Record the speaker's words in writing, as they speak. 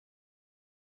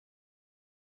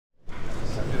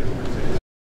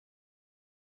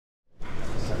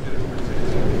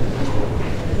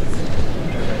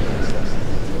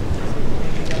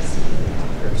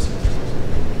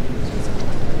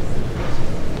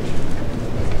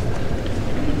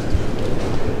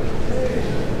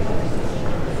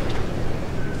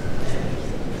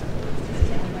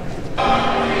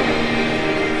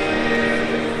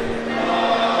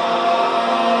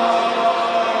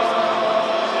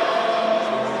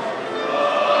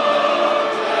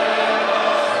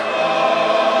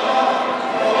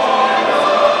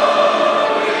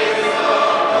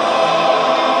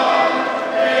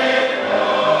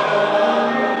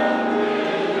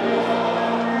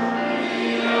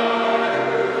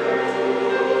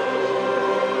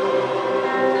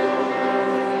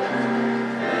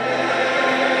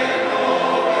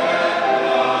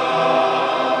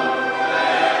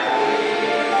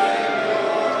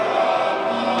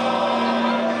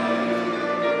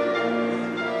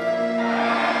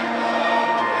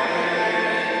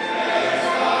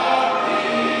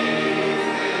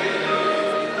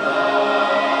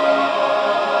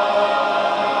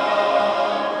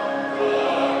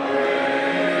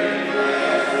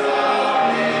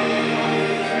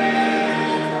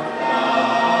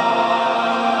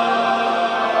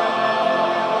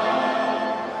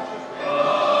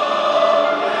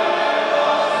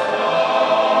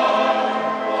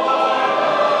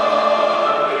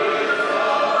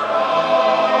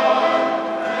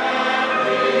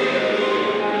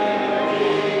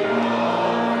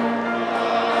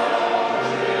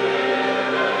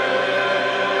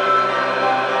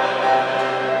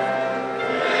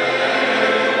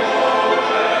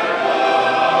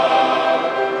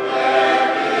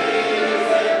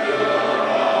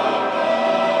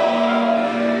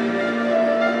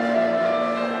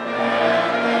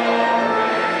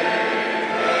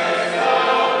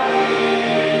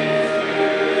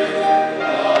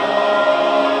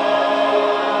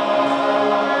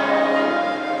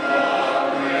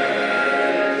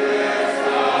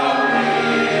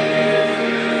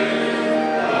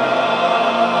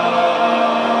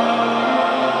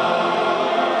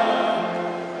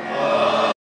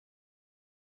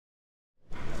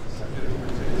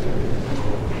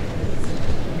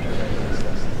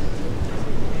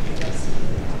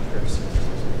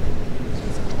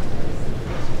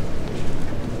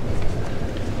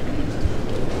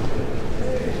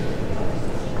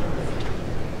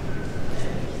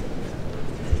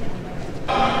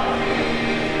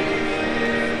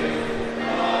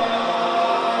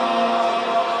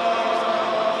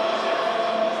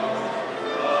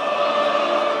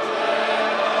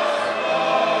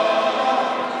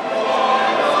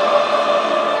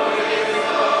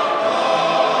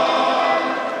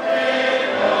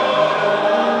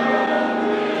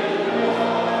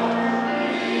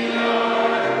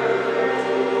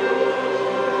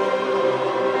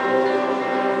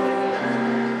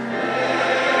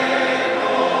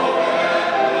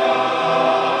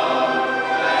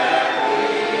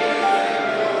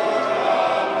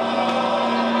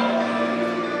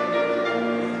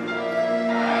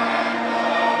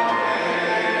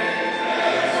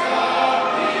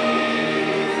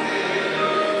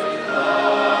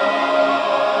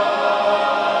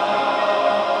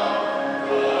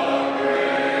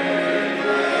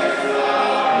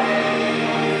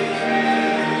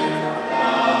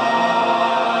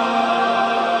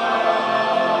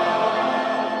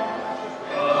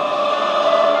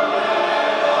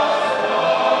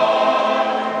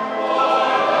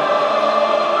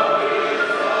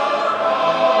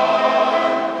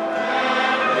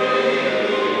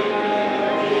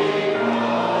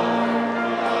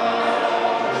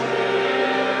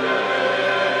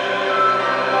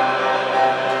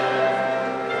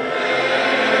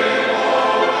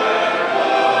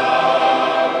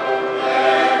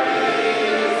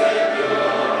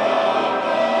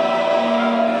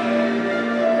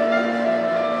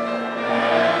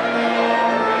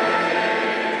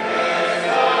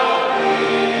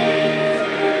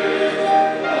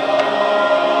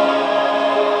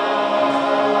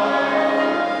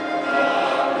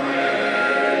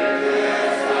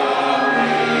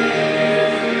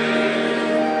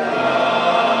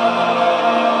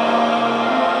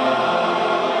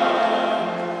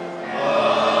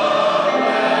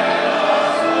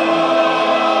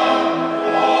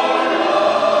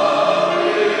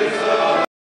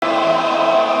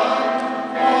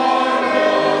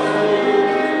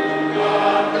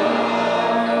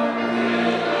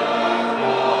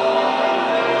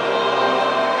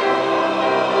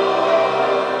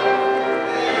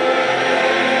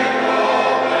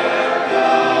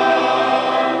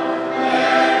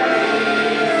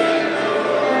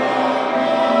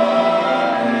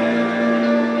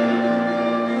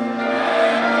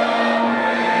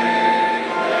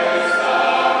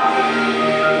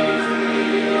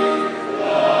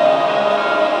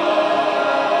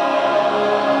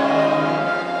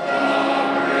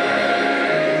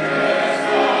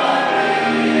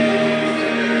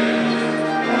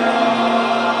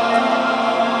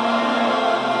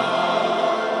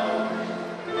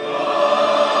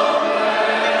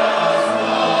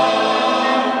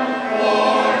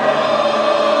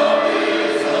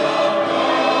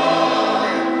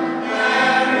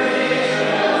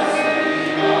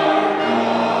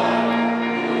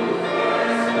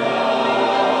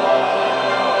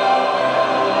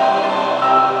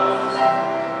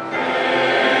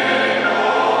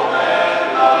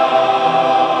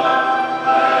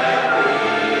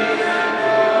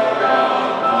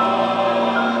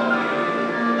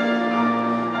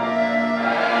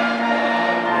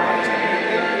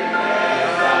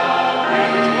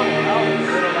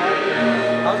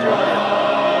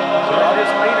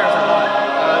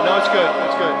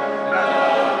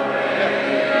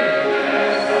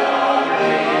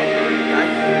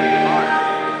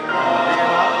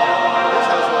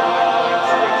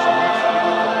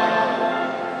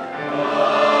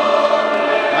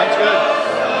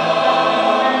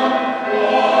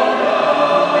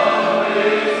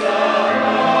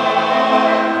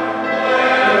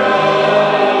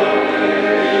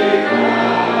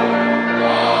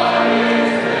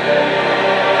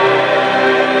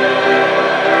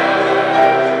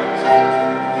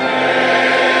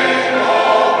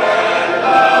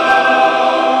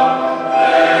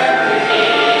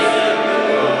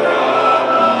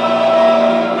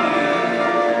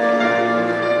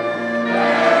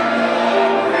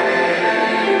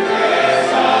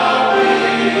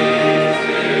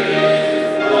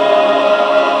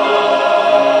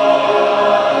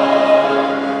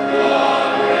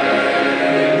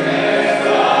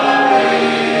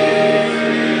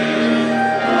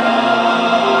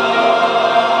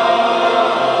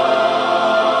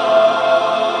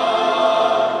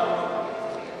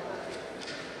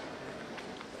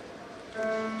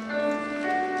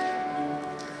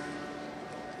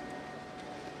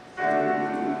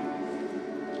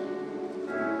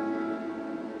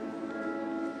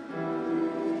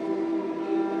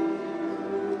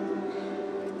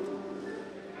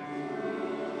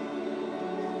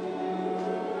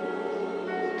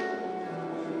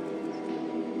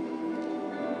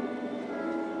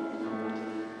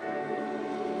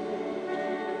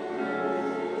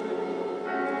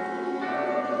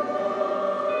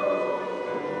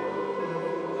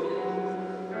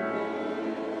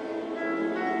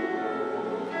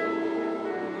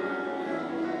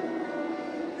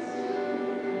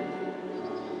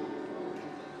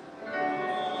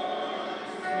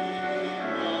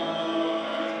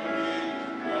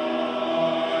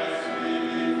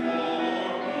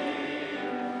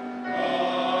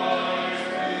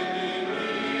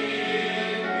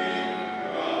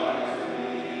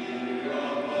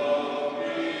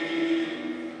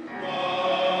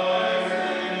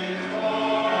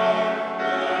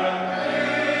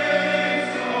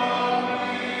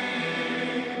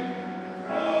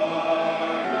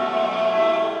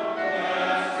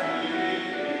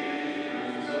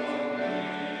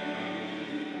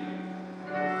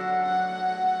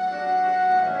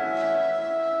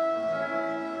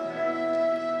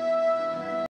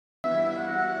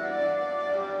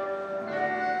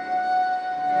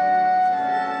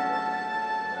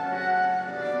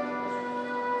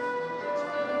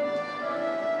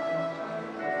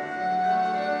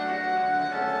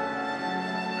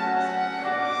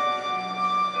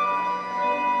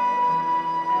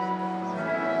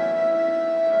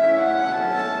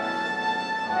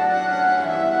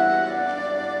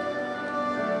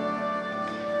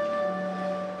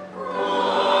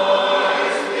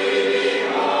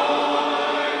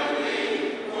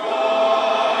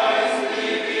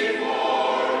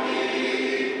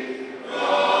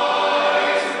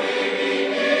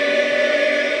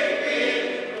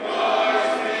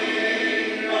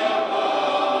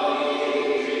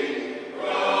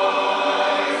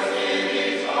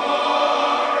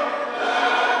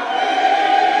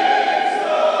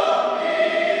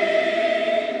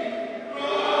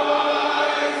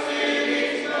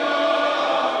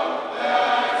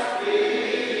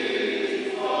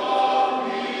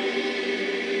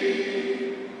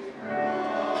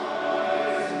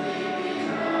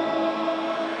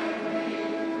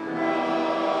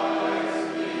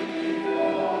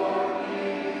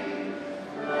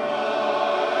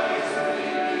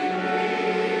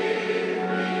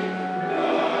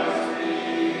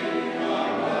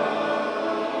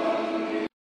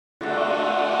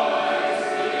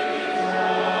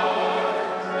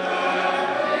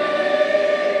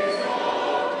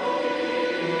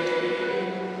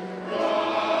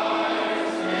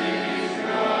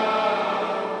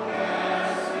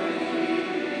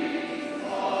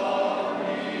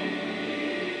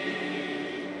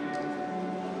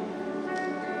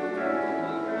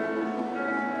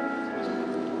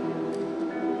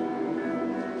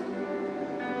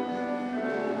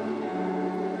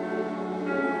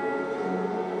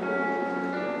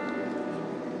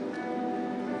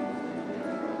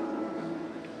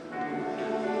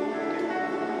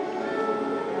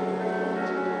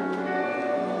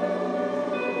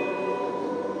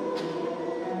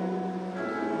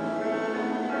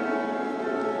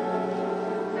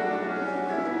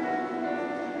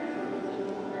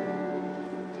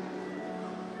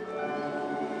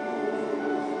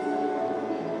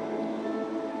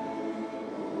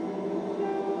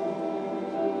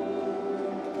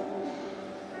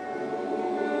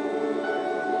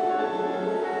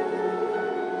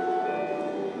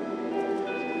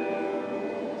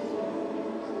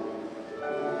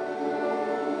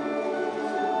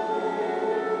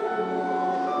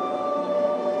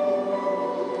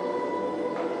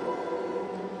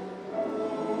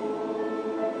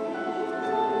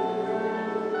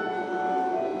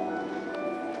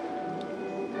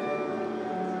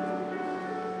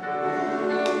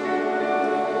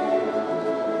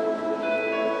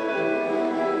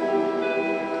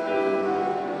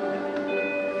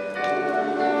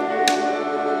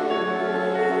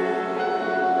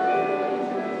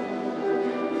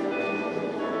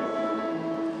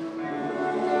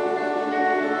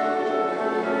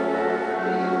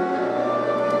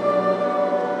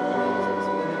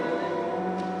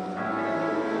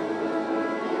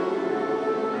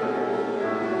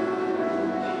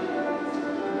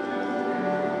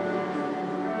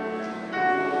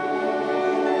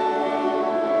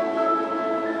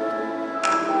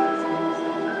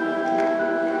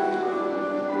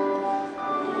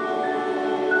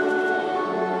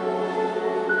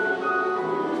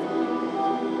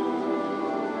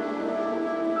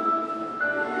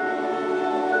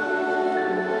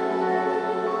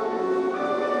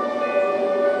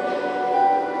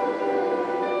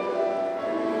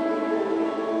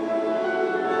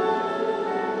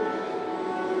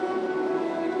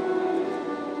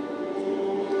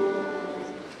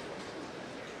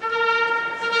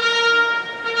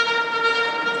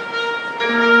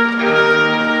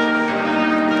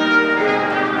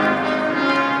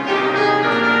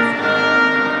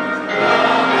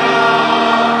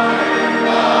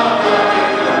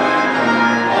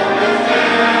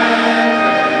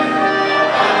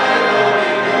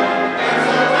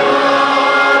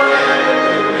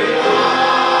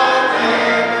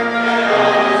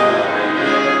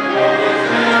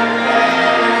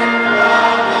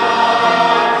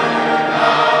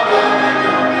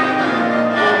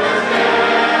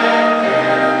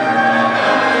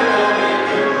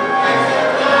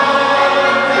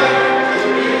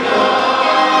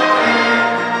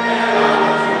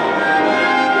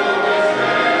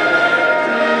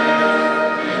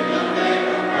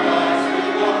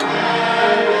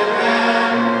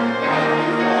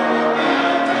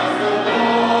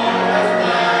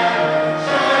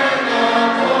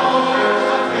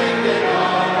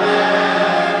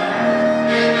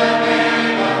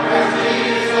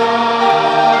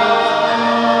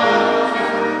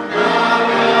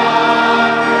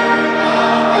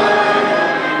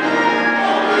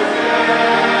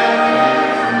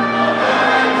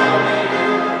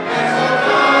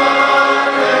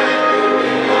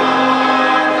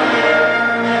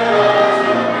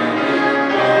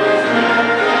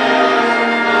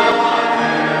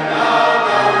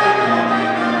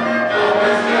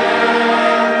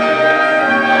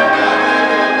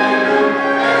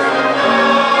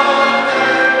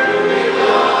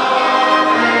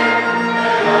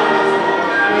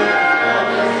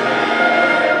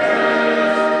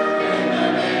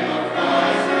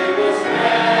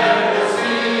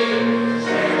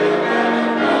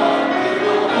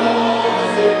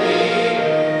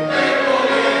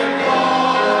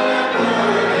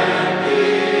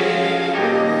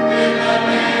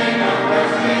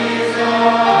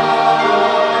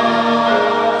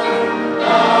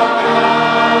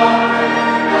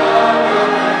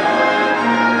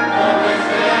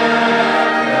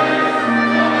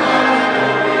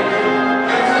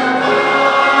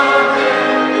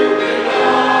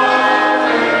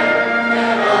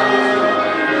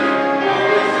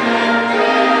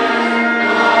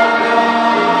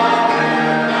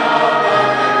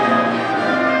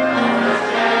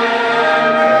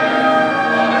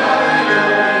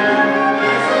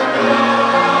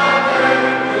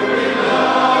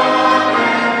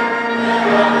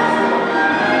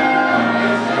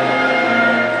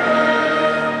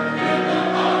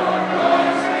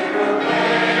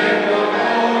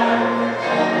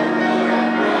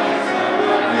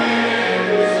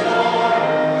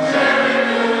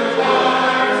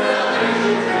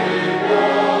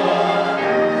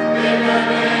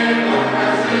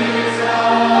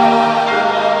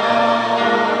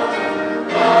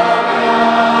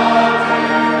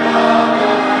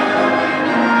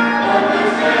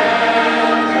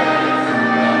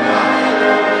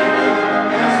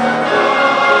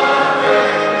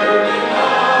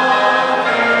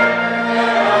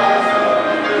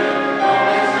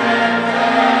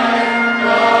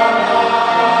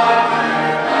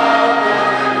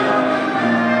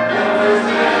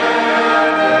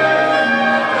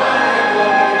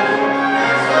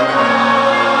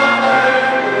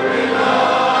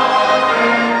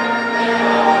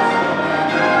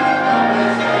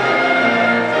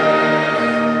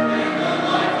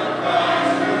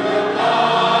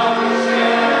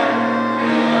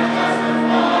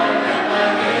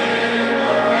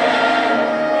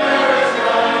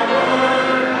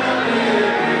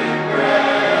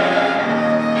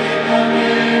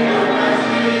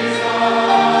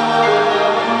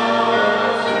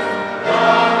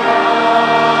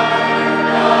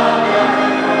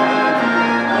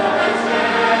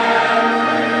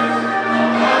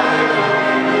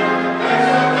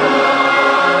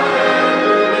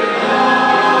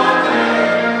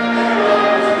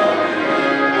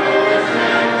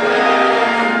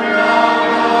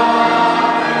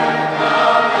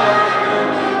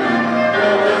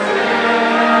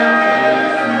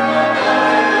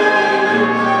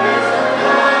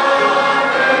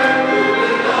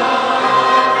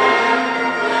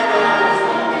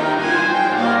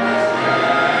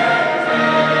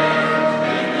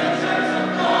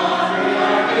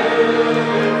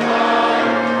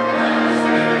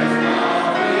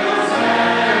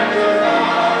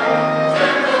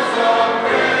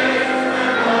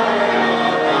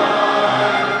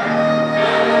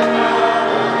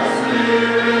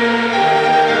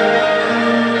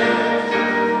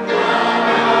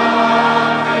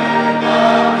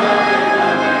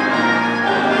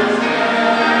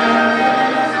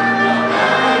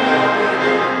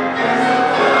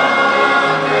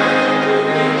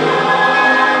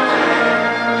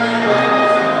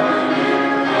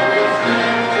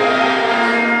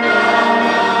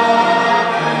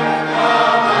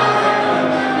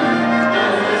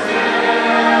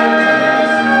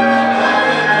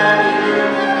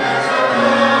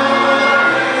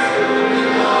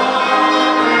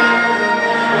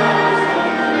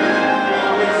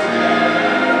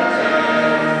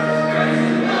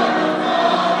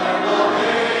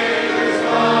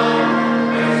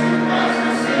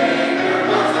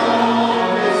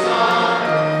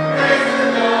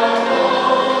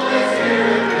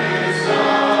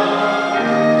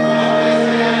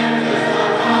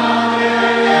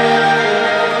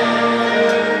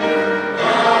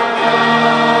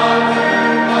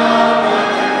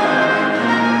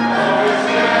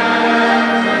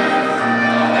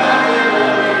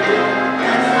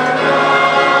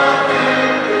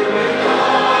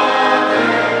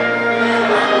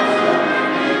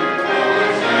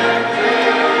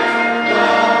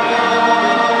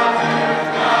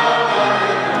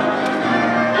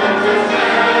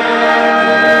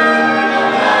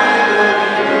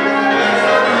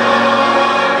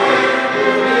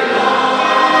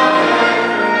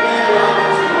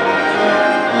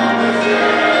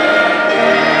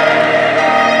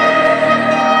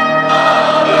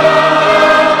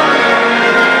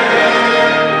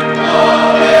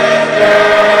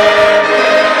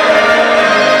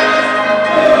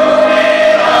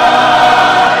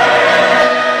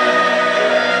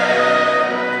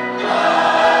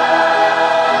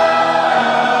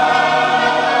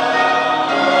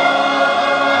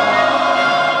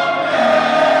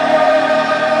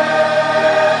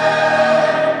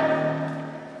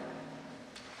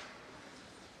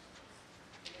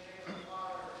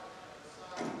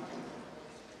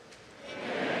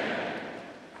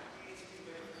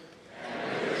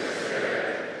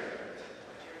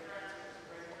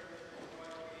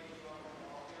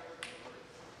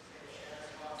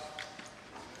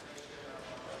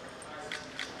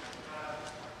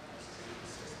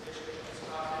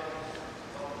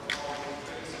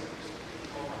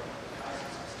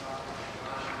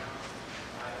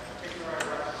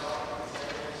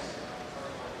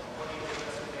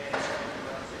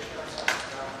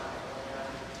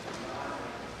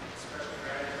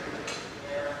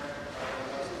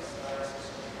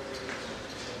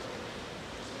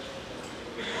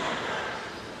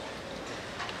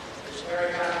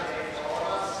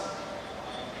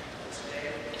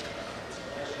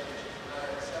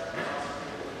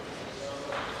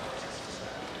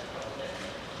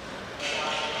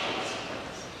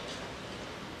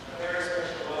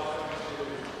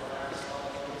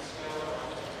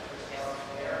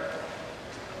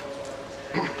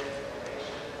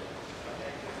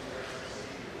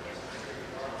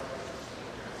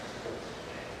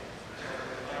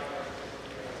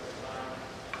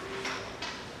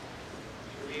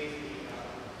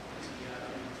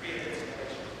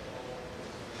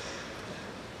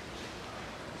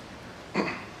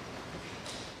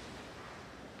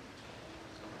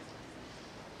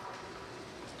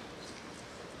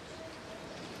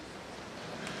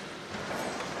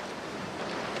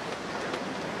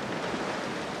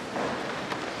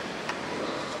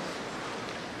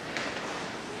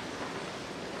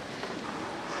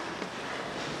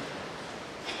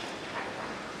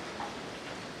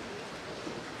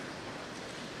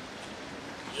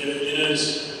Your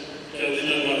Eminence,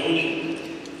 Cardinal Maroni,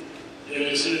 Your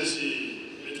Excellency,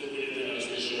 Metropolitan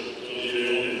Archbishop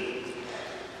Cordileone,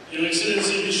 Your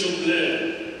Excellency Bishop Blair,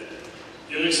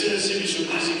 Your Excellency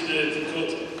Bishop Designate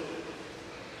Cotta,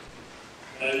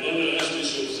 my brother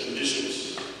Archbishops and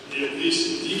Bishops, dear priests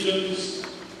and deacons,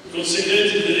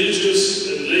 consecrated religious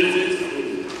and lay faithful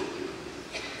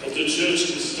of the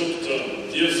Church in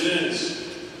Stockton, dear friends,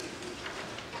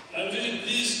 I'm very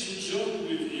pleased to join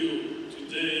with you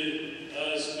today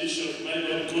as Bishop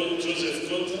Myron Joseph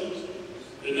Cotta,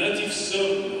 a native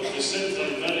son of the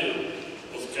Central Valley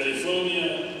of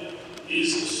California, is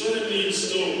solemnly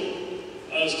installed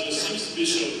as the 6th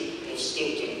Bishop of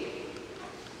Stockton.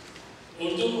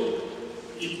 Although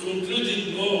it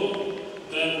concluded more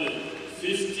than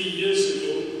 50 years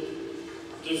ago,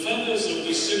 the fathers of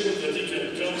the Second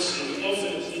Vatican Council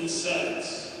offered insights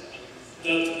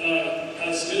that are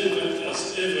as relevant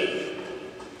as ever.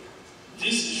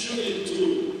 This is surely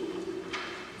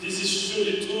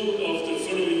true of the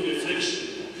following reflection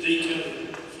taken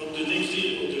from the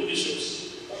decree of the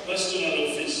Bishop's pastoral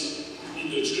office in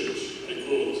the Church. I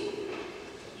quote,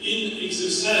 "In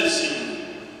exercising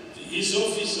his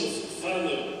office of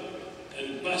father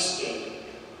and pastor,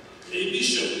 a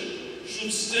bishop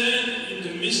should stand in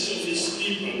the midst of his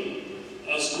people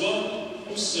as one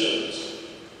who serves.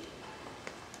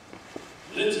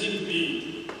 Let him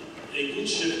be a good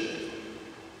shepherd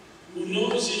who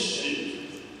knows his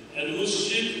sheep and whose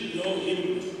sheep know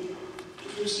him."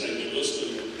 It looks like the gospel.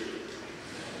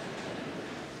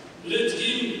 "Let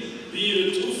him be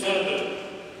a true father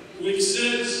who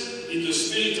excels in the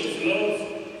spirit of love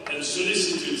and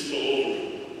solicitude for all."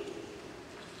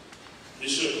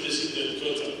 Bishop Designate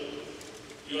Cotta,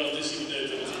 you are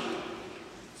designated in a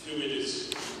few minutes.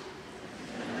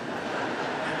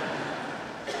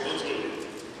 Don't worry.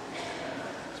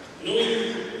 Knowing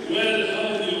well how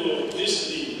your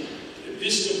priestly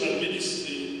episcopal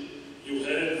ministry you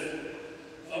have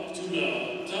up to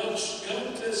now touched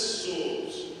countless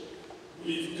souls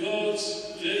with God's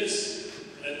grace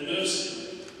and mercy,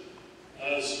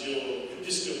 as your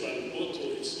episcopal motto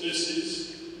expresses,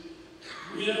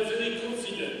 we are very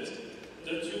confident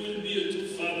that you will be a true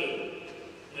father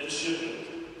and shepherd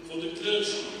for the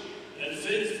clergy and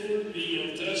faithful being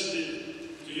entrusted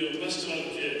to your pastoral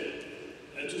care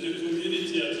and to the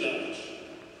community at large,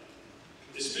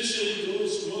 especially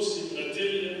those most in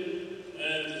material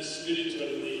and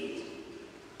spiritual need.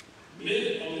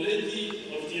 May Our Lady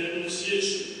of the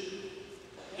Annunciation,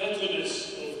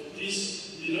 patroness of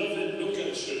this beloved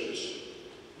local church,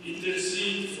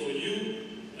 intercede for you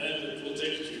and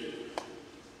protect you.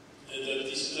 And at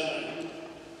this time,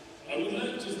 I would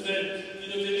like to thank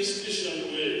in a very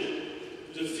special way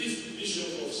the 5th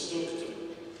Bishop of Stockton,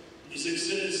 His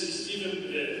Excellency Stephen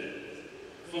Blair,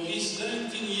 for his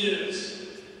 19 years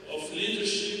of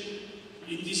leadership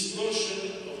in this portion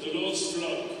of the Lord's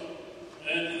flock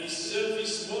and his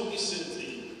service more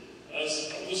recently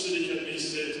as Apostolic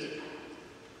Administrator.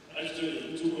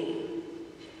 Actually, tomorrow,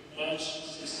 March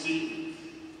 16,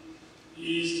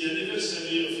 is the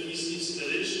anniversary of his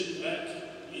installation back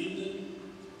in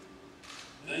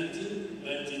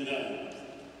 1999,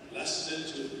 last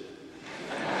century.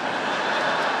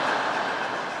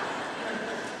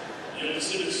 Your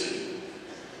Excellency,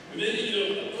 may your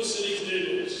apostolic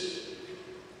labors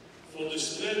for the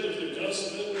spread of the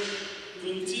gospel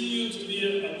continue to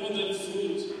bear abundant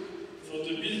fruit for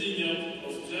the building up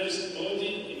of Christ's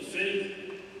body in faith,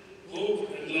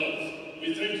 hope, and love.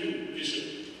 We thank you, Bishop.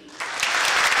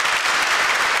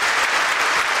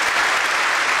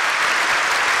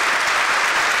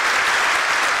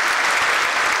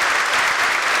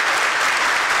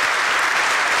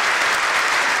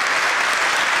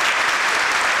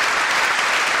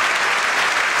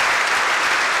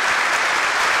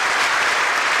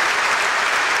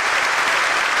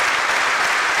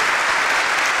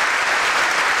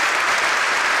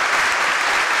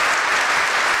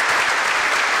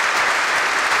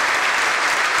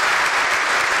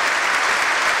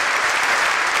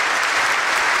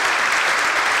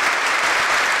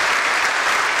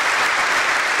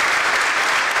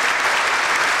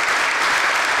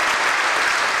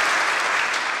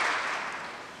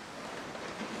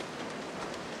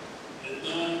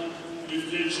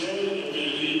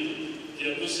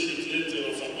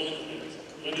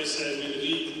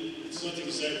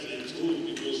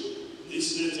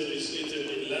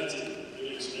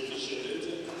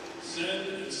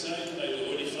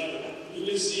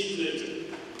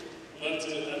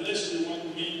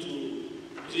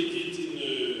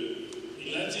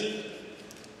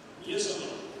 Yes or no?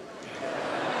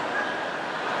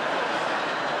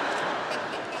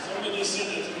 Somebody said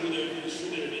that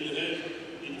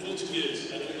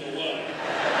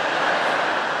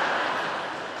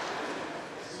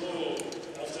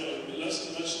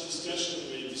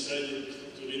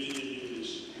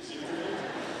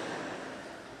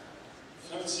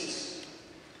Francis,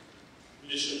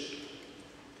 Bishop,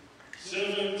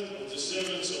 servant of the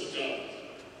servants of God,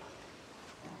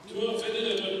 to our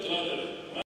venerable brother,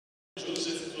 Myron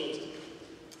Joseph Cotta,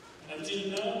 until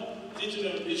now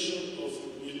titular Bishop of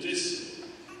Mutesi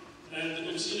and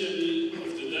auxiliary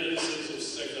of the Diocese of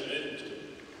Sacramento,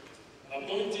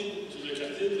 appointed to the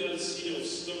Cathedral See of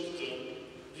Stockton,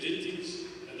 greetings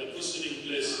and apostolic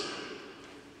blessing.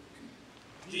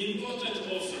 The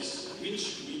important office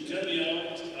which we carry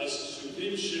out as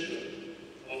Supreme Shepherd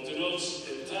of the Lord's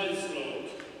entire flock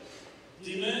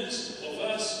demands of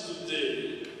us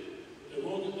today,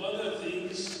 among other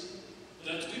things,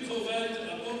 that we provide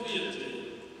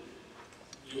appropriately,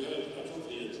 you heard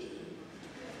appropriately,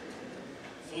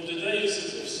 for the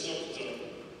Diocese of Stockton,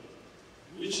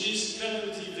 which is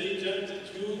currently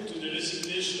vacant due to the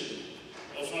resignation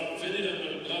of our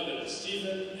venerable brother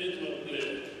Stephen Edward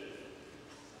Blair.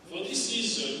 For this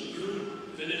reason, you,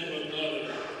 venerable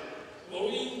brother,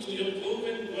 owing to your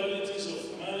proven qualities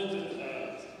of mind and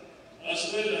heart,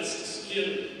 as well as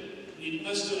skill in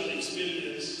pastoral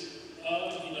experience,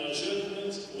 are, in our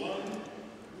judgment, one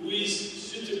who is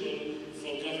suitable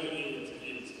for governing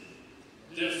it.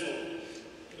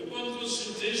 Therefore, upon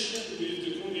consultation with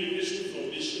the Congregation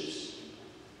for Bishops,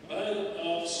 by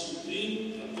our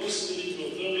supreme apostolic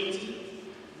authority,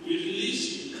 we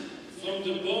release you from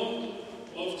the bond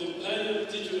of the prior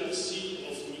titular see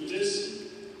of Mutesi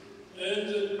and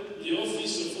the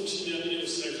office of auxiliary of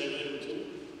Sacramento,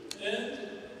 and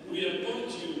we appoint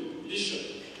you Bishop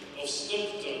of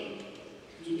Stockton,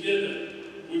 together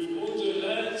with all the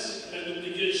rights and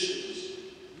obligations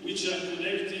which are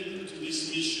connected to this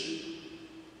mission.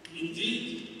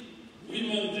 Indeed, we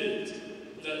mandate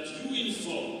that you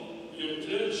inform your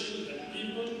clergy and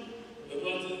people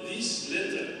about this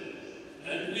letter,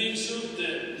 and we exhort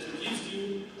them to give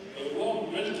you a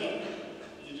warm welcome.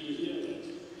 Did you hear that?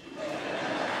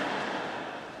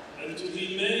 And to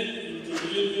remain in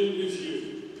communion with you.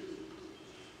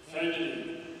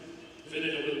 Finally,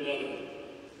 venerable brother,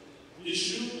 be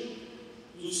sure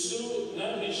to so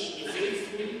nourish the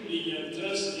faithful being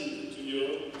entrusted to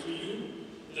you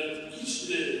that each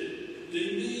day they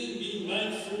may be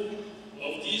mindful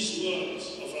of these words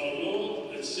of our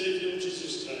Lord and Savior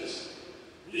Jesus Christ.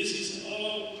 This is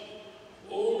how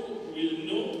all will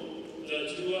know that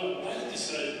you are my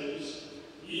disciples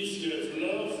if you have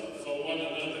love for one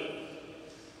another.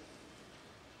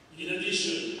 In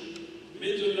addition,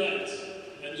 may the light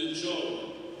and the joy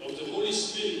of the Holy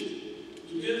Spirit,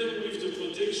 together with the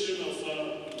protection of our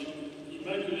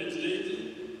Immaculate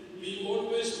Lady, be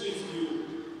always with you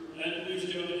and with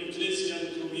your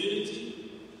ecclesial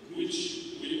community,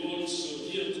 which we hold so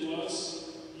dear to us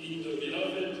in the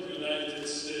beloved United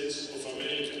States of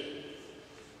America.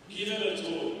 Given at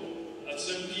home at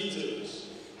St. Peter's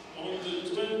on the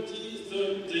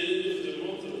 23rd day of the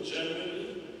month of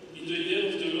January in the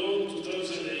year of the Lord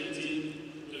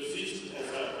 2018, the 5th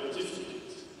of our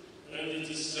pontificate, and it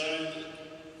is signed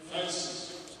Francis.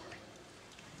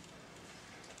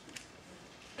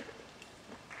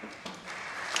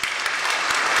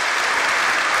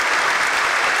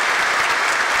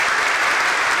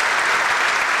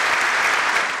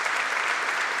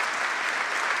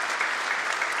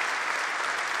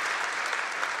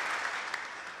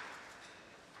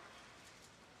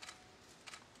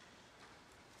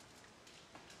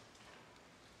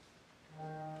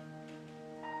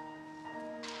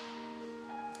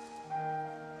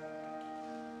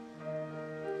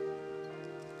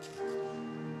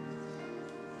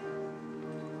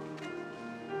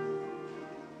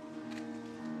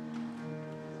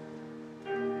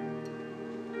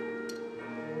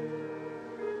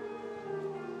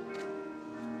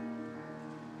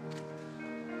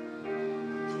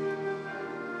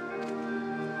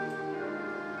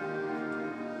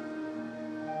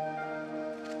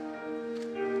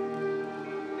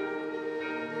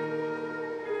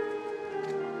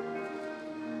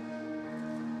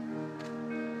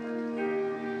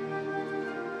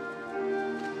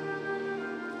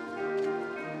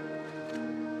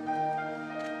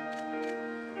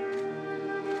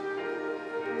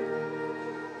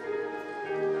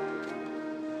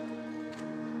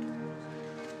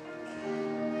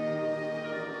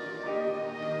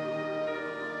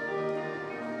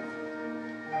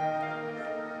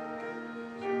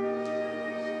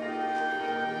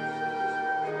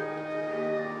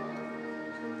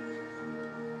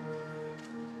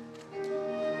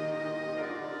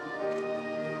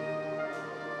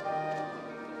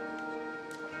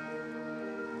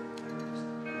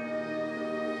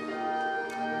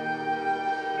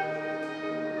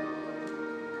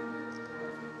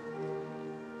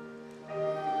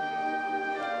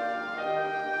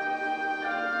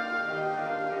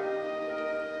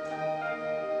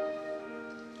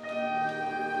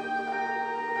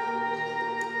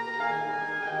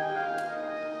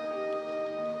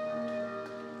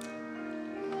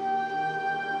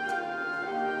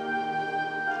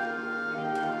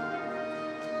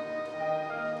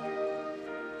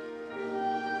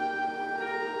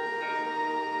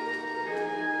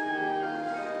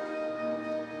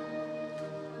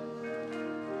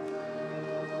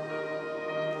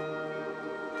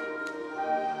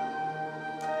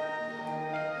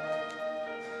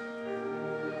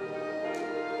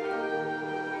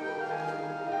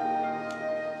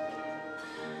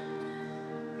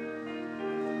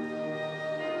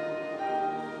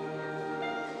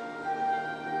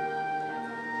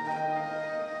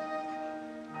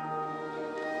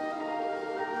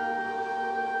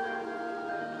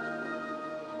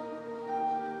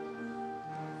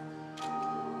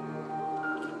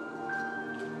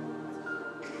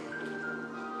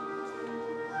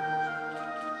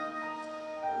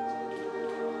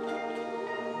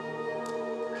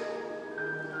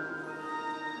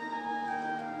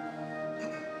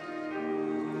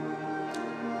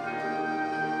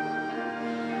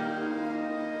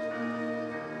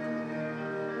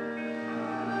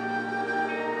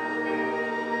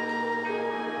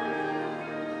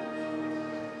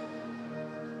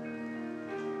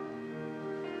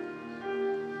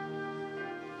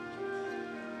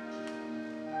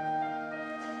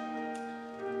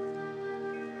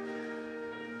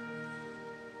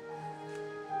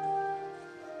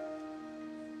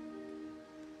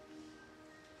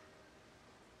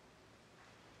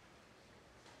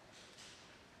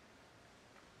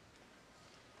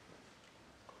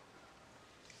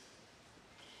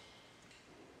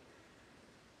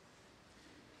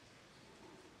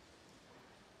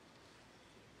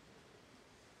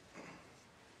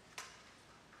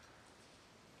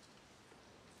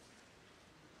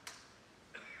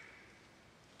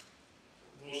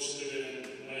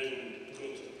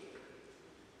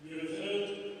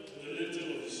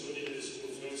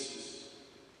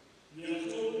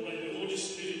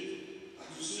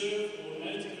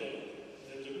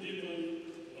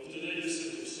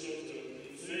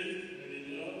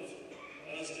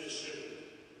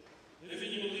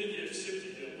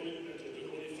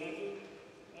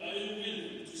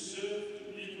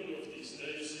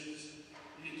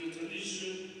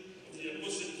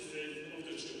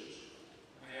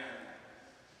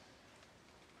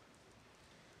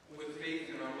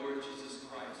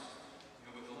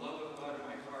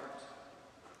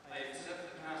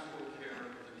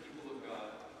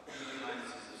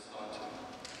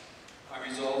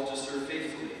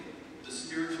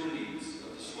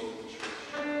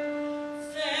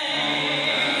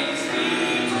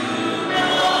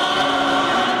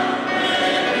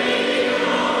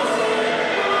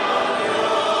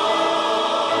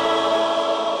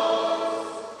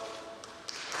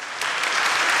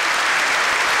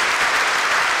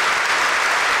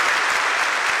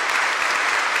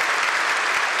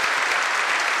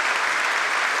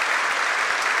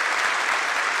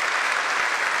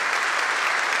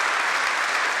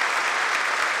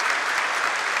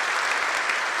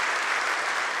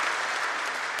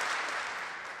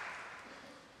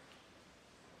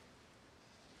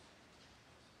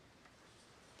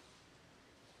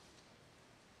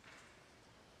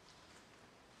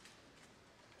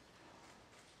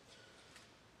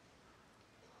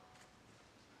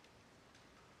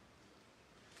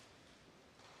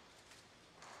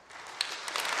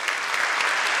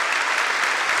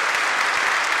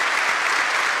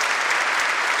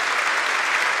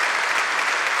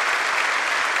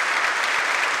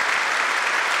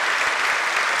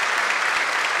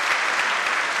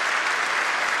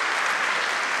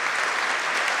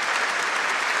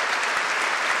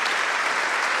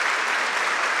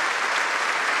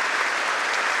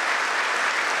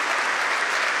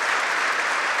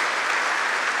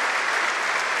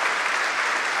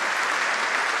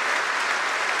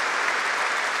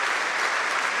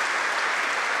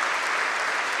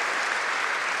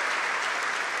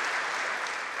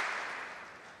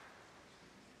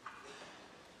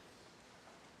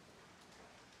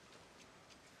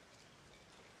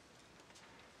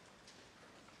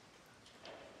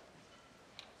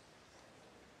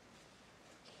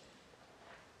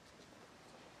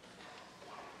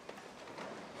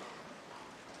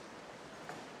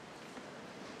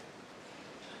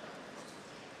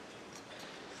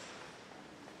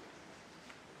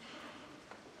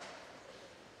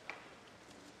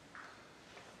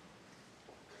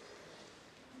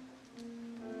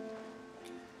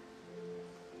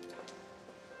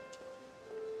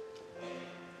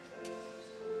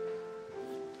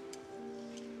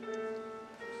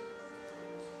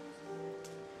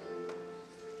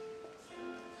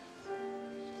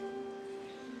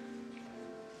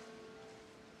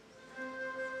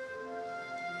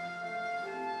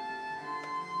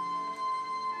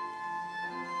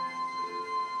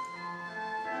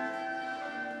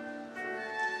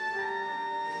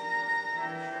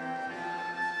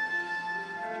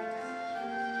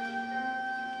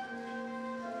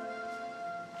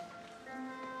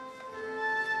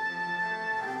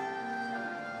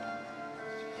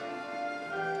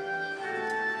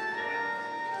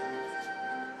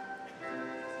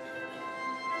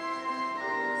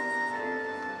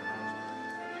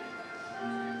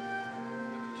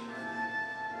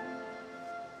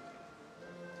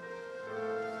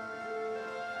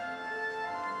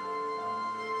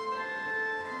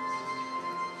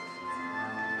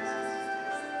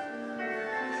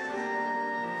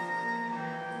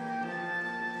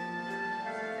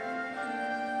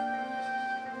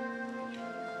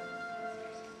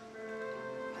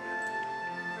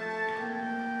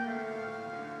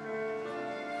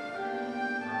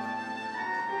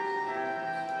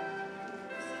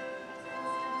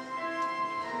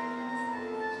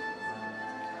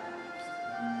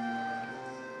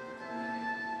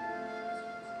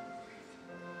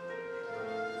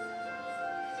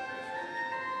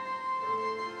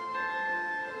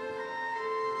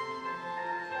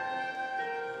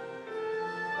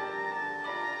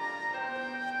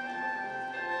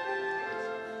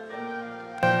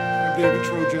 David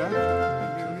Trojak.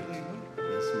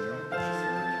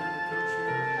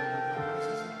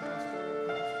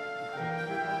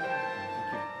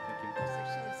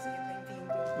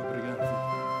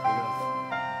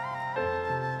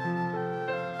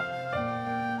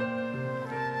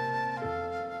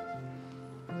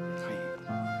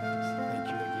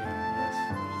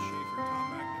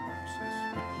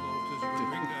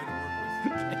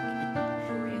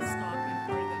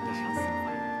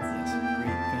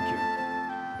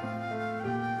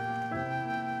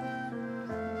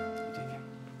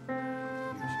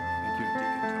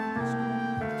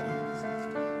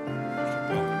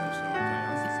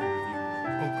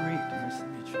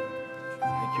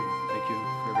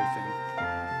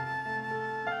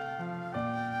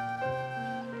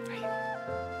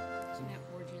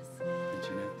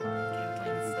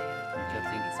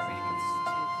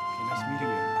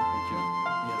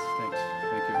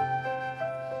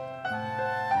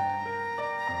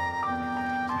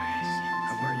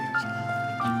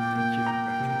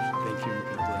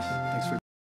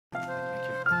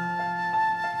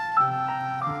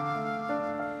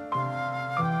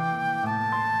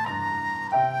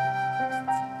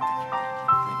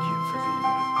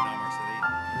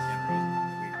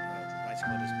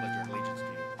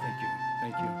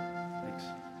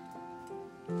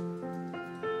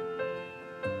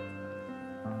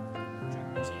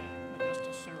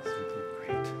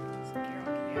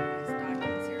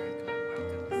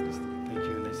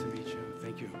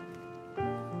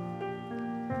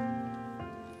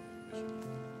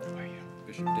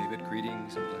 David,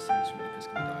 greetings and blessings from the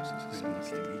Episcopal Diocese. Nice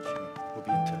to meet you. We'll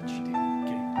be in touch.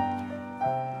 Okay.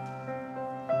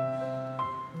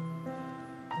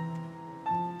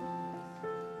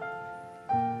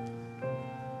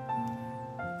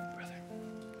 Brother,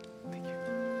 thank you.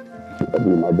 Thank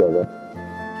you, my brother.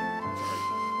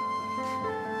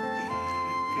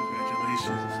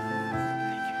 Congratulations.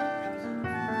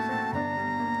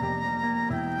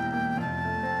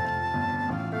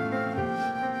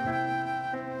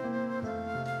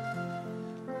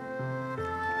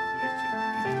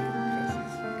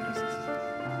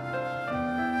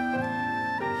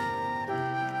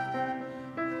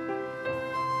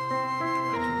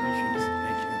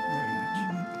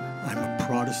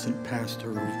 Protestant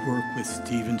pastor who's worked with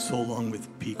Stephen so long with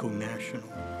Pico National.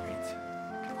 Great. Me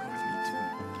too.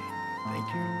 Okay.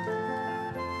 Thank you.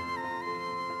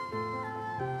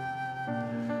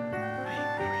 Hey,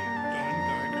 how are you? Don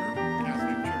Geiger,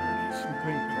 Catholic Charities. Oh,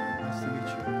 great. Nice to meet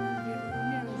you.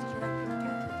 Mary's Director of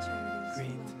Catholic Charities.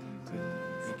 Great. Good.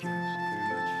 Thank you very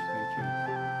much. Thank you.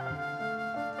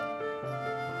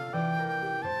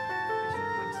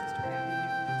 I'm Sister Abby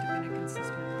Newton, Dominican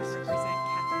sister. I represent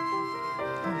Catholic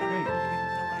healthcare. Oh, great.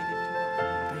 Delighted to work with you.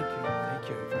 Thank you. Thank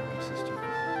you very much, sister.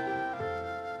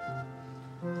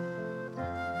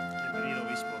 Bienvenido,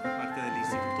 obispo. Parte del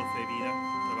Instituto Fe Vida.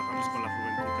 Trabajamos con la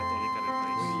juventud católica del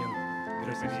país. Muy bien.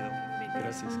 Gracias. Bienvenido.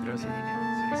 Gracias. Gracias.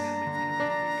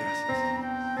 Gracias.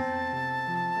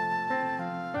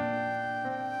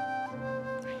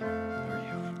 Hey, how are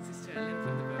you? Sister Ellen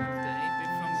from the Word of Day,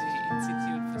 from the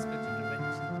Institute for Spiritual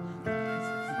Prevention.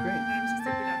 Great. I'm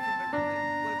Sister Pilar from Bermuda.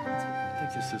 Welcome to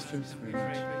Thank you, sisters. Very Pray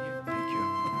much. for you. Thank you.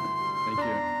 Thank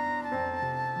you.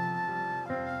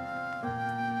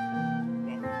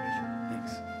 Welcome, Bishop.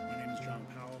 Thanks. My name is John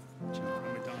Powell John.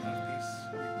 from Madonna Peace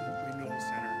Renewal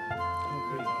Center. Oh, We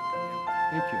great. welcome you.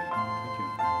 Thank you. Thank you.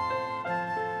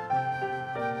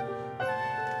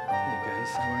 Hey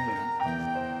guys, how are you?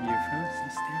 You from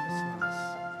Stanislaus?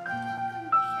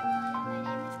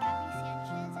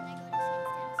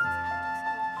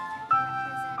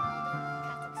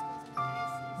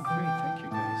 Oh, great. Thank you,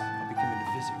 guys. I'll be coming to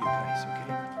visit you guys,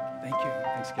 okay? Thank you.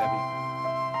 Thanks, Gabby.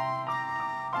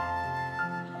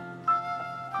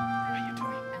 How are you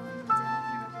doing?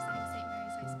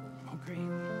 Oh, great.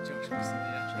 George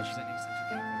representing Central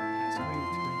California High School.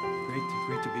 Great.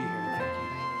 Great to be here. Thank you.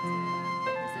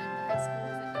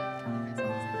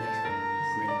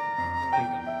 Great.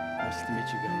 Nice to meet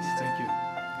you guys. Thank you.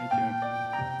 Thank you.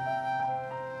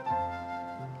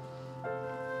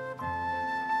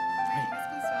 Hey.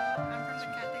 I'm from the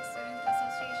Catholic Student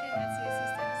Association at CSU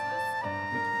Stanislaus.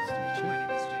 Nice to meet you. My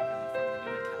name is Jacob. I'm from the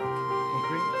Newark Catholic community. Oh,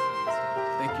 great. Also in the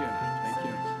state. Thank you. Thank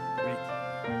you. Great.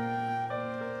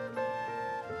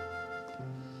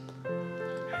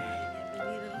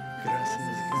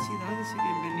 Gracias. Felicidades y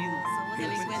bienvenidos. Somos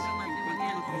del encuentro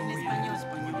matrimonial en español.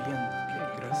 Muy bien.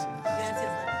 Ok, gracias.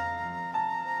 Gracias.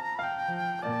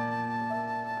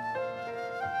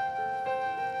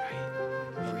 Hi.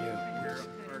 How are you?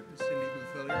 We're Art and Cindy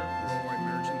Bouthillier, Worldwide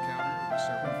Marriage Encounter. We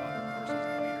serve our Father, courses,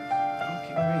 and leaders.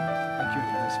 Okay, great. Thank you.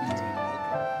 Nice meeting you.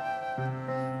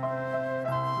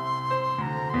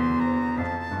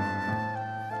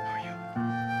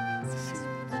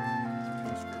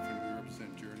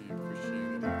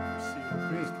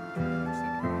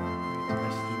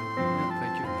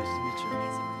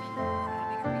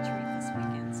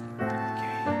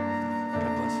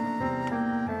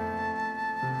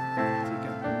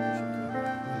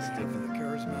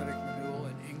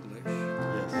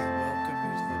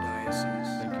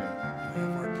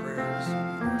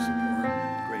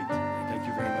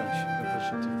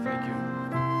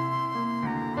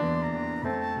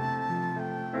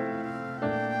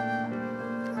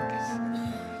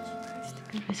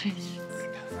 Boa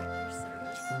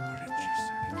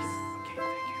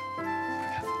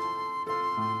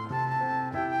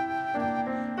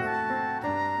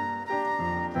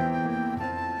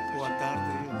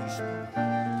tarde, Obispo.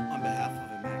 On behalf of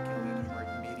Immaculate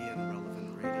Heart Media and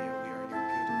Relevant Radio, we are your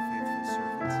good and faithful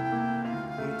servants.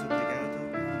 Muito obrigado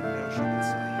e Deus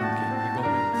abençoe.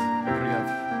 Igualmente.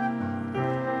 Obrigado.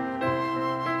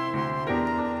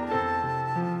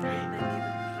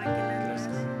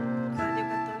 Gracias. Radio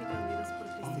Católica Unidos por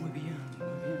Cristo. Oh, muy bien,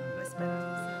 muy bien. Lo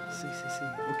esperamos. Sí, sí, sí.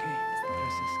 Ok.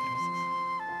 Gracias, gracias.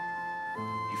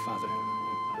 Hey, Father.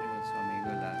 Padre con su amigo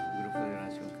el grupo de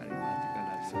oración carismática,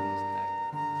 la Virgen está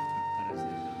para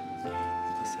hacer. Un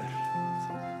placer.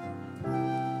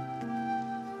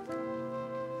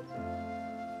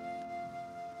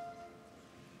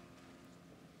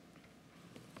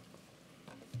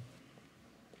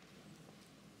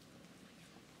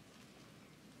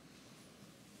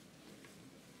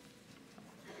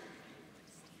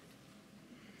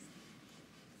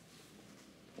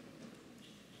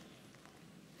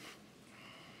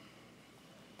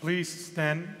 Please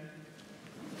stand.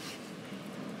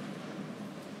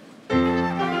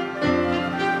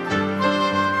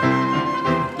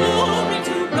 Glory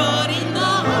to God in the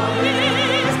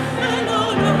highest, and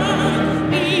on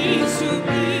earth peace to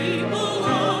people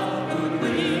of good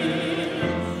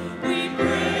will. We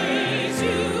praise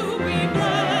you, we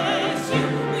bless you,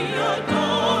 we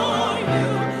adore you,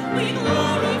 we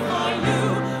glorify you,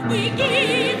 we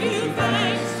give you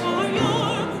thanks for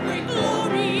your great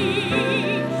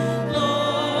glory.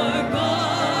 Lord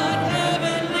God,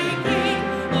 heavenly King,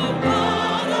 O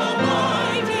God,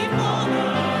 Almighty Father.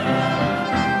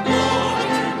 Glory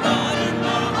to God in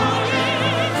the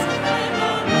highest, and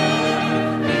on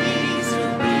earth peace to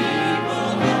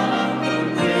people of good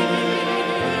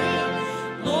will.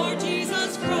 Lord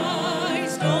Jesus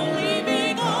Christ, only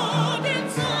begotten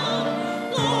Son,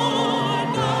 Lord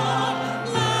God,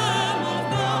 Lamb of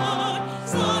God,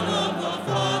 Son of the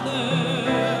Father,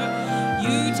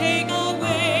 you take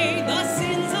away the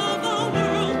sins of the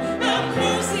world, have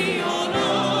mercy on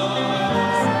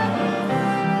us.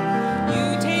 You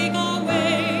take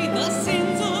away the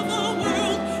sins of the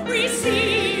world,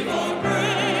 receive our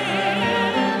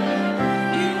prayer.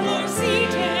 You are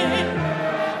seated.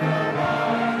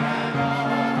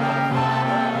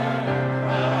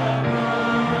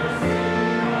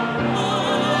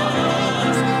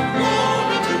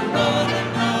 Glory to God in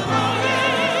the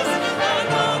highest,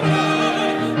 and on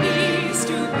earth peace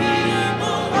to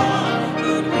people of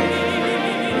good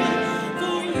will.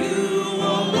 For you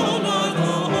alone are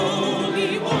the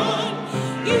Holy One.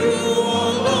 You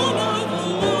alone are the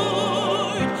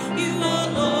Lord. You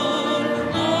alone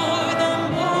are the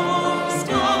Most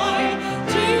High.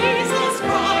 Jesus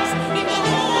Christ, in the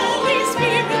Holy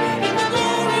Spirit, in the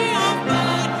glory of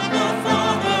God the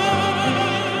Father.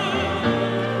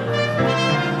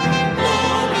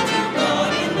 Glory to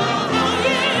God in the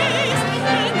highest,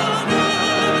 and on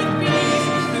earth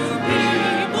peace to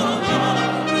people of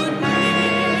good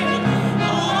will.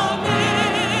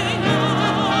 Amen, amen,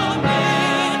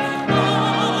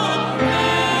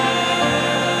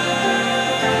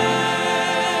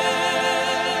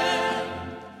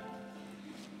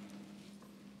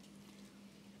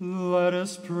 Let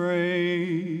us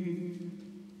pray.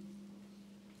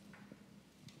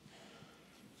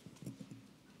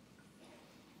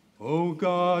 O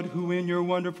God, who in your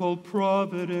wonderful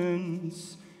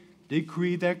providence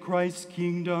decreed that Christ's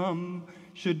kingdom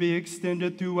should be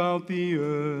extended throughout the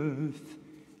earth,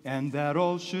 and that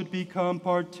all should become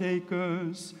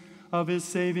partakers of his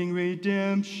saving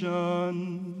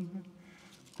redemption,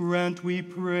 grant, we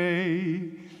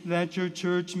pray, that your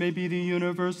church may be the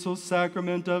universal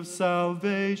sacrament of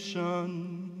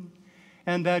salvation,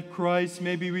 and that Christ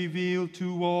may be revealed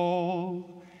to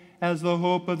all as the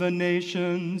hope of the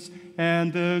nations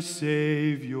and their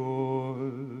Savior,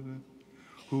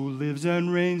 who lives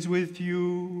and reigns with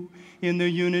you in the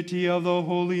unity of the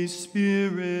Holy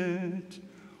Spirit,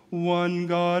 one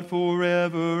God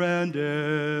forever and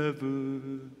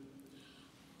ever.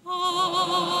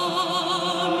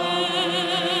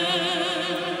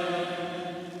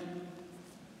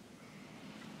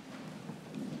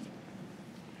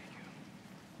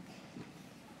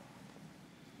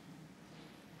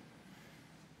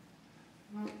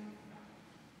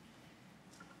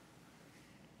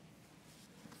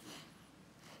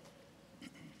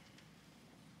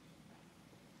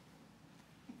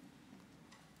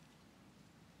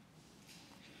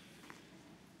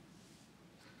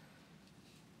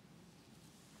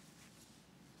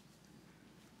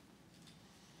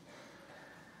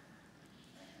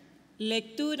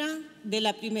 Lectura de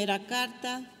la primera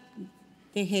carta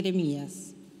de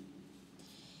Jeremías.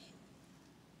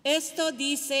 Esto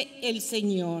dice el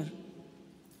Señor: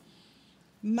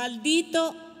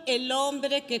 maldito el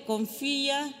hombre que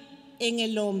confía en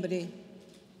el hombre,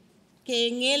 que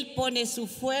en él pone su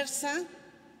fuerza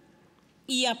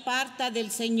y aparta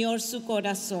del Señor su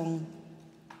corazón.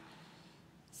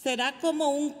 Será como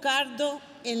un cardo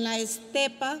en la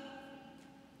estepa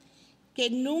que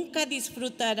nunca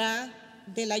disfrutará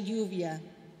de la lluvia.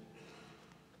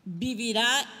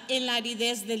 Vivirá en la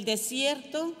aridez del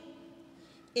desierto,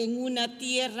 en una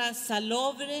tierra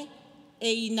salobre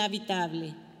e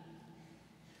inhabitable.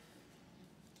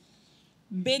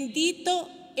 Bendito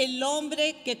el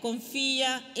hombre que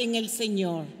confía en el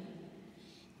Señor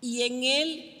y en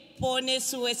él pone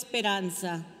su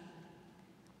esperanza.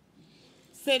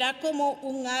 Será como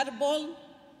un árbol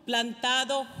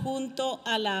plantado junto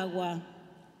al agua,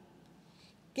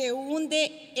 que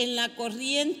hunde en la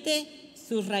corriente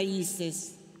sus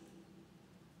raíces.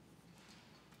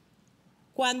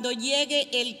 Cuando llegue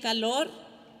el calor,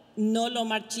 no lo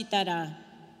marchitará,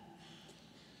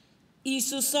 y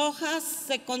sus hojas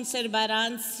se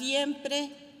conservarán siempre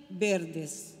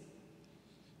verdes.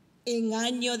 En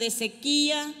año de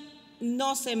sequía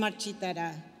no se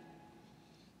marchitará,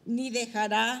 ni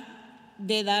dejará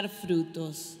de dar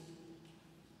frutos.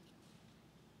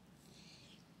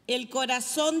 El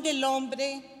corazón del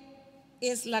hombre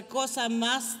es la cosa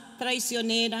más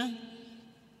traicionera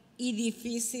y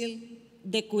difícil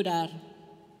de curar.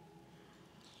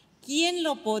 ¿Quién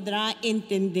lo podrá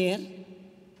entender?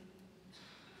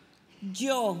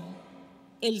 Yo,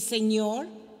 el Señor,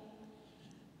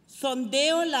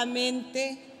 sondeo la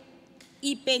mente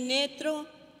y penetro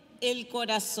el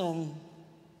corazón,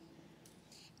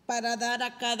 para dar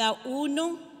a cada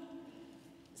uno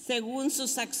según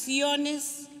sus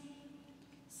acciones,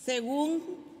 según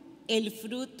el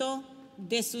fruto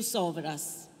de sus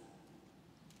obras.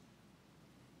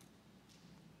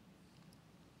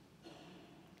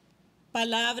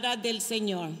 Palabra del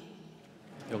Señor.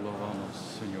 Te alabamos,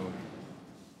 Señor.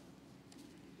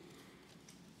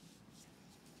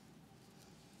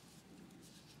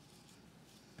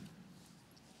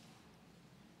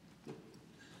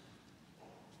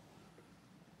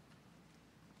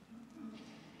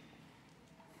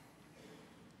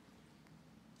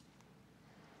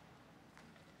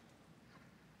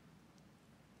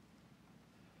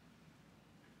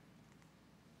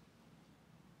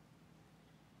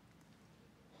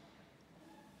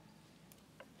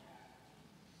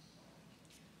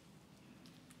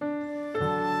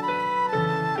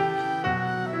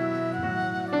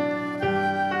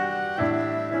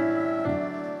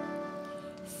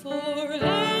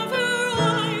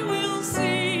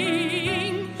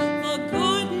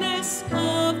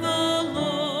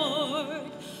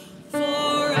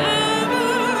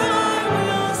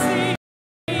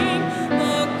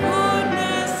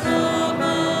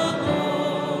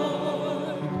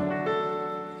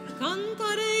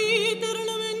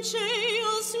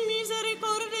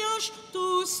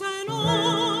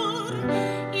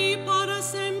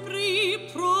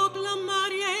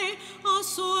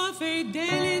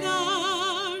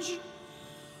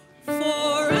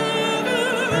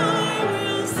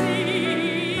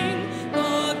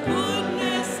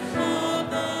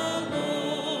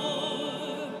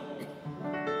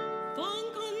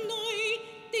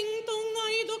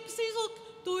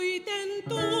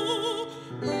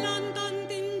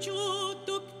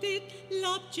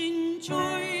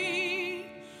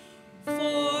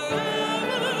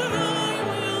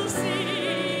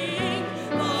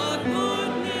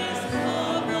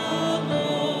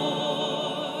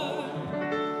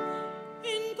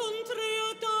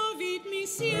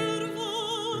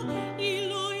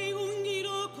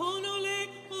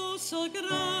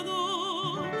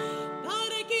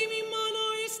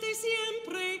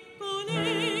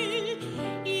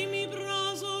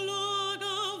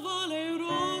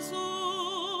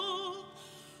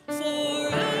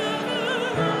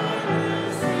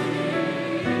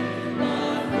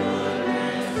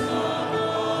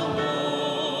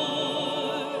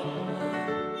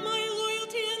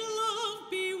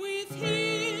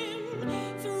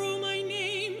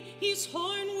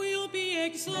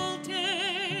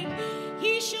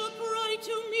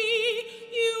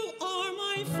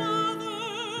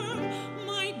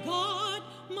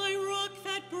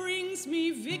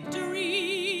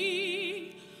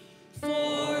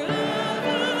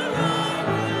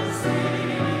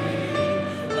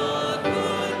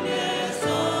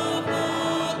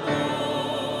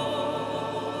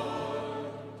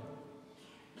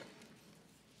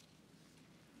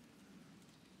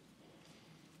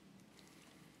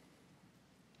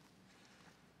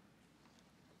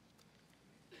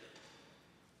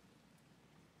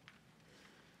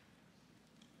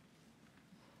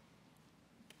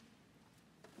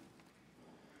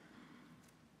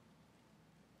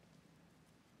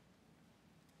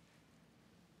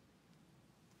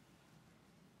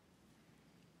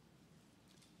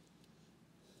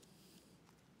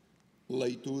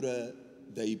 Leitura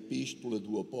da Epístola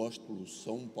do Apóstolo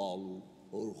São Paulo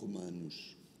aos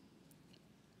Romanos.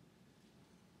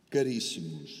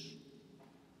 Caríssimos,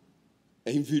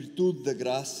 em virtude da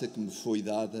graça que me foi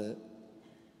dada,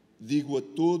 digo a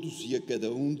todos e a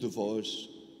cada um de vós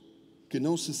que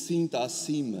não se sinta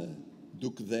acima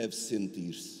do que deve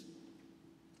sentir-se,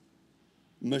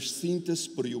 mas sinta-se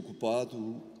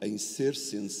preocupado em ser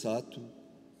sensato,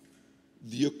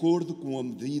 de acordo com a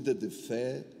medida de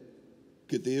fé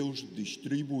que Deus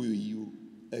distribuiu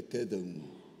a cada um.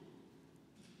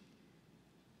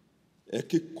 É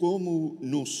que, como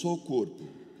num só corpo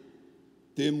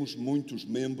temos muitos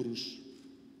membros,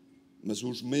 mas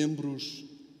os membros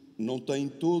não têm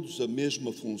todos a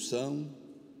mesma função,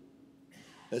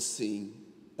 assim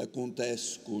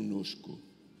acontece conosco.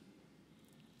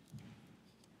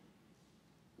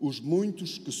 Os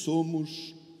muitos que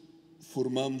somos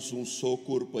formamos um só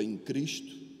corpo em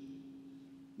Cristo,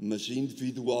 mas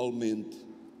individualmente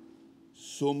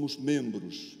somos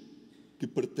membros que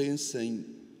pertencem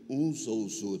uns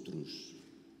aos outros.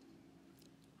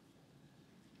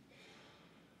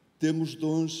 Temos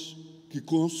dons que,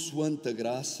 consoante a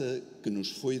graça que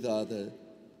nos foi dada,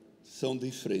 são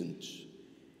diferentes.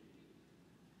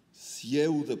 Se é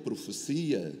o da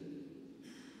profecia,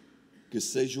 que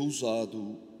seja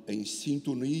usado em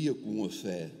sintonia com a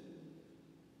fé.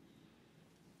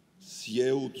 Se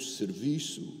é o do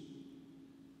serviço,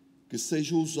 que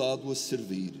seja usado a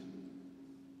servir.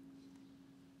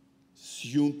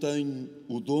 Se um tem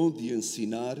o dom de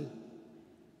ensinar,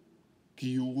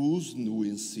 que o use no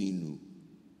ensino.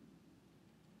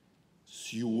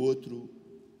 Se o outro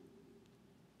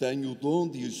tem o dom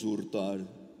de exortar,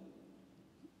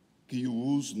 que o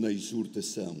use na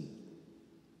exortação.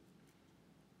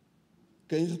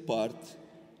 Quem reparte,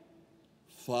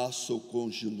 faça-o com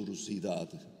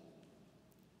generosidade.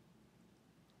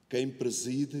 Quem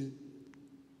preside,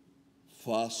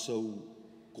 faça-o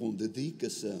com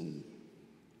dedicação.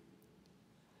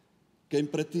 Quem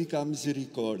pratica a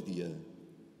misericórdia,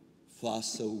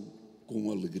 faça-o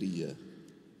com alegria.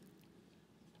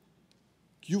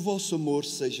 Que o vosso amor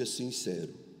seja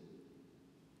sincero.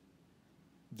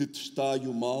 Detestai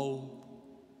o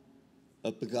mal,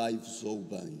 apegai-vos ao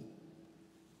bem.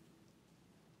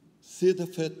 Sede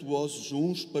afetuosos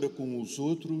uns para com os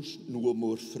outros no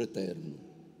amor fraterno.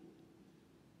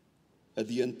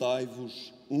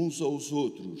 Adiantai-vos uns aos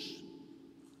outros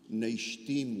na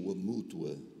estima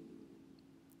mútua.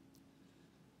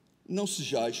 Não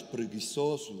sejais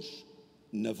preguiçosos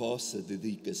na vossa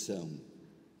dedicação.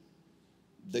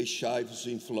 Deixai-vos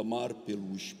inflamar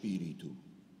pelo Espírito.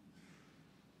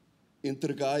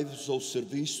 Entregai-vos ao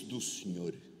serviço do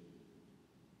Senhor.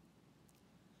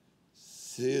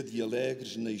 Sede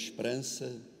alegres na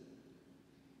esperança,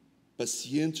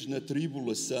 pacientes na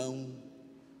tribulação,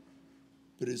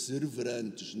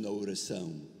 perseverantes na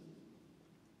oração.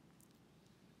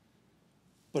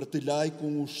 Partilhai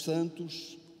com os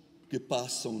santos que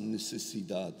passam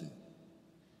necessidade.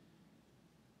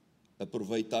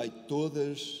 Aproveitai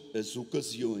todas as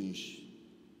ocasiões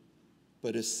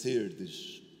para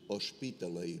serdes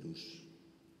hospitaleiros.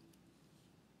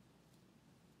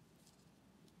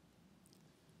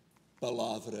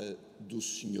 Palavra do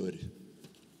Senhor.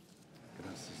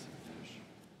 Graças a Deus.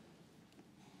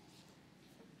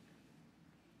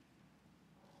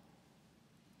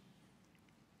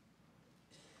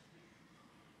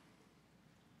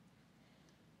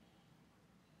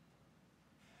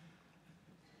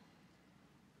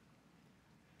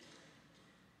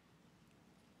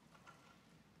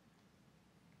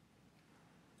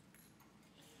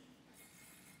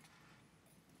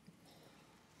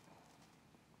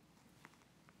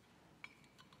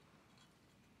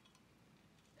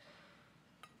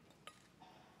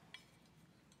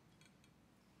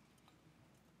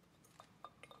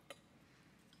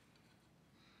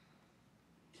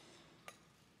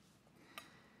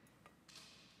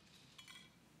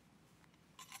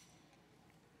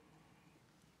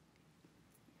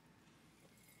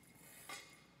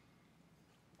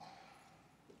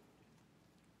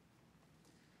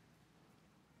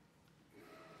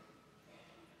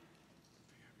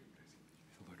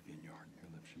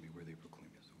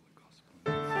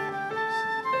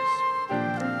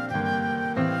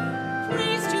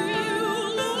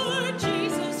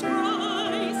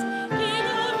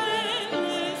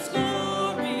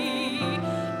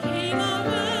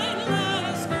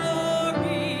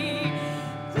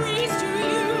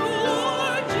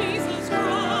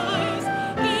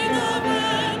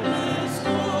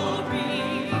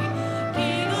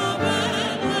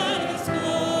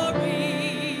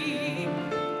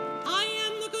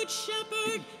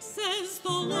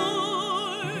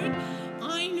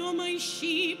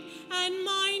 sheep and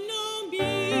mine know me.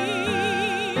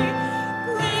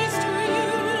 Praise to you,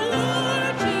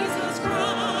 Lord Jesus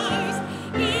Christ,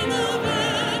 King of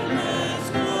endless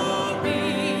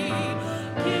glory,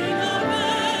 King of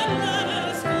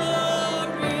endless glory.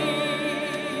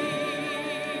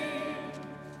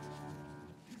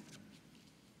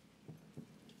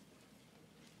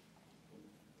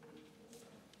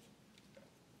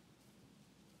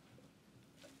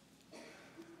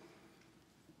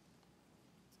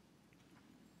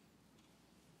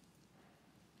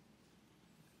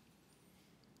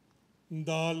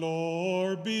 The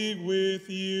Lord be with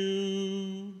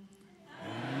you.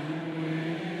 And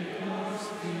with your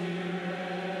spirit.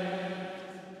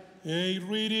 A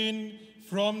reading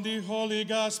from the Holy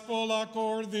Gospel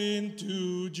according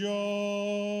to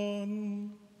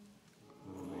John.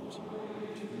 Glory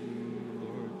to you,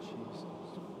 Lord Jesus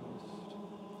Christ.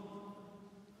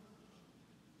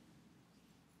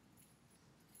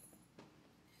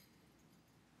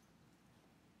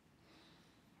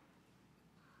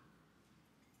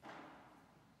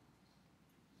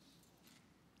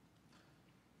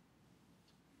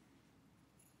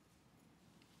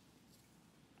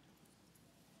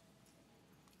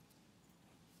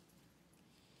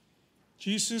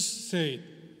 Jesus said,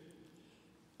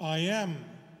 I am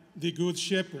the good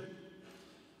shepherd.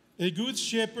 A good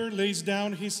shepherd lays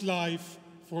down his life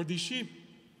for the sheep.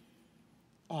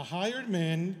 A hired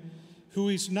man who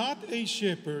is not a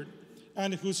shepherd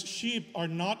and whose sheep are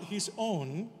not his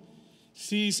own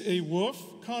sees a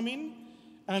wolf coming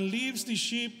and leaves the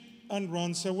sheep and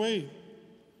runs away.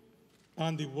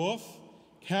 And the wolf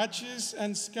catches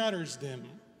and scatters them.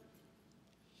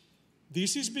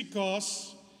 This is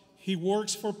because he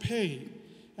works for pay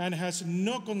and has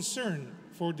no concern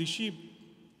for the sheep.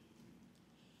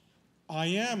 I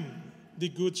am the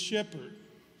good shepherd,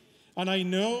 and I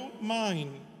know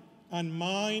mine, and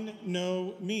mine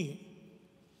know me.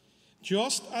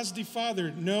 Just as the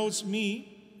Father knows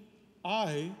me,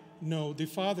 I know the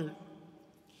Father,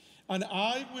 and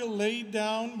I will lay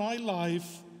down my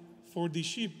life for the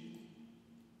sheep.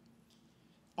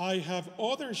 I have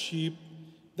other sheep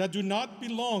that do not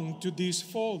belong to this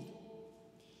fold.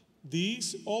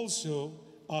 These also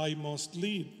I must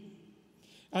lead,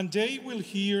 and they will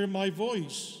hear my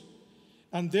voice,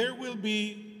 and there will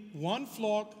be one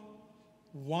flock,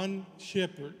 one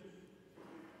shepherd.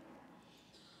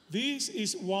 This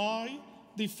is why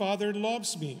the Father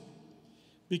loves me,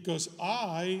 because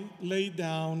I lay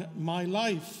down my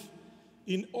life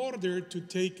in order to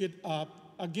take it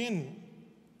up again.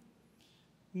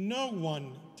 No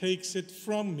one takes it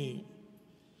from me,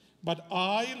 but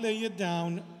I lay it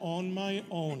down on my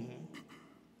own.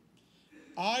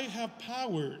 I have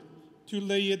power to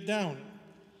lay it down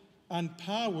and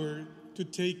power to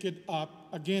take it up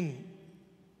again.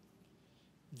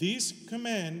 This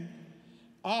command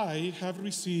I have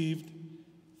received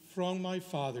from my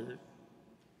Father.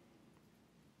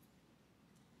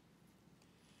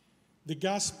 The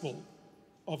Gospel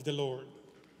of the Lord.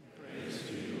 Praise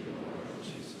to you, Lord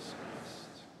Jesus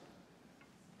Christ.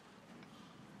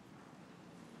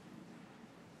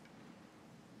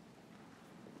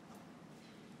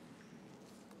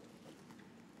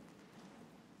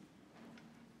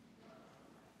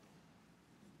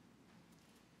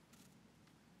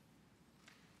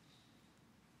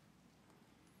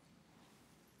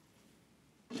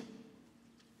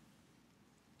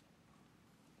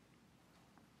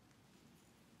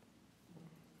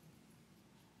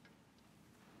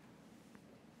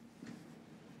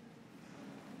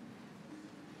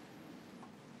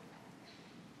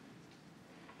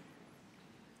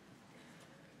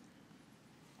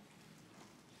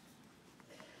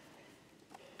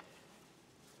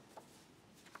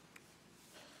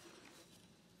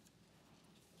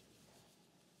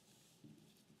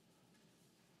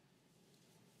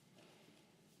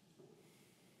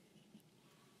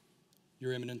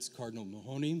 Your Eminence Cardinal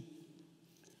Mahoney,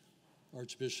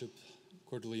 Archbishop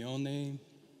Cordileone,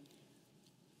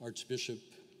 Archbishop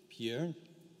Pierre,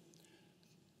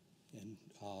 and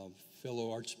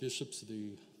fellow archbishops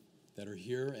that are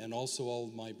here, and also all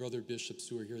my brother bishops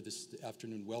who are here this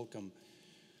afternoon, welcome.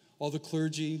 All the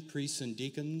clergy, priests, and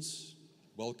deacons,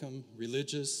 welcome,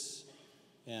 religious,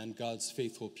 and God's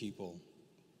faithful people.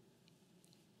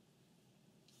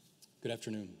 Good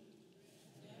afternoon.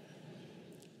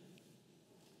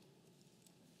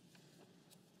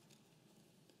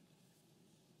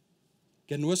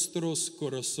 Que nuestros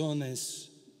corazones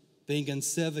tengan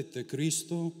sed de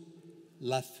Cristo,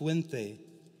 la fuente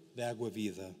de agua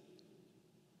vida.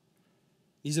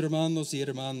 Mis hermanos y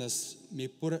hermanas, me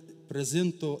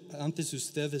presento ante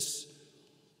ustedes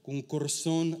con un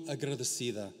corazón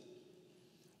agradecido.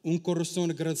 Un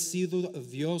corazón agradecido a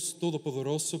Dios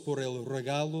Todopoderoso por el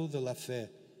regalo de la fe,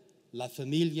 la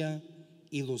familia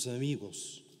y los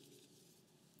amigos.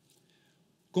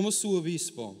 Como su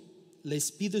obispo,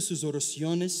 les pido sus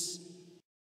oraciones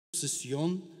y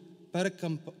sesión para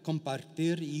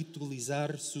compartir y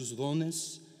utilizar sus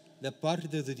dones de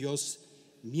parte de Dios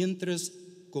mientras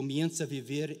comienza a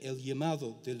vivir el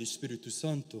llamado del Espíritu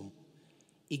Santo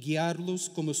y guiarlos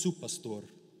como su pastor.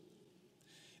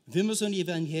 Vimos en el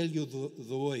Evangelio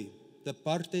de hoy, de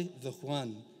parte de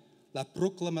Juan, la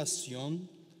proclamación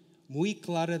muy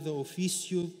clara del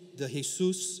oficio de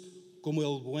Jesús como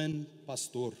el buen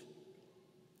pastor.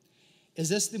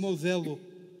 Es este modelo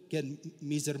que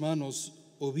mis hermanos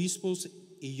obispos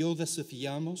y yo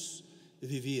desafiamos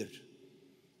vivir.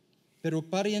 Pero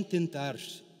para intentar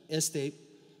este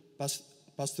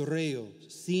pastoreo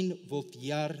sin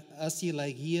voltear hacia la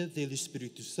guía del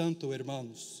Espíritu Santo,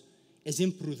 hermanos, es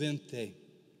imprudente.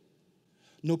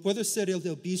 No puedo ser el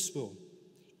obispo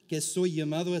que soy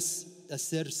llamado a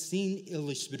ser sin el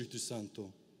Espíritu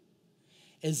Santo.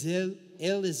 Él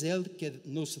es el que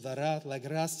nos dará la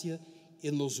gracia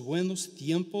en los buenos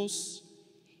tiempos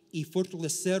y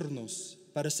fortalecernos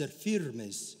para ser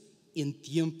firmes en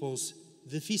tiempos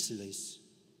difíciles.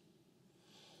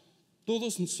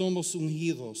 Todos somos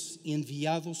ungidos y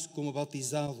enviados como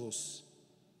bautizados,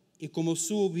 y como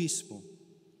su obispo,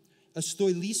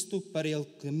 estoy listo para el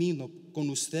camino con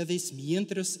ustedes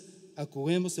mientras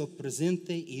acogemos el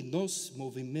presente y nos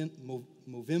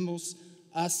movemos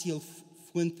hacia el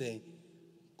fuente,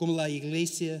 como la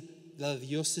iglesia de la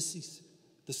diócesis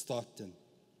de Stockton.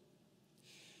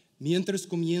 Mientras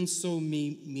comienzo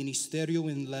mi ministerio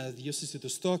en la diócesis de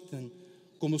Stockton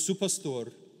como su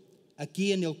pastor,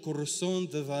 aquí en el corazón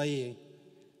del valle,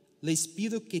 les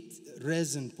pido que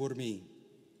recen por mí,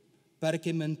 para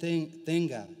que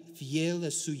mantenga fiel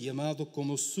a su llamado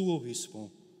como su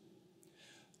obispo.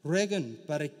 Rueguen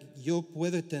para que yo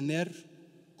pueda tener,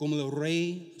 como el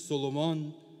rey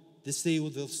Salomón, deseo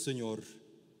del Señor,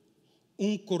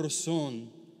 un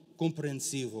corazón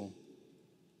comprensivo,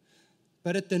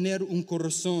 para tener un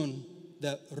corazón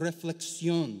de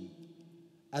reflexión,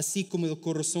 así como el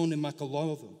corazón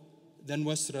inmaculado de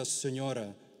Nuestra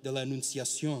Señora de la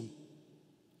Anunciación.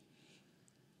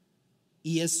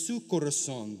 Y es su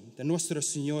corazón de Nuestra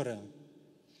Señora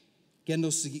que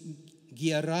nos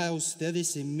guiará a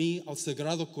ustedes y mí al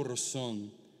Sagrado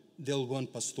Corazón del Buen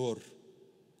Pastor,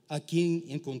 a quien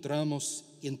encontramos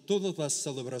en todas las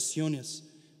celebraciones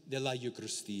de la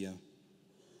Eucaristía.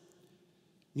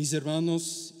 Mis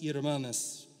hermanos y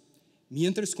hermanas,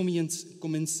 mientras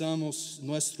comenzamos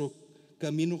nuestro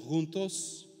camino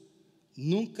juntos,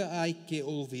 nunca hay que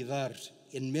olvidar,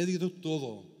 en medio de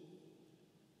todo,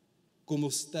 como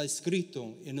está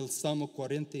escrito en el Salmo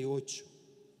 48,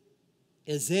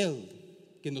 es Él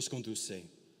que nos conduce.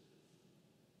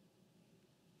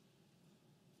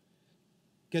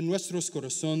 Que nuestros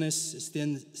corazones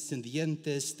estén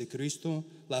sedientos de Cristo,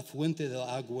 la fuente del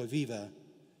agua viva.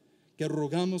 Que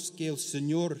rogamos que el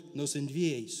Señor nos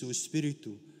envíe su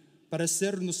Espíritu para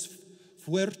hacernos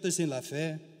fuertes en la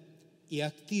fe y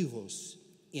activos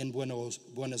en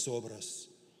buenas obras,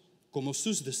 como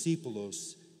sus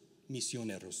discípulos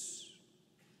misioneros.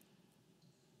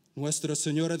 Nuestra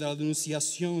Señora de la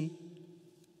Anunciación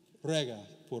ruega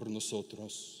por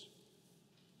nosotros.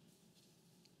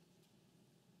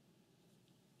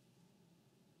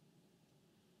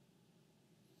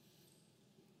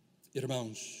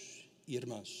 Irmãos e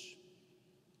irmãs,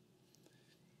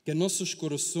 que nossos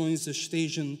corações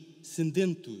estejam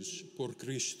sedentos por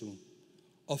Cristo,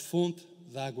 a fonte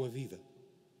da água viva.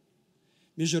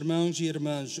 Meus irmãos e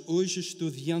irmãs, hoje estou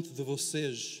diante de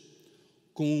vocês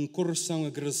com um coração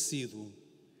agradecido,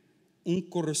 um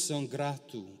coração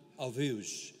grato ao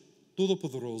Deus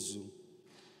Todo-Poderoso,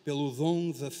 pelo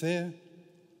dom da fé,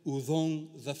 o dom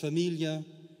da família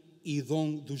e o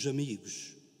dom dos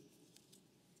amigos.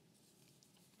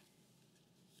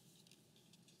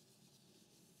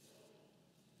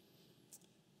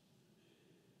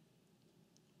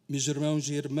 Meus irmãos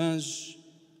e irmãs,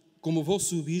 como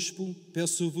vosso bispo,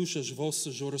 peço-vos as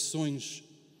vossas orações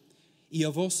e a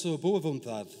vossa boa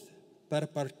vontade para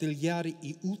partilhar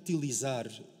e utilizar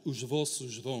os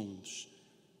vossos dons,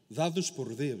 dados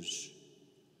por Deus,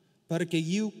 para que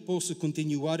eu possa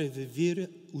continuar a viver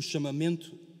o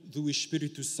chamamento do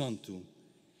Espírito Santo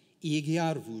e a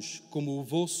guiar-vos como o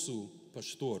vosso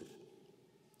pastor.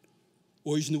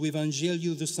 Hoje, no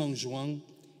Evangelho de São João,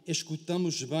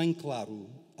 escutamos bem claro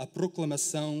a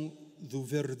proclamação do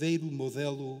verdadeiro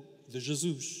modelo de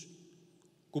Jesus,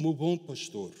 como o bom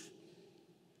pastor.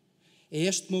 É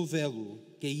este modelo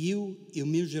que eu e os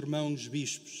meus irmãos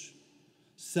bispos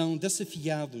são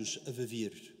desafiados a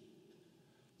viver.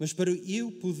 Mas para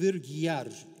eu poder guiar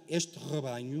este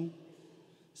rebanho,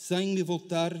 sem me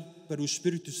voltar para o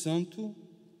Espírito Santo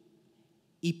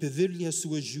e pedir-lhe a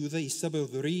sua ajuda e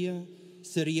sabedoria,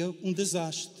 seria um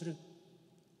desastre,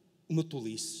 uma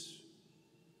tolice.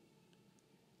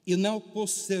 Eu não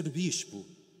posso ser bispo,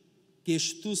 que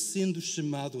estou sendo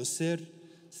chamado a ser,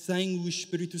 sem o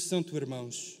Espírito Santo,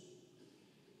 irmãos.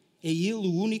 É Ele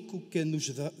o único que nos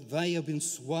vai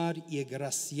abençoar e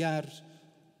agraciar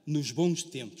nos bons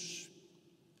tempos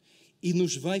e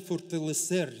nos vai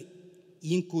fortalecer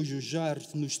e encorajar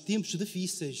nos tempos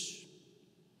difíceis.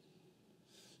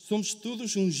 Somos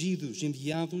todos ungidos,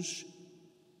 enviados,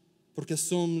 porque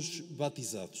somos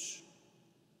batizados.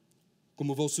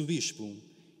 Como vosso bispo,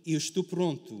 eu estou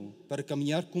pronto para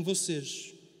caminhar com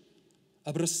vocês,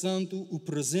 abraçando o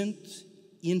presente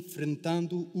e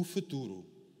enfrentando o futuro,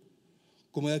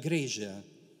 como a Igreja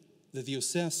da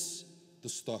Diocese de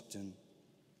Stockton.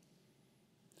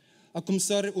 A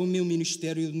começar o meu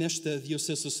ministério nesta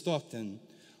Diocese de Stockton,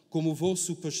 como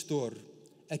vosso pastor,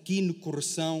 aqui no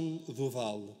coração do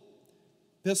Vale,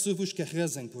 peço-vos que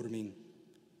rezem por mim,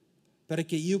 para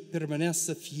que eu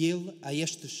permaneça fiel a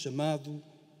este chamado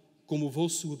como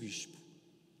vosso bispo.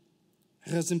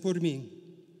 Rezem por mim,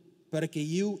 para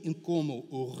que eu, como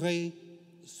o rei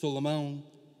Salomão,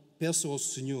 peço ao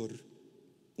Senhor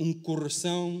um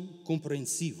coração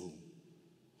compreensivo,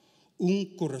 um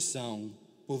coração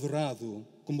poderado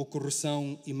como o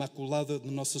coração imaculado de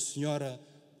Nossa Senhora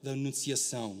da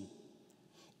Anunciação,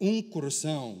 um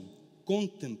coração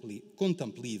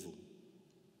contemplativo.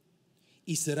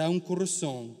 E será um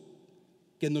coração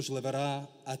que nos levará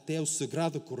até o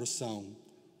sagrado coração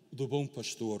do bom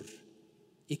pastor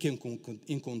e que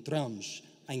encontramos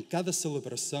em cada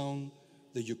celebração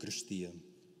da Eucaristia.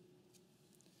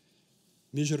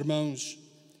 Meus irmãos,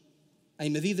 em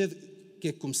medida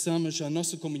que começamos a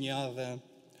nossa caminhada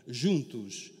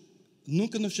juntos,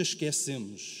 nunca nos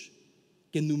esquecemos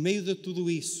que no meio de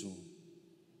tudo isso,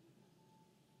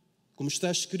 como está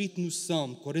escrito no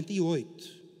Salmo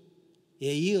 48, é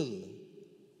Ele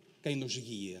quem nos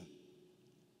guia.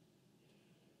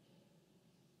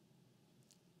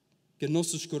 Que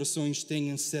nossos corações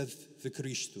tenham sede de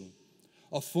Cristo,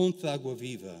 a fonte da água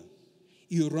viva,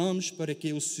 e oramos para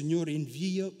que o Senhor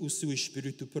envie o seu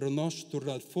Espírito para nos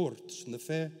tornar fortes na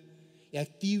fé e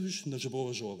ativos nas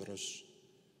boas obras,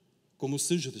 como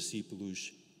seus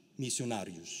discípulos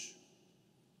missionários.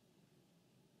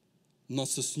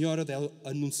 Nossa Senhora da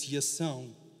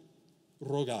Anunciação,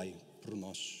 rogai por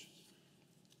nós.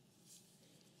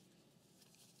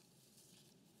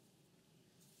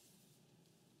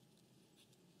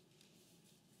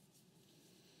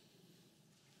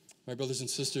 My brothers and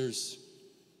sisters,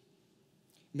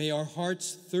 may our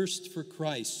hearts thirst for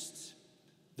Christ,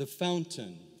 the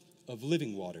fountain of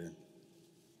living water.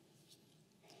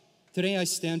 Today I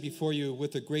stand before you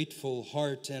with a grateful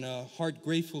heart and a heart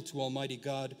grateful to Almighty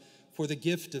God for the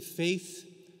gift of faith,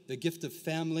 the gift of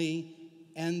family,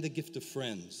 and the gift of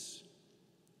friends.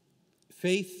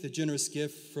 Faith, the generous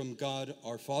gift from God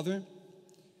our Father,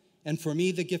 and for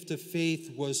me the gift of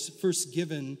faith was first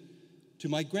given to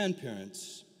my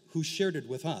grandparents who shared it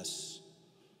with us.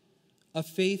 A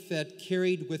faith that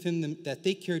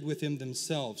they carried within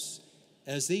themselves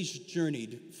as they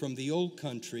journeyed from the old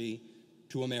country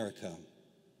to America,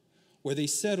 where they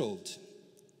settled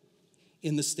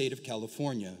in the state of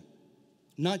California,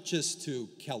 not just to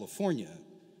California,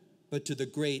 but to the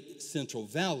great Central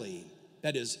Valley,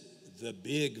 that is the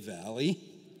big valley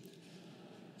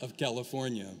of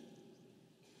California.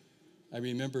 I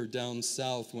remember down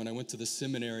south when I went to the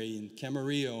seminary in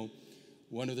Camarillo,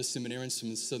 one of the seminarians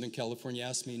from Southern California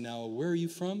asked me, now, where are you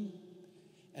from?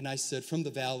 And I said, from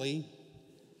the valley.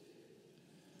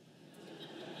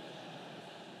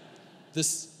 The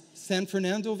San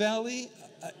Fernando Valley?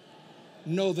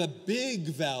 No, the big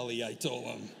valley, I told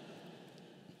him.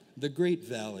 The great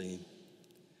valley.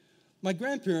 My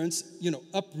grandparents,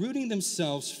 uprooting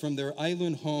themselves from their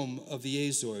island home of the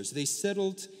Azores, they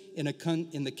settled in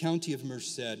the county of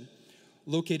Merced,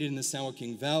 located in the San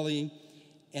Joaquin Valley,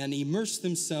 and immersed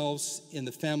themselves in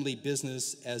the family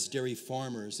business as dairy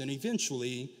farmers. And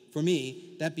eventually, for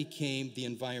me, that became the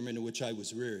environment in which I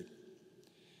was reared.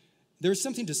 There is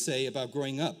something to say about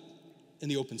growing up in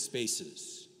the open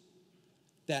spaces,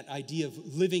 that idea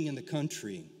of living in the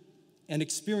country and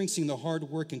experiencing the hard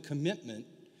work and commitment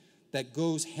that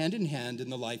goes hand in hand in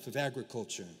the life of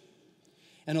agriculture,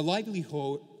 and a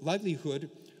livelihood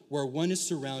where one is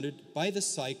surrounded by the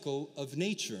cycle of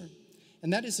nature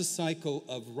And that is a cycle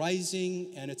of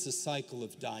rising, and it's a cycle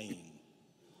of dying.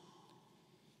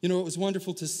 You know, it was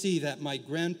wonderful to see that my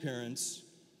grandparents,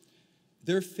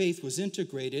 their faith was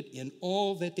integrated in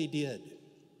all that they did.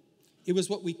 It was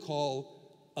what we call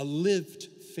a lived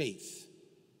faith,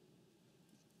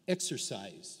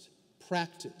 exercised,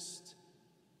 practiced,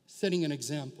 setting an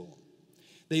example.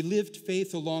 They lived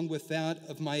faith along with that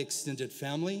of my extended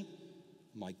family,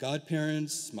 my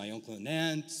godparents, my uncle and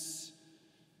aunts.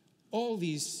 All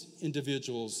these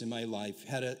individuals in my life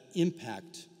had an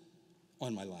impact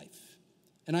on my life,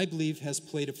 and I believe has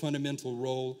played a fundamental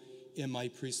role in my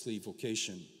priestly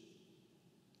vocation.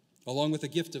 Along with the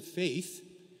gift of faith,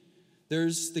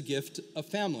 there's the gift of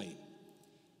family,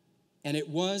 and it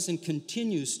was and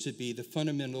continues to be the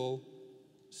fundamental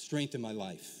strength in my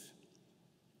life.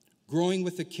 Growing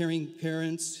with the caring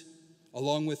parents,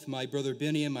 along with my brother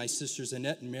Benny and my sisters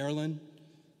Annette and Marilyn,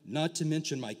 not to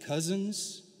mention my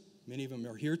cousins, many of them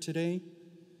are here today,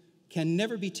 can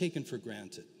never be taken for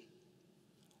granted.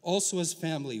 Also as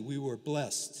family, we were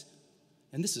blessed,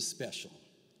 and this is special,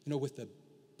 with the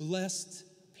blessed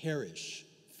parish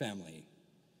family.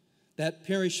 That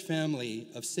parish family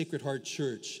of Sacred Heart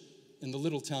Church in the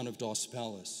little town of Dos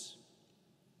Palace.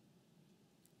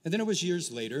 And then it was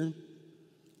years later,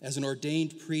 as an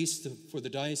ordained priest for the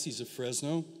Diocese of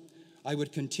Fresno, I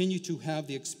would continue to have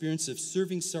the experience of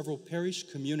serving several parish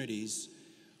communities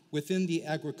within the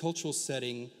agricultural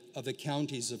setting of the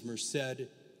counties of Merced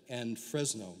and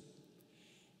Fresno.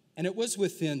 And it was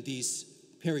within these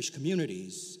parish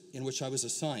communities in which I was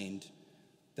assigned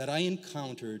that I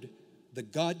encountered the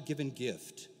God-given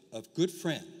gift of good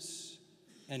friends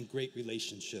and great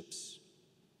relationships.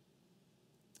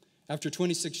 After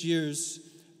 26 years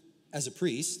as a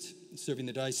priest serving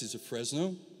the Diocese of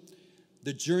Fresno,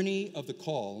 the journey of the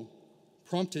call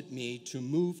prompted me to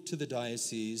move to the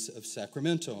Diocese of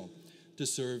Sacramento to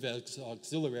serve as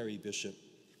auxiliary bishop.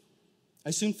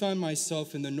 I soon found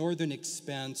myself in the northern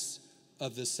expanse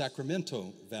of the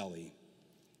Sacramento Valley,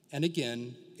 and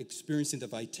again, experiencing the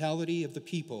vitality of the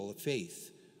people of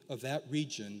faith of that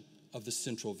region of the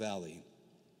Central Valley.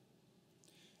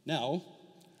 Now,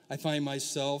 I find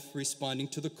myself responding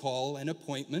to the call and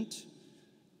appointment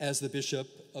as the bishop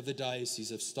of the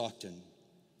Diocese of Stockton,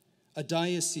 a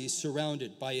diocese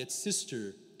surrounded by its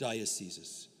sister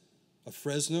dioceses of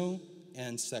Fresno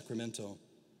and Sacramento.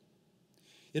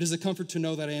 It is a comfort to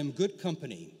know that I am good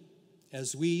company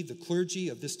as we, the clergy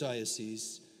of this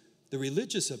diocese, the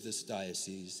religious of this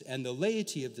diocese, and the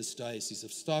laity of this Diocese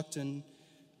of Stockton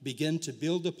begin to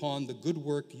build upon the good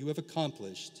work you have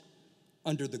accomplished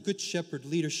under the Good Shepherd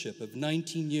leadership of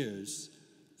 19 years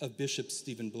of Bishop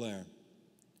Stephen Blair.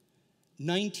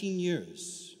 19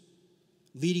 years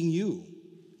leading you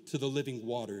to the living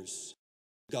waters,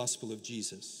 the gospel of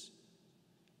Jesus,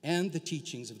 and the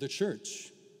teachings of the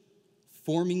church,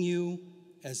 forming you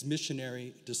as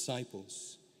missionary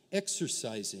disciples,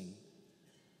 exercising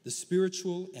the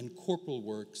spiritual and corporal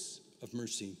works of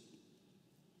mercy.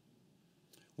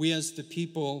 We, as the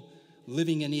people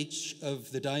living in each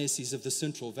of the dioceses of the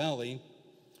Central Valley,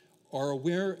 are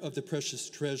aware of the precious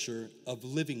treasure of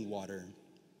living water,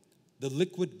 the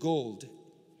liquid gold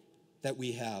that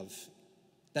we have,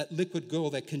 that liquid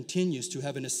gold that continues to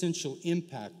have an essential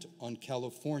impact on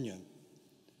California.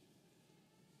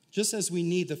 Just as we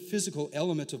need the physical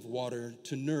element of water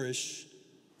to nourish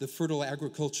the fertile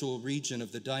agricultural region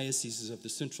of the dioceses of the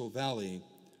Central Valley,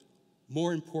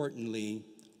 more importantly,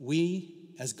 we,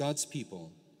 as God's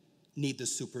people, need the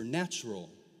supernatural,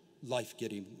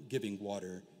 life-giving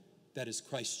water that is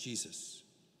Christ Jesus.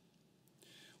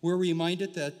 We're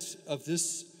reminded of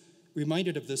this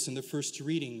in the first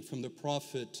reading from the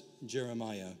prophet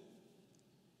Jeremiah.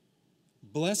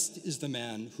 Blessed is the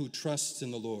man who trusts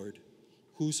in the Lord,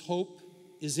 whose hope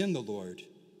is in the Lord.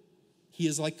 He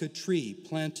is like a tree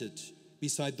planted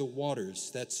beside the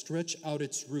waters that stretch out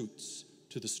its roots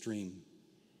to the stream.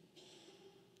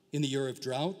 In the year of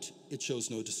drought, it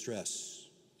shows no distress,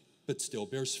 but still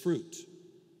bears fruit.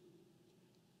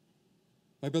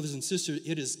 My brothers and sisters,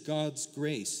 it is God's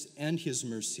grace and his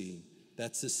mercy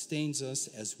that sustains us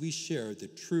as we share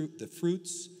the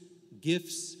fruits,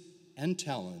 gifts, and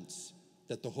talents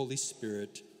that the Holy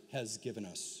Spirit has given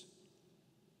us.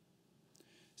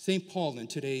 St. Paul in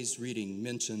today's reading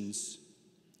mentions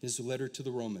his letter to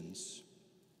the Romans.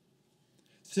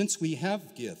 Since we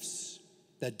have gifts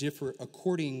that differ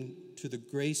according to the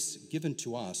grace given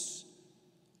to us,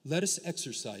 let us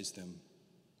exercise them.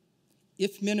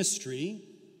 If ministering.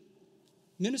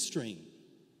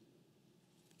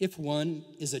 If one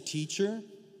is a teacher,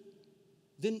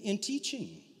 then in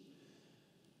teaching.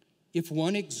 If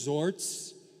one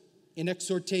exhorts, in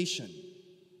exhortation.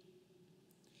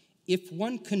 If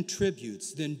one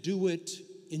contributes, then do it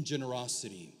in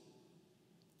generosity.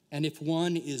 And if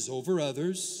one is over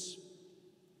others,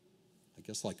 I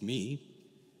guess like me,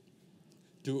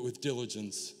 do it with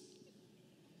diligence.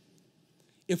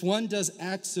 If one does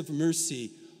acts of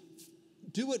mercy,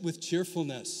 do it with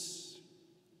cheerfulness.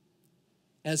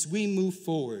 As we move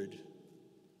forward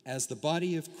as the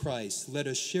body of Christ, let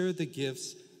us share the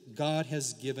gifts God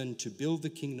has given to build the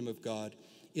kingdom of God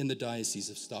in the Diocese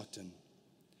of Stockton.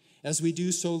 As we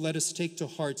do so, let us take to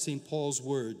heart St. Paul's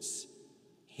words: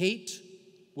 hate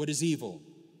what is evil,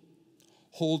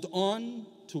 hold on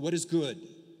to what is good,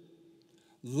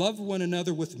 love one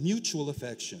another with mutual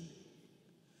affection,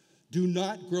 do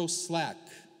not grow slack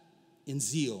in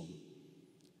zeal,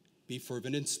 be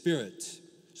fervent in spirit,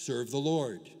 serve the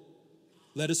Lord.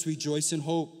 Let us rejoice in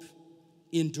hope,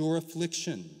 endure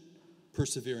affliction,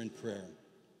 persevere in prayer.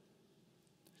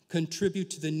 Contribute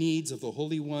to the needs of the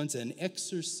holy ones and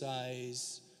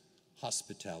exercise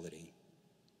hospitality.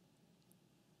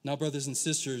 Now, brothers and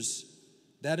sisters,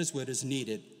 that is what is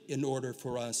needed in order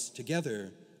for us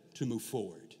together to move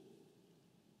forward.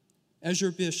 As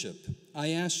your bishop, I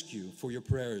ask you for your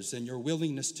prayers and your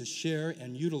willingness to share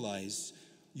and utilize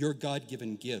your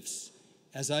God-given gifts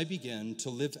as I begin to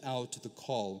live out the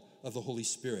call of the Holy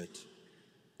Spirit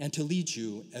and to lead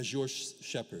you as your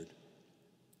shepherd.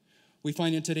 We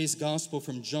find in today's gospel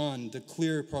from John the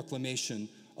clear proclamation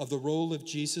of the role of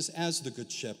Jesus as the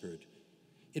Good Shepherd.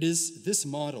 It is this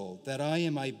model that I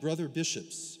and my brother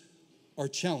bishops are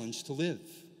challenged to live.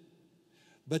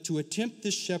 But to attempt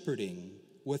this shepherding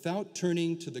without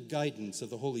turning to the guidance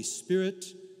of the Holy Spirit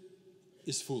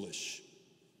is foolish.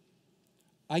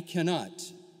 I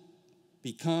cannot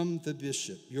become the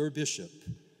bishop, your bishop,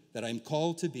 that I'm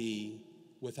called to be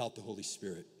without the Holy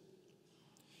Spirit.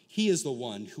 He is the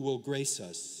one who will grace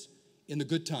us in the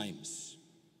good times,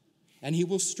 and he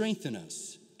will strengthen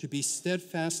us to be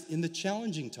steadfast in the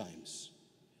challenging times.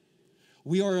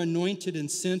 We are anointed and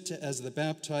sent as the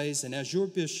baptized, and as your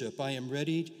bishop, I am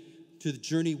ready to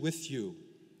journey with you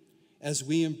as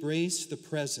we embrace the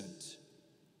present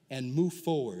and move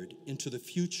forward into the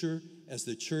future as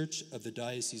the Church of the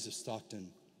Diocese of Stockton.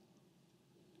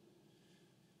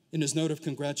 In his note of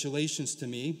congratulations to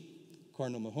me,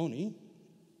 Cardinal Mahoney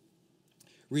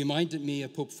reminded me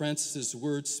of Pope Francis's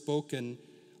words spoken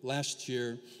last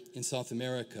year in South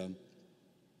America,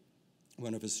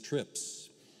 one of his trips.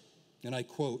 And I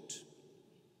quote,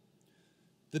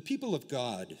 "The people of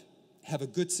God have a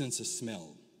good sense of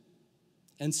smell,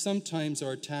 and sometimes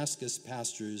our task as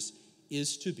pastors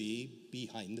is to be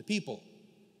behind the people.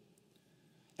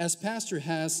 As pastor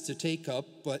has to take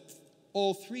up but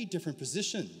all three different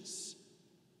positions.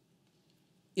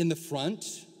 In the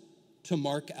front, to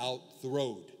mark out the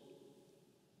road.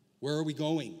 Where are we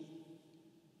going?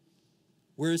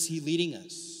 Where is he leading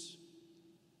us?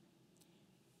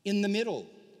 In the middle,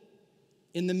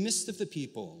 in the midst of the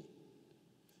people,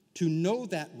 to know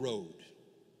that road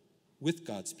with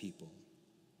God's people.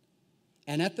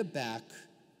 And at the back,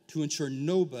 to ensure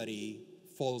nobody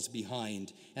falls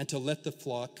behind, and to let the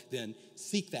flock then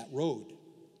seek that road,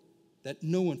 that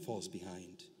no one falls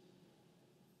behind.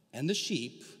 And the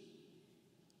sheep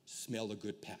smell a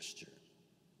good pasture,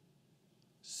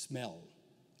 smell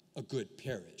a good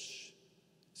parish,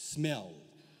 smell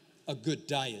a good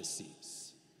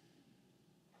diocese."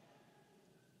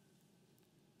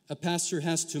 A pastor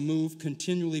has to move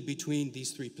continually between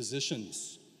these three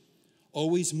positions,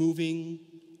 always moving,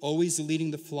 always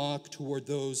leading the flock toward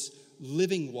those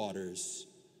living waters,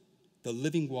 the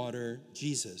living water,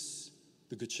 Jesus,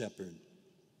 the Good Shepherd.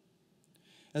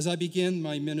 As I begin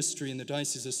my ministry in the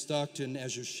Diocese of Stockton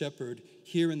as your shepherd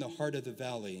here in the heart of the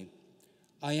valley,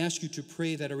 I ask you to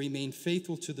pray that I remain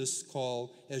faithful to this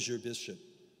call as your bishop.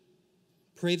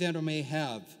 Pray that I may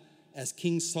have, as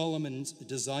King Solomon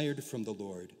desired from the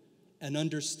Lord, an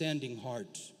understanding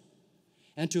heart,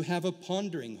 and to have a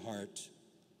pondering heart,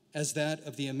 as that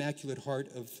of the Immaculate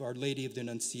Heart of Our Lady of the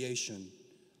Annunciation.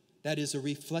 That is a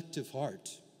reflective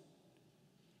heart.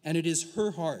 And it is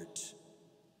her heart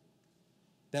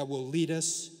that will lead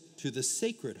us to the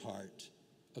Sacred Heart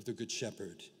of the Good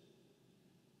Shepherd,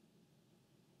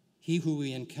 he who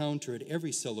we encounter at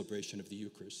every celebration of the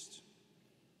Eucharist.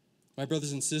 My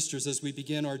brothers and sisters, as we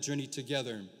begin our journey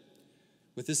together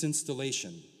with this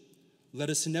installation, let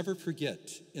us never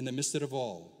forget, in the midst of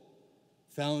all,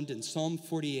 found in Psalm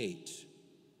 48,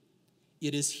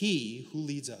 it is he who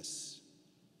leads us.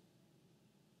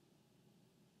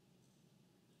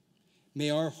 May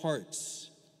our hearts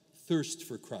thirst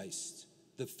for Christ,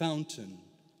 the fountain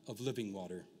of living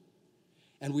water.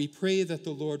 And we pray that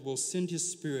the Lord will send his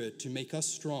Spirit to make us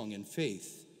strong in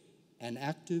faith and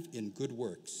active in good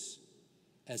works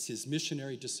as his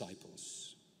missionary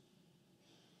disciples.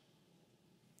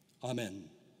 Amen.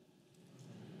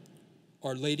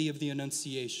 Our Lady of the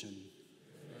Annunciation,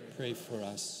 pray for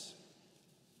us.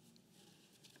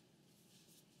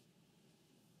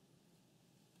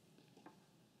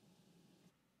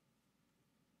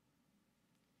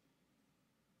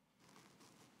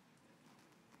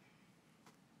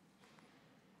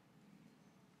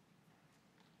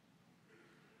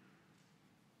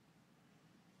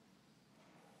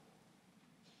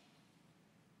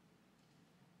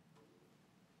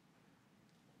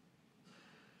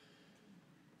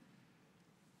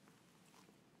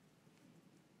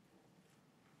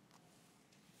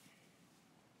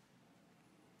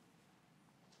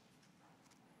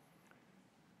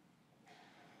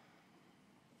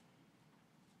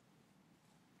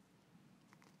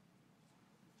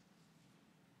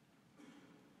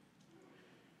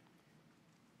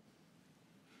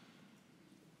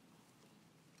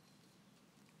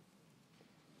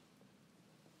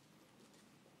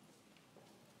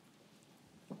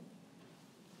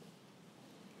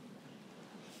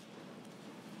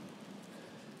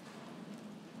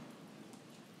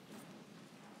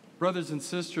 Brothers and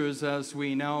sisters, as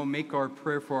we now make our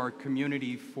prayer for our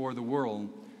community, for the world,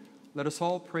 let us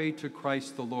all pray to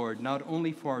Christ the Lord, not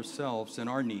only for ourselves and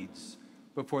our needs,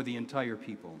 but for the entire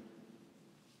people.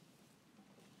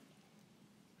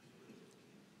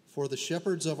 For the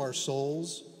shepherds of our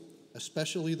souls,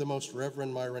 especially the Most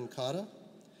Reverend Myron Cotta,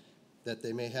 that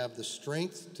they may have the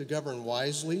strength to govern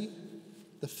wisely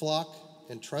the flock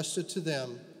entrusted to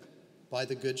them by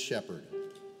the Good Shepherd.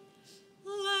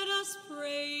 Let us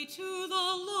pray to the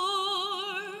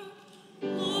Lord.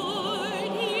 Lord,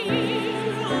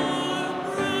 hear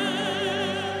our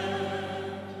prayer.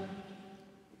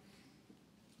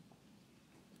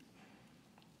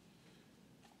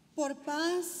 Por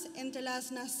paz entre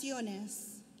las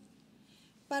naciones,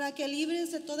 para que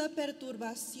libres de toda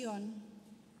perturbación,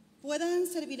 puedan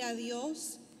servir a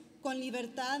Dios con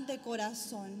libertad de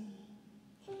corazón.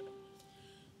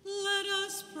 Let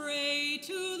us pray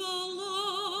to the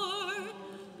Lord.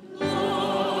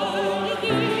 Lord,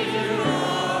 hear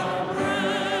our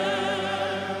prayer.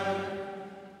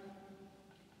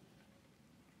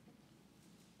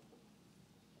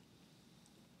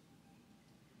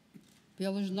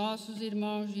 Pelos nossos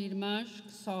irmãos e irmãs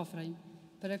que sofrem,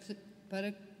 para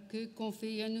que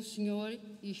confiem no Senhor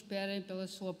e esperem pela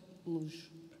sua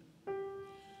luz.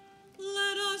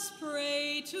 Let us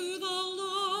pray to the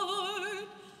Lord.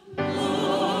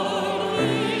 Lord,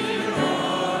 hear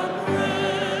our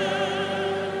prayer.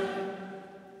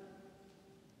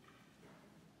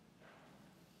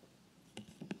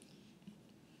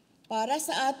 Para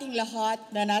sa ating lahat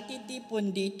na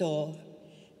natitipon dito,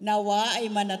 nawa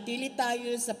ay manatili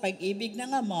tayo sa pag-ibig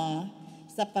ng Ama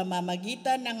sa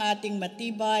pamamagitan ng ating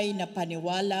matibay na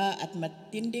paniwala at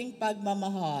matinding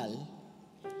pagmamahal.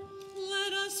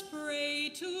 Let us pray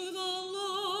to the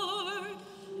Lord.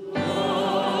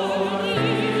 Lord,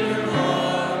 hear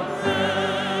our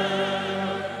prayer.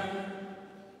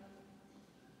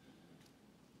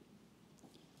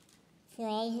 For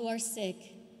all who are sick,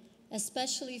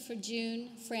 especially for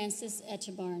June Francis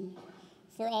Etchebarn,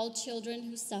 for all children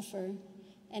who suffer,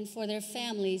 and for their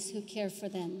families who care for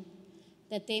them,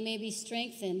 that they may be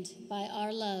strengthened by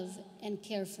our love and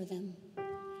care for them.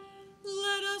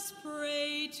 Let us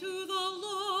pray to the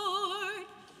Lord.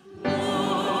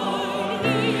 Lord,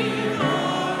 hear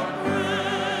our prayer.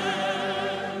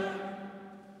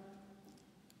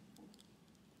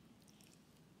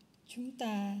 Chúng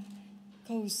ta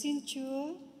cầu xin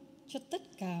Chúa cho tất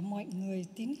cả mọi người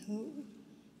tín hữu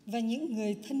và những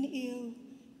người thân yêu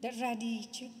đã ra đi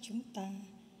trước chúng ta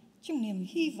trong niềm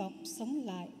hy vọng sống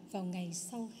lại vào ngày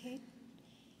sau hết.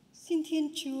 Xin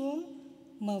Thiên Chúa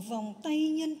mở vòng tay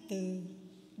nhân từ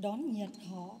đón nhận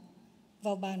họ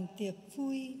vào bàn tiệc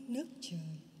vui nước trời.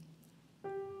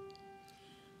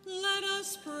 Let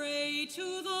us pray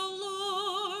to the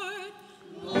Lord.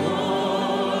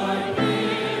 Lord,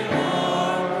 hear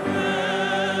our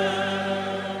prayer.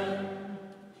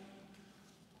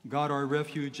 God, our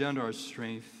refuge and our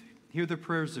strength, hear the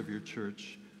prayers of your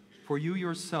church, for you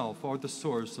yourself are the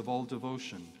source of all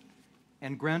devotion.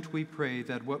 And grant, we pray,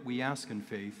 that what we ask in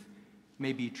faith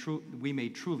we may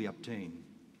truly obtain.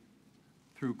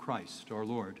 Through Christ our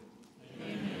Lord.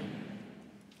 Amen.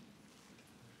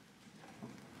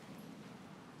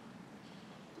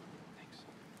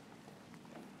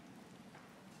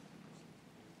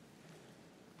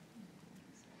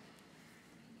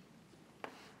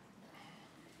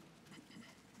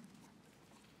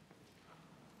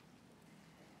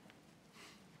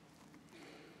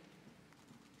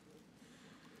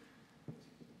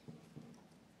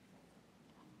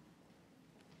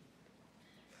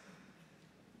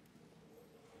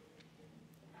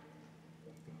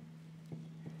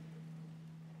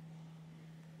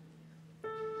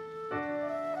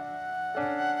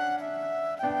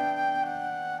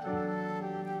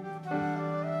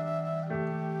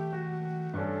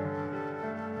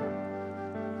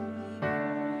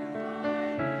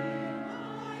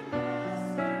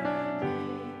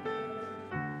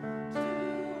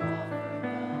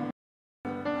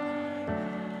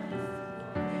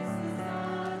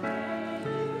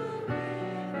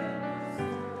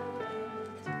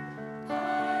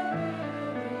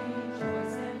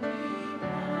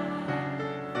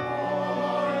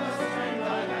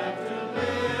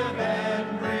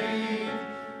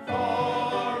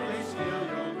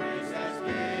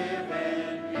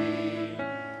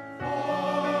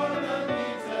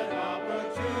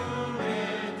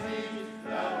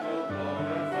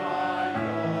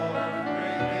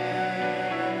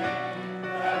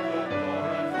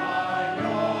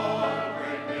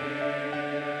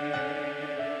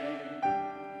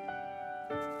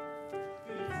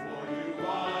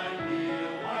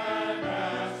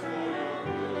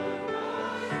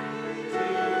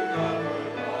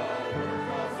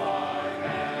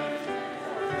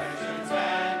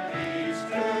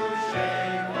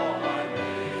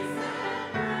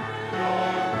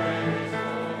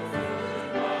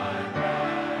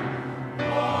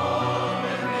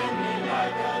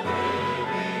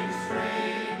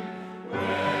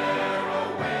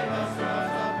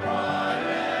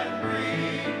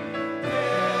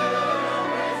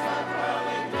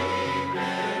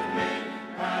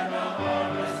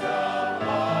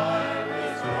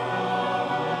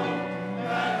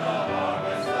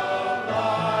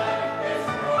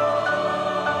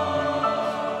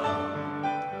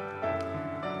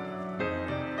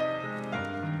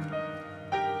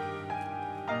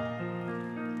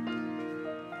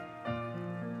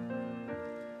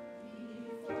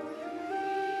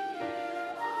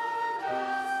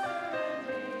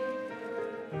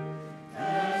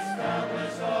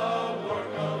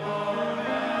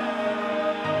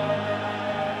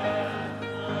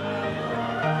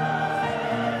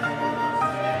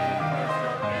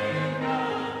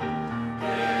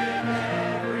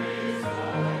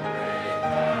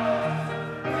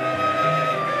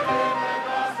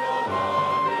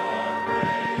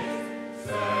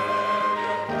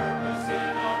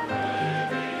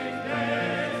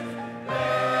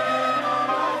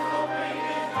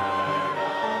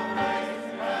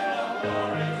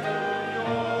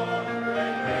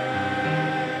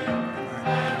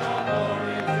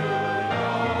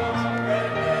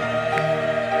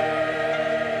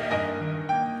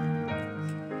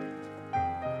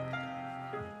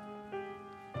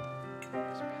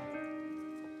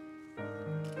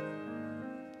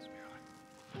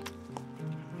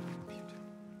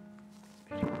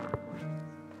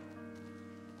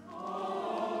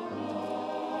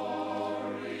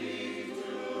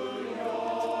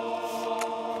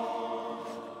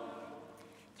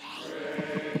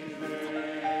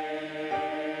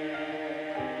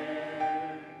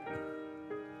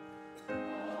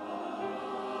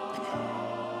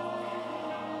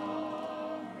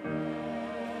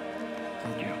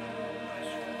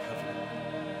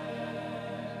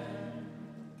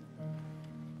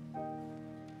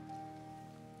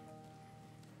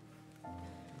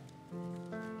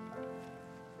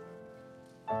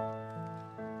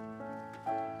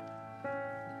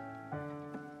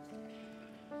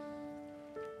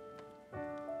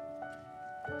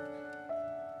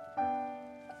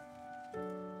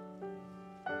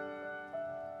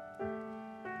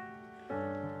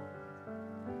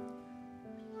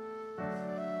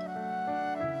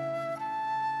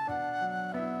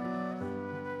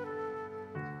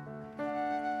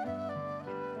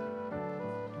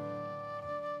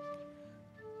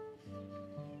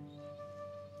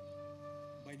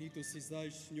 Bendito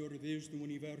sejais, Senhor Deus do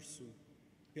universo,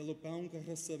 pelo pão que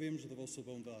recebemos da vossa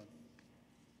bondade,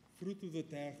 fruto da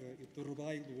terra e do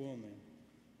trabalho do homem,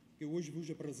 que hoje vos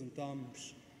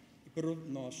apresentamos e para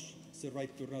nós será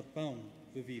tornado pão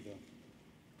da vida.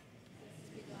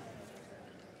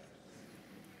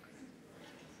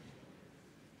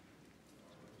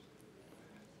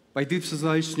 Bendito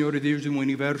sejais, Senhor Deus do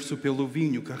universo, pelo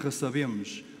vinho que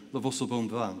recebemos da vossa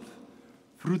bondade,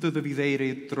 fruta da videira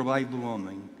e do trabalho do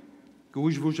homem, que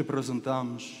hoje vos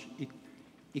apresentamos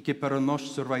e que para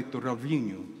nós será tornar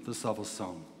vinho da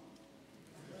salvação.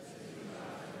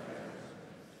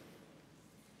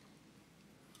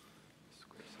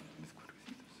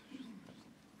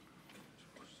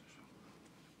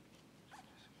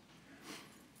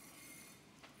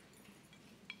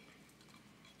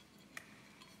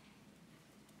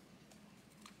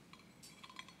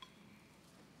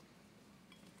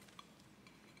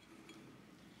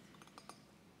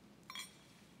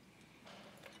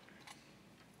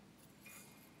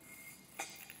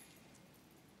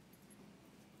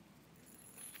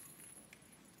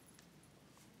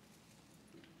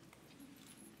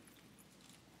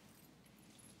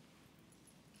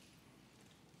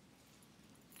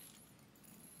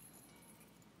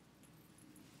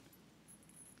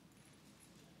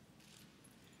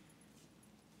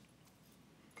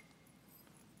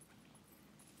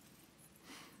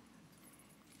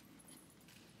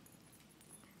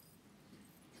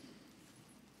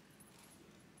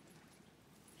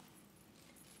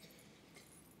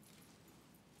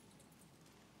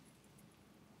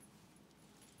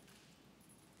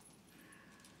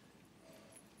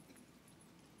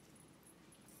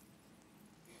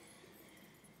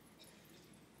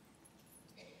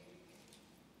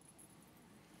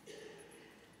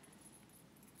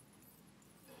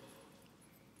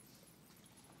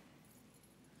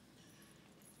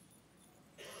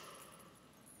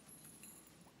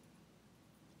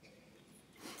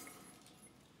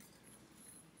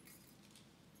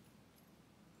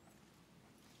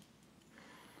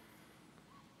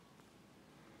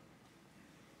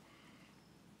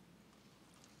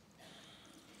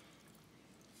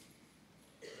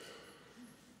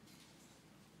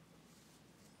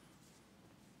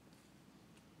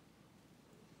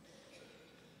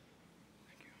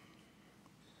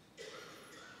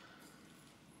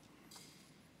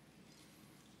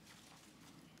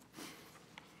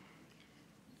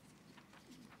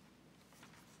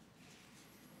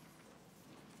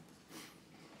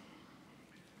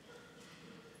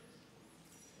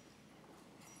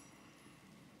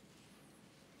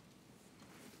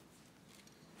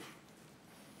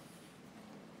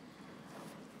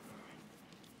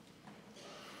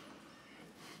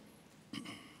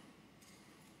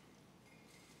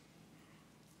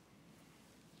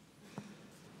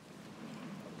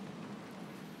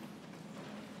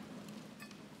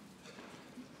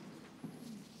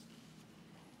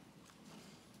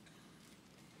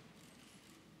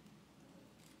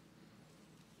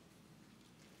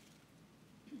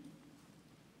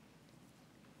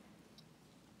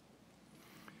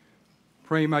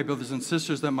 Pray, my brothers and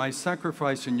sisters, that my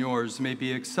sacrifice and yours may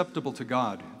be acceptable to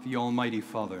God, the Almighty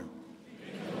Father.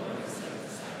 May the Lord accept the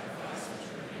sacrifice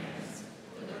at your hands,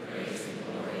 for the praise and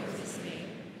glory of his name,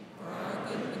 for our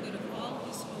good and the good of all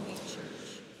his holy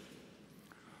church.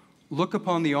 Look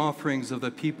upon the offerings of the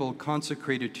people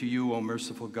consecrated to you, O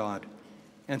merciful God,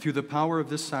 and through the power of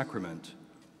this sacrament,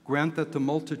 grant that the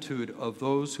multitude of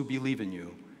those who believe in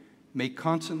you may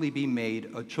constantly be made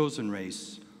a chosen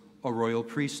race, a royal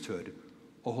priesthood,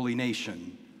 a holy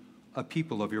nation, a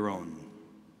people of your own.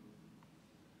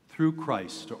 Through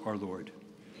Christ our Lord.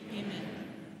 Amen.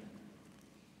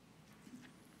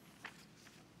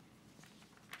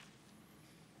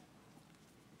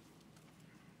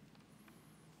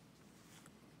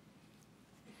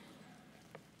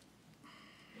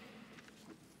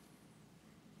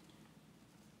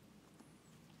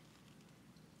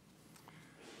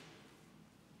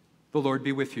 The Lord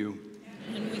be with you.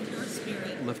 And with your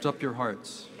spirit. Lift up your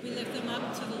hearts. We lift them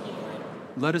up to the Lord.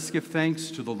 Let us give thanks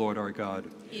to the Lord our God.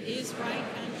 It is right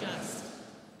and just.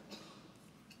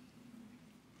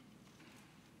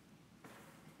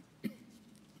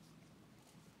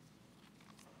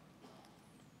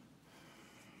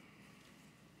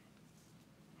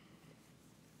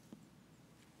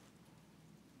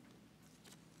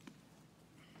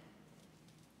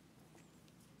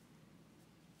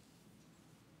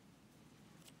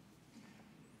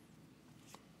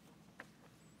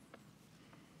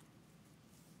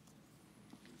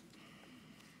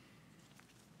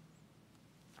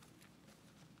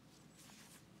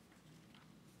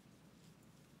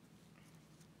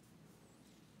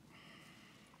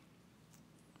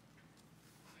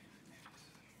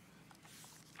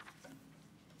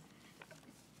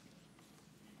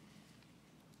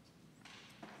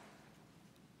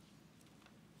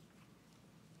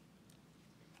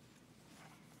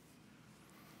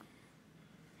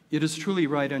 It is truly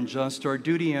right and just, our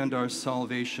duty and our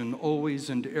salvation, always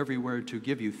and everywhere to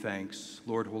give you thanks,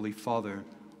 Lord, Holy Father,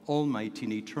 Almighty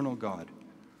and eternal God.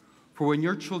 For when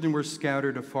your children were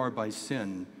scattered afar by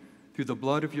sin, through the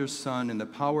blood of your Son and the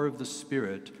power of the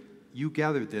Spirit, you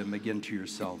gathered them again to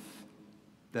yourself,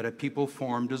 that a people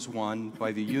formed as one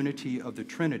by the unity of the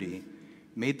Trinity,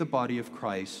 made the body of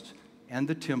Christ and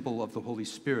the temple of the Holy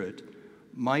Spirit,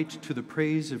 might, to the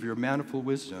praise of your manifold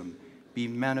wisdom, be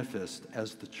manifest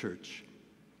as the church.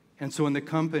 And so in the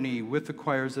company with the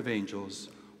choirs of angels,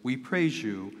 we praise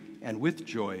you, and with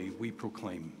joy we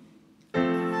proclaim.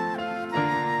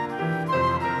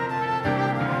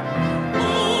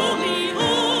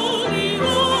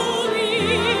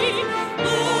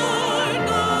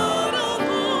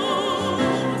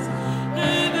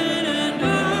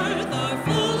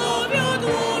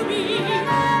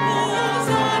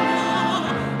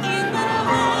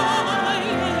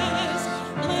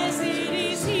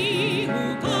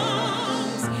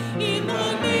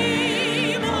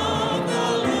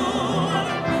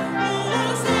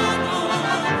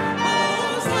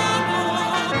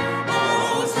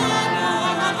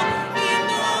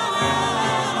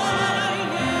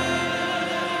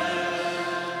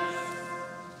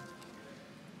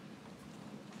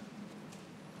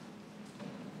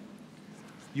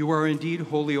 You are indeed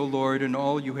holy, O Lord, and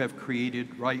all you have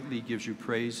created rightly gives you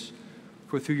praise.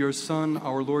 For through your Son,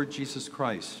 our Lord Jesus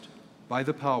Christ, by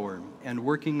the power and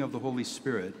working of the Holy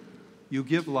Spirit, you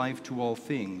give life to all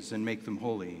things and make them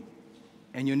holy.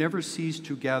 And you never cease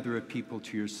to gather a people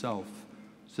to yourself,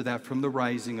 so that from the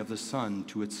rising of the sun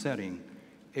to its setting,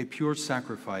 a pure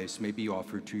sacrifice may be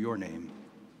offered to your name.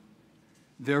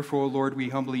 Therefore, Lord, we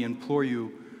humbly implore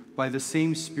you, by the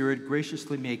same Spirit,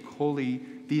 graciously make holy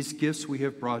these gifts we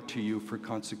have brought to you for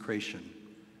consecration,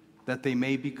 that they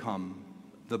may become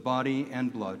the body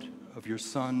and blood of your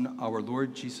Son, our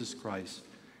Lord Jesus Christ,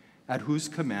 at whose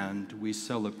command we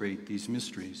celebrate these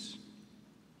mysteries.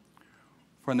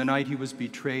 For on the night he was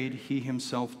betrayed, he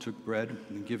himself took bread,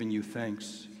 and giving you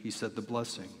thanks, he said the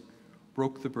blessing,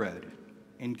 broke the bread,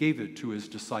 and gave it to his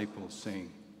disciples,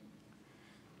 saying,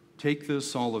 "Take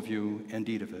this, all of you, and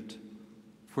eat of it,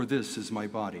 for this is my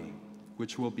body,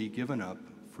 which will be given up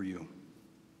for you."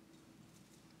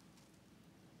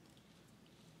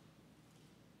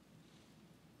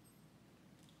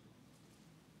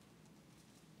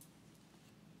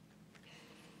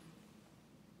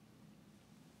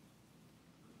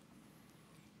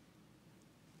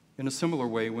 In a similar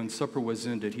way, when supper was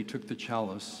ended, he took the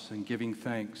chalice, and giving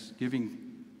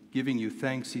you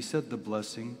thanks, he said the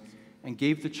blessing, and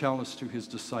gave the chalice to his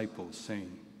disciples,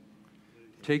 saying,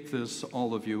 "Take this,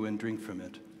 all of you, and drink from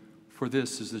it, for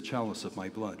this is the chalice of my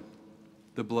blood,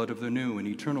 the blood of the new and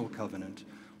eternal covenant,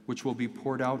 which will be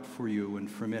poured out for you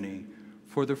and for many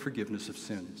for the forgiveness of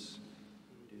sins.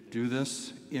 Do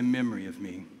this in memory of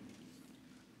me."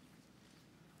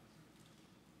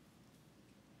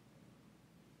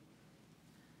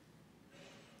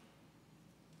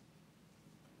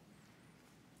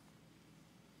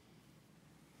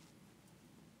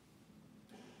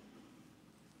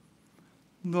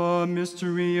 The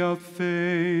mystery of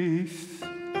faith.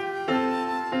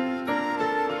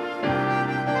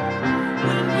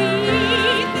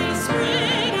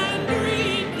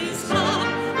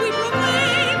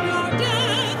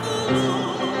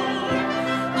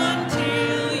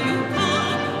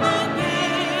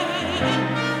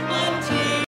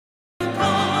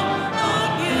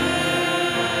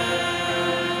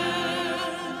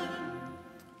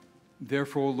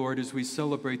 Therefore, O Lord, as we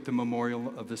celebrate the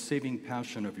memorial of the saving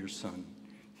passion of your Son,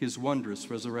 his wondrous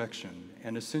resurrection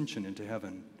and ascension into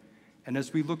heaven, and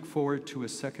as we look forward to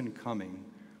his second coming,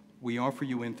 we offer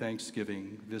you in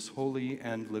thanksgiving this holy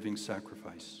and living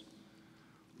sacrifice.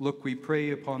 Look, we pray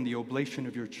upon the oblation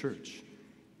of your church,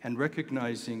 and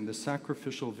recognizing the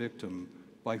sacrificial victim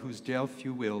by whose death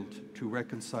you willed to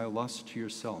reconcile us to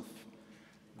yourself,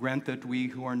 grant that we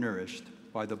who are nourished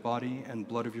by the body and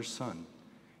blood of your Son,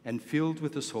 and filled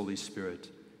with this Holy Spirit,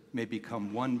 may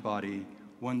become one body,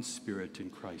 one spirit in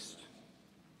Christ.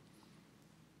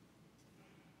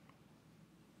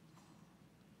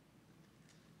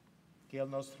 Que Él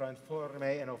nos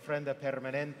transforme en ofrenda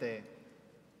permanente,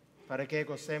 para que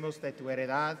gocemos de tu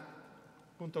heredad,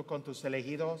 junto con tus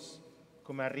elegidos,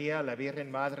 con María, la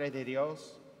Virgen Madre de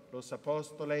Dios, los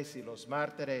apóstoles y los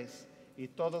mártires, y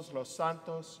todos los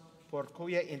santos, por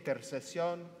cuya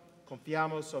intercesión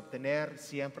confiamos obtener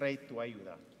siempre tu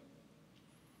ayuda.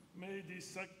 May this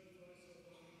sacrifice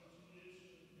of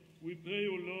reconciliation, we pray,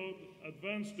 O Lord,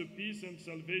 advance the peace and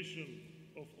salvation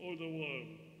of all the world.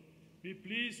 Be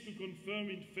pleased to confirm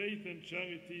in faith and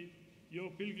charity your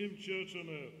pilgrim church on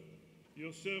earth,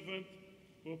 your servant,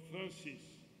 Pope Francis,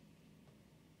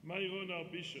 Myron, our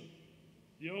bishop,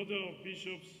 the order of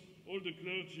bishops, all the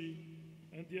clergy,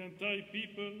 and the entire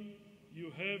people you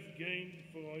have gained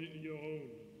for your own.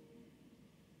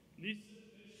 Listen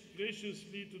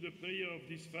graciously to the prayer of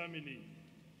this family,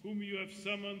 whom you have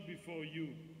summoned before you.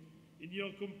 In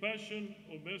your compassion,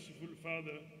 O merciful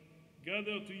Father,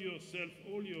 gather to yourself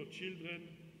all your children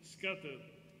scattered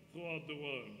throughout the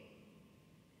world.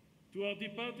 To our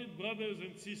departed brothers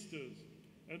and sisters,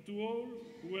 and to all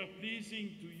who are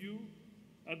pleasing to you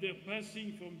at their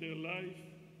passing from their life,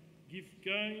 give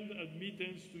kind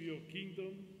admittance to your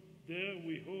kingdom. There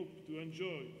we hope to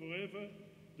enjoy forever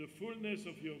the fullness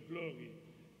of your glory.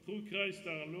 Through Christ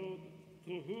our Lord,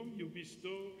 through whom you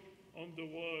bestow on the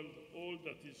world all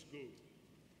that is good.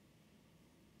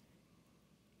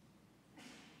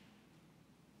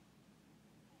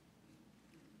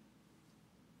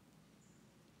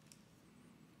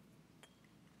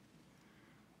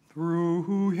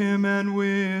 Through him and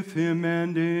with him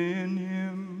and in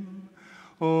him,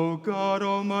 O God,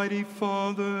 Almighty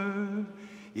Father,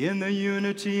 in the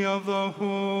unity of the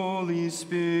Holy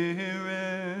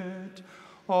Spirit,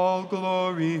 all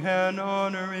glory and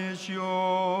honor is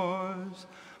yours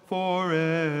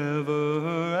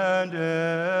forever and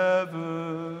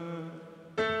ever.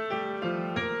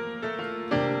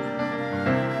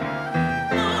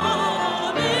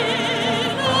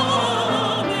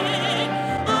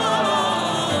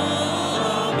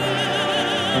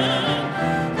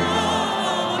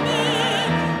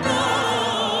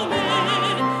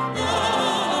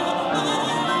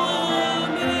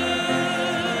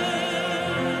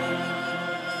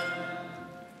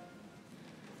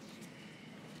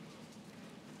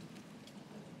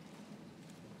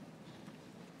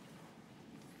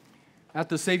 At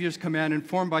the Savior's command,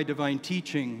 informed by divine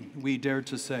teaching, we dare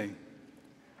to say,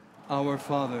 Our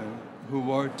Father,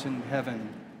 who art in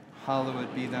heaven,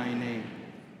 hallowed be thy name.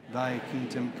 Thy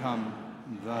kingdom come,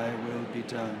 thy will be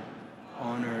done,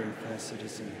 on earth as it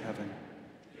is in heaven.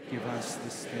 Give us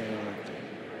this day our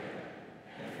daily bread,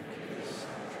 and forgive us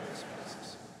our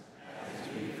trespasses, as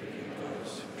we forgive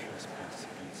those who trespass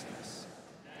against us.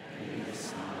 And lead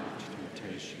us not into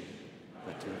temptation,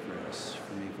 but deliver us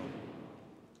from evil.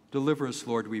 Deliver us,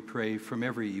 Lord, we pray, from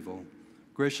every evil.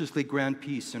 Graciously grant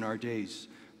peace in our days,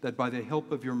 that by the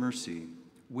help of your mercy,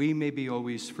 we may be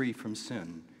always free from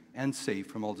sin and safe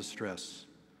from all distress,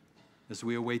 as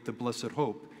we await the blessed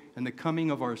hope and the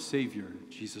coming of our Savior,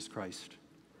 Jesus Christ.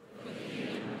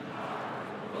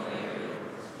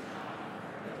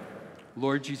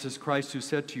 Lord Jesus Christ, who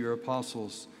said to your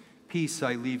apostles, Peace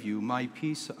I leave you, my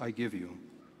peace I give you,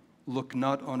 look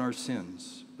not on our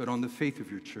sins, but on the faith of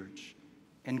your church,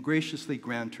 and graciously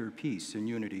grant her peace and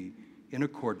unity in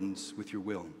accordance with your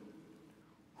will,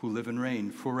 who live and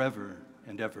reign forever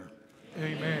and ever.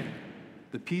 Amen.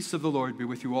 The peace of the Lord be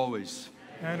with you always.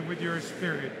 And with your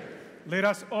spirit. Let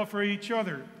us offer each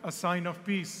other a sign of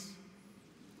peace.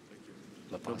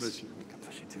 La paz.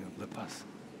 La paz.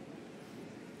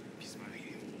 Peace, Marie.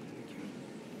 Thank you.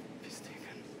 Peace,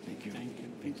 Deacon. Thank you.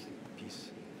 Thank you. Peace.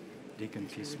 Deacon,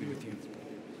 peace be with you.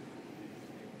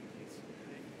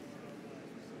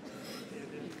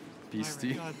 Peace to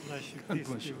you. God bless you. God Peace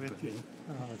bless be you. with you.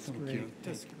 Oh, that's Thank great. you.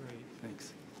 That's Thank you. great.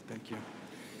 Thanks. Thank you.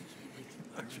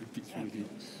 Actually, peace be with you.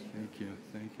 Thank you.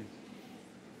 Thank you.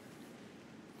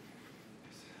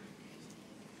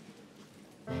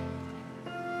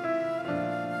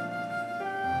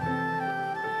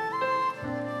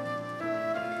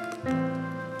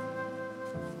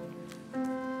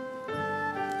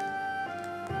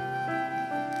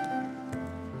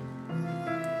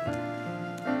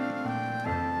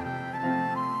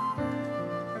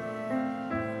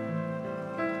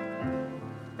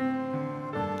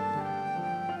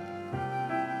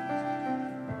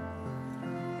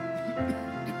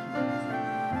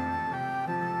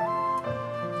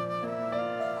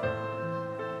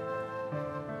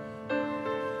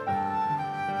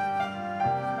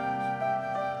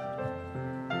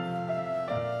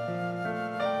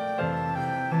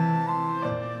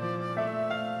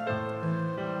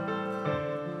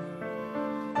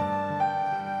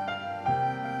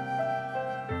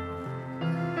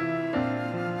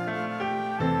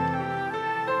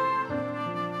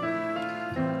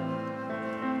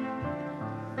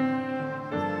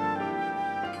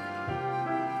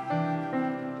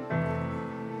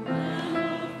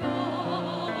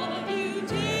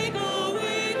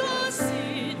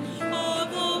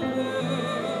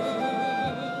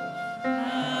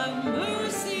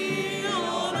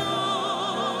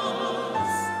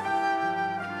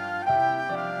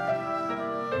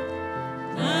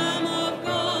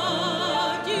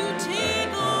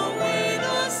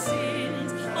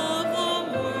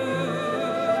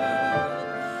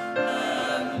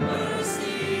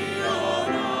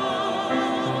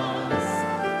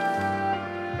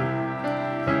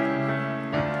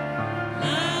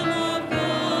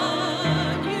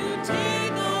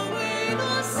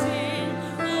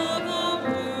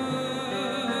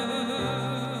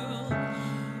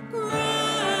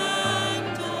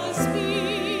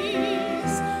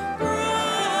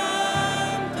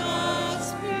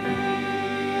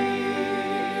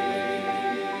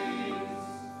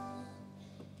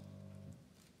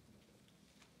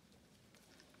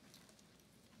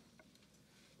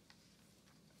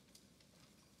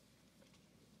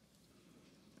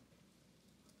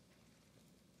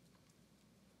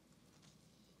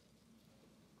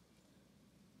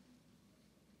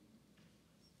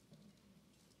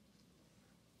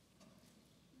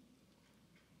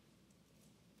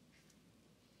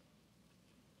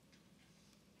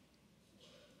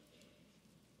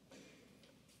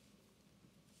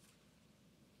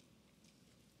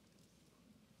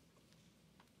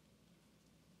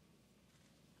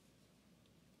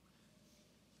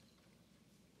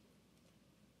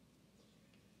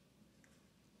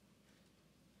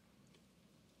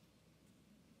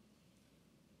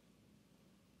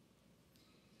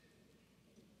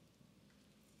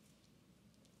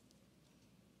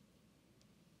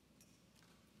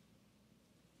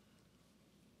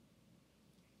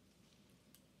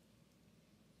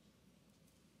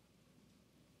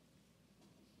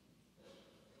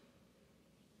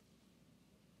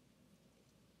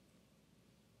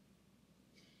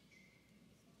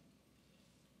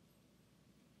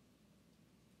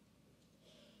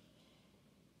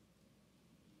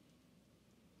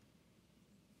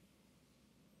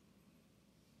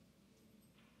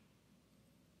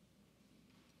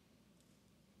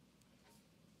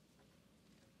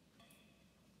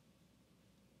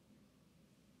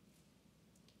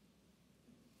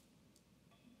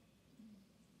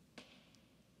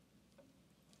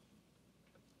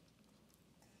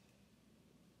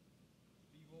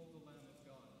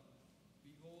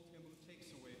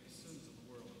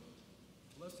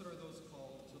 Blessed are those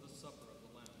called to the supper of the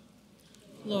Lamb.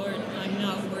 Lord, I'm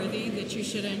not worthy that you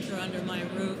should enter under my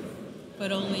roof,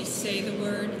 but only say the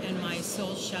word, and my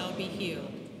soul shall be healed.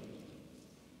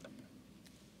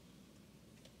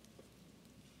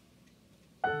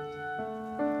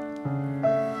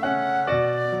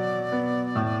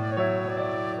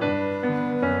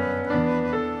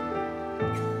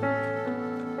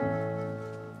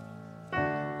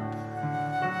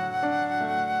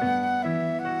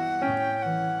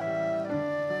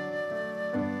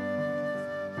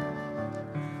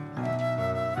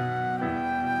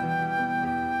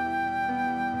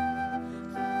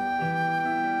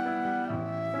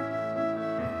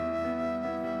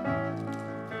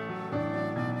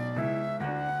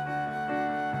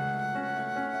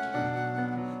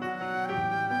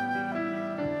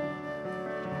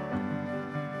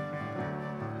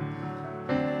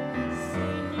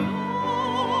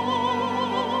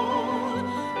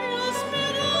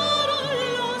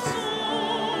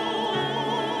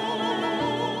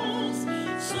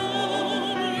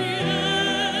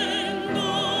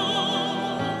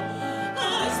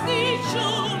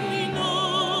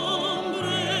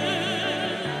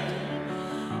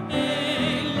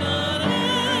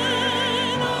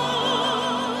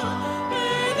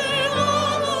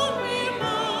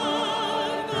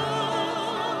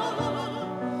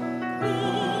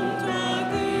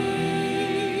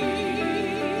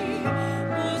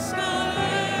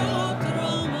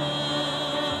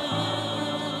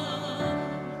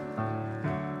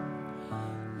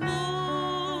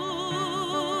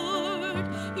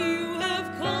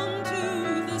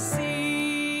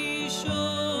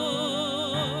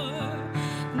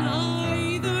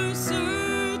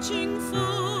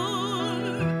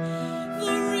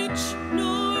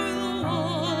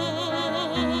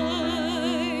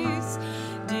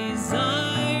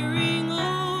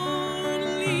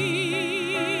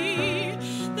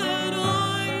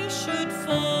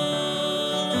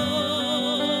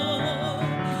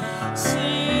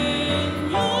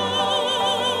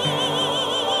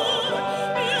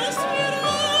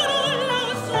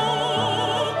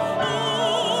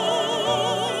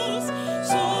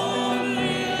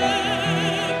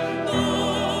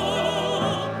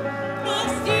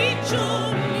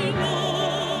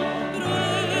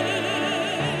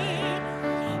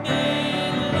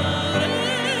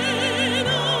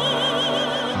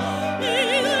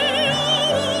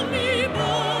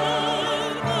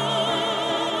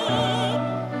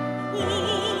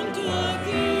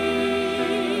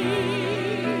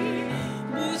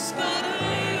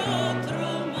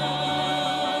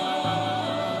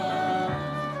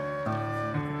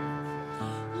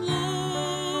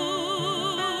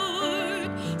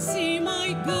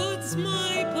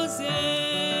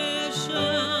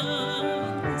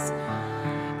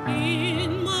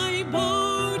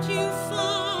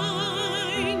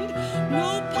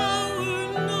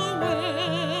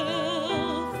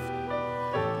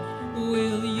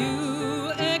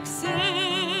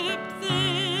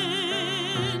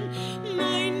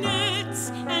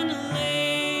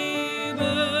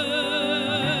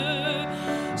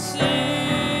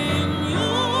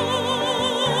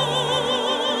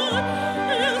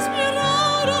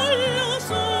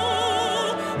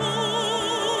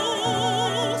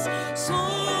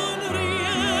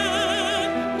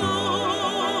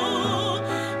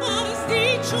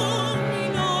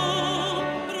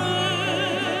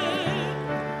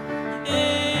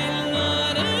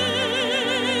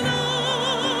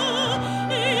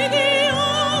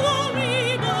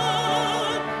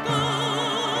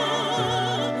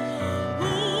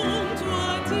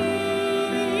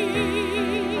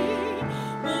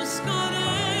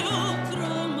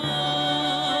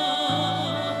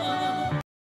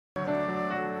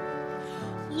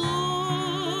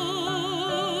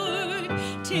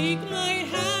 Take my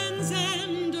hands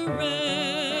and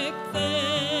direct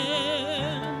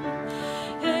them.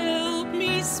 Help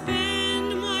me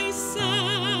spend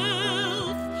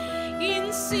myself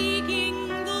in seeking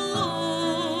the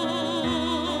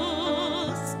lost,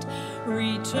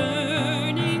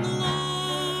 returning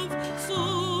love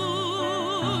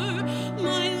for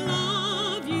my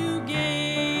love you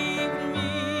gave me.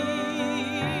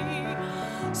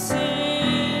 Señor,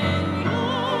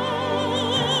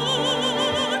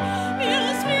 mi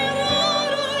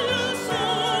aspirado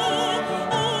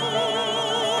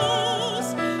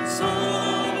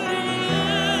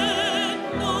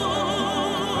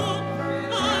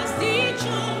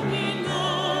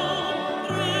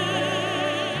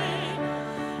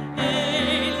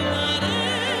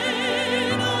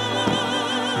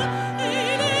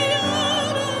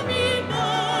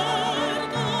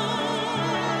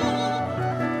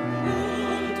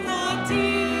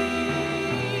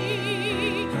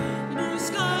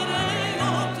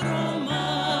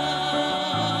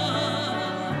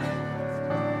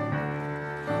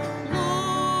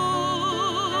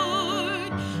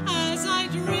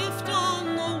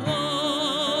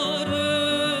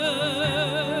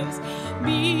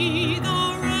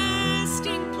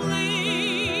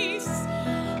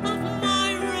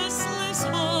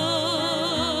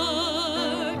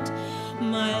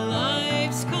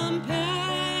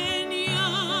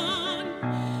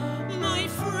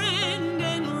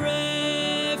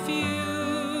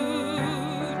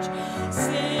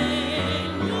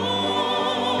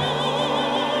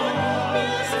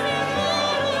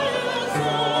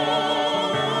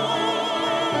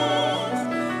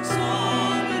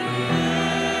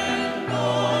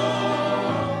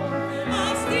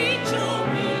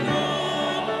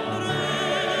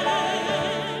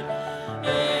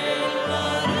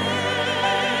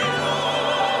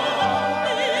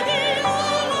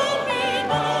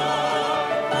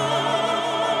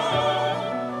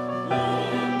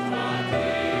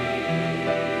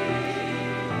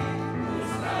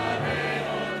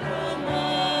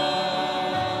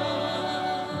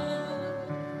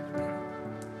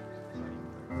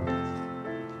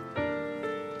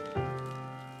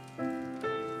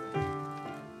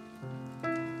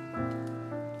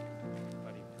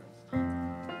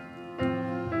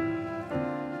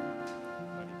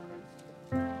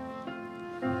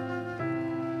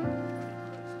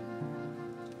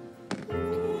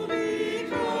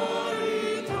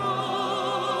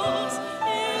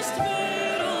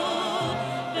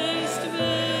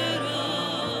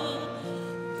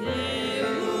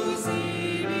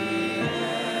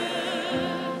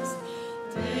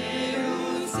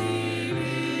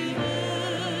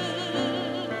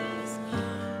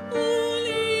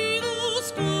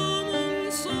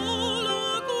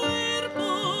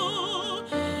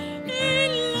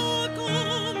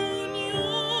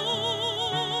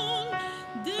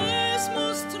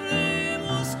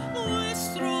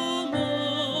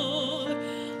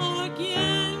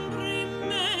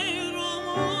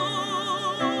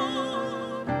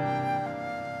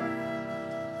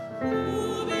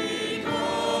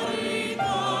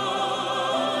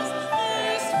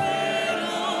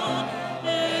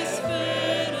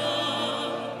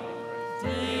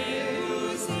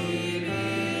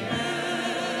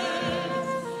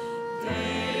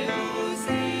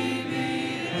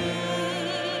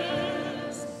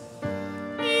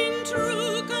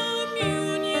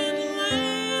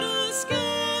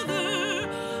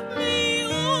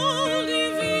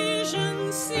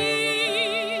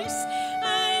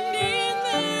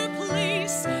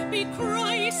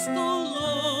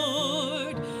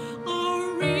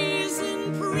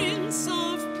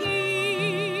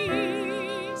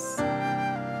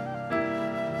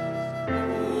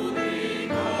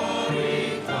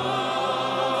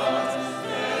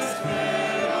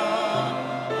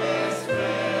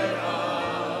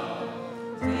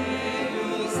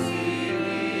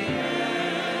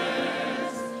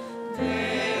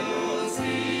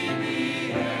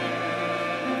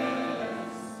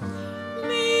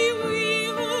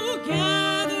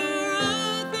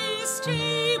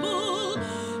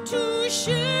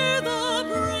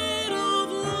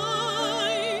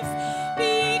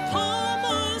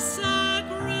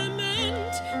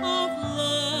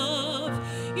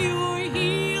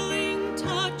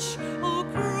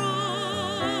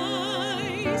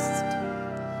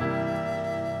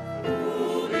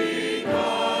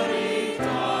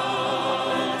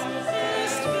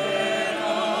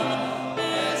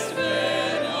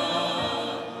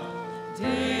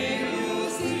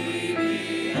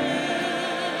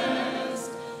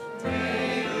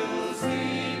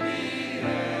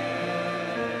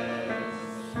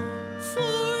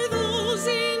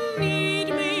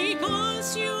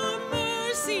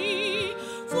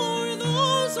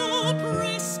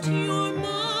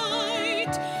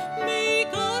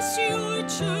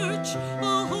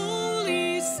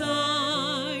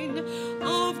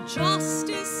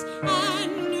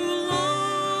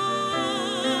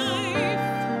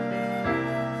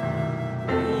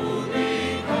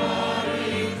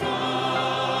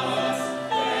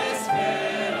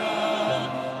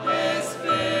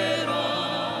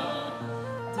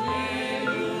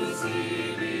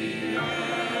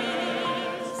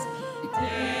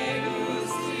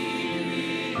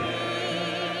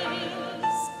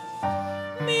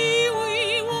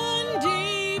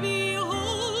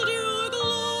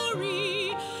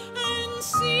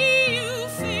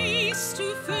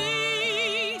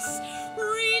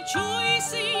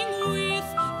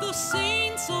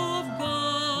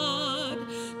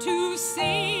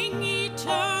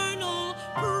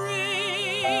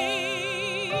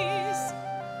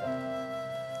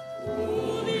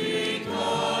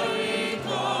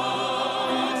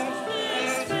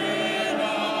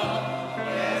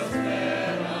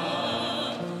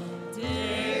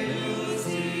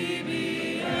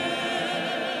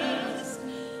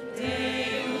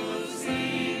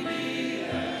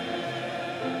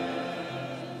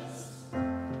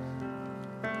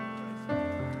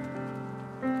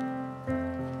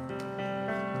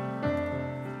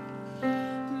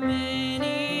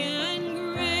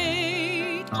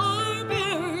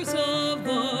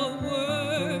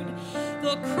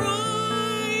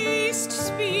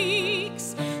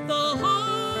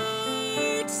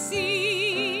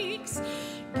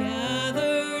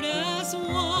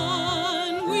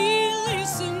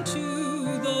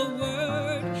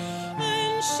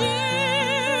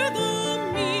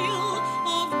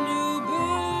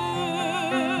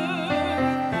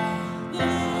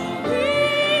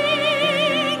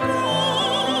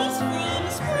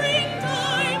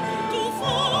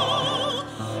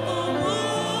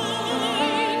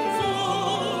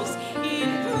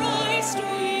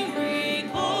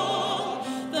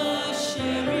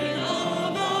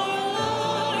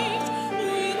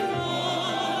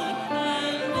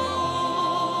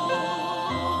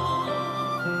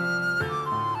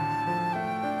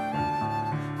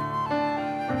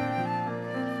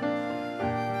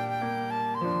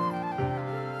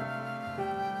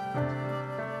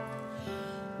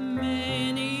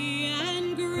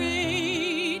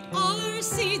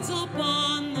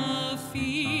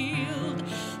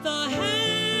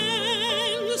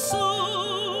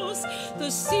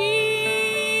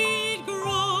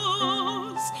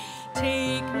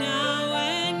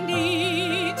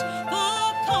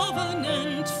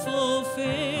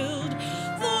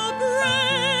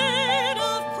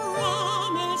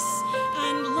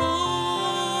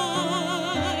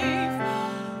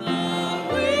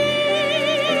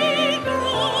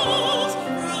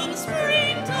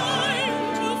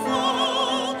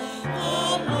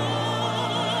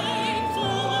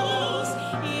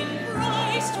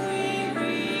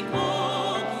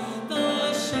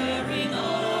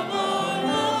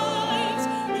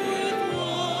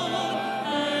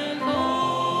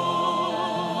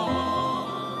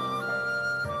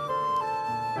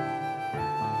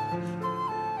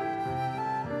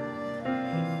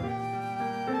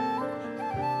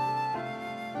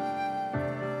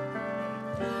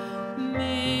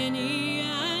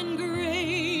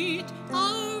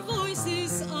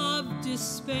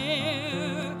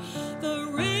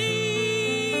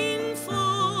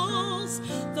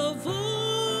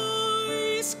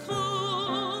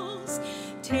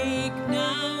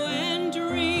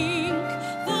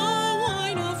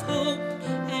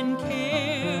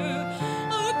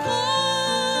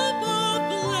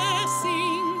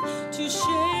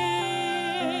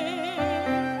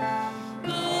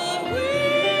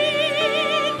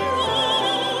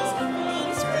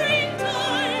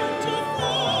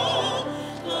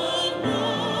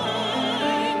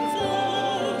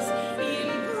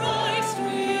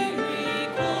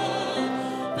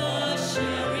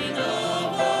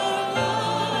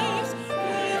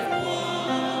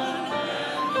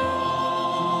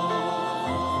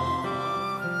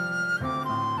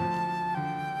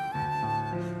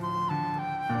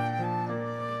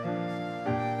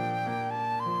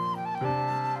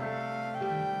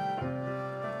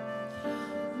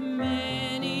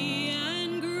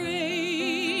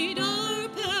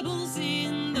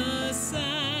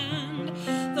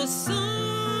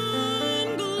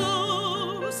sun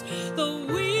glows, the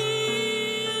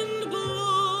wind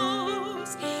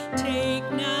blows. Take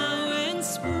now and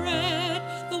spread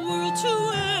the world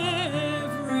to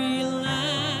every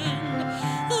land.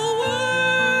 The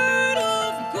word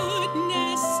of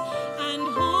goodness and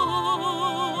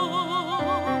hope.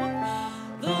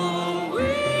 The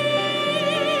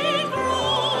wind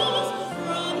blows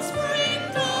from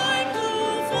springtime to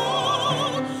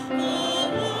fall. The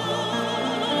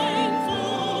wine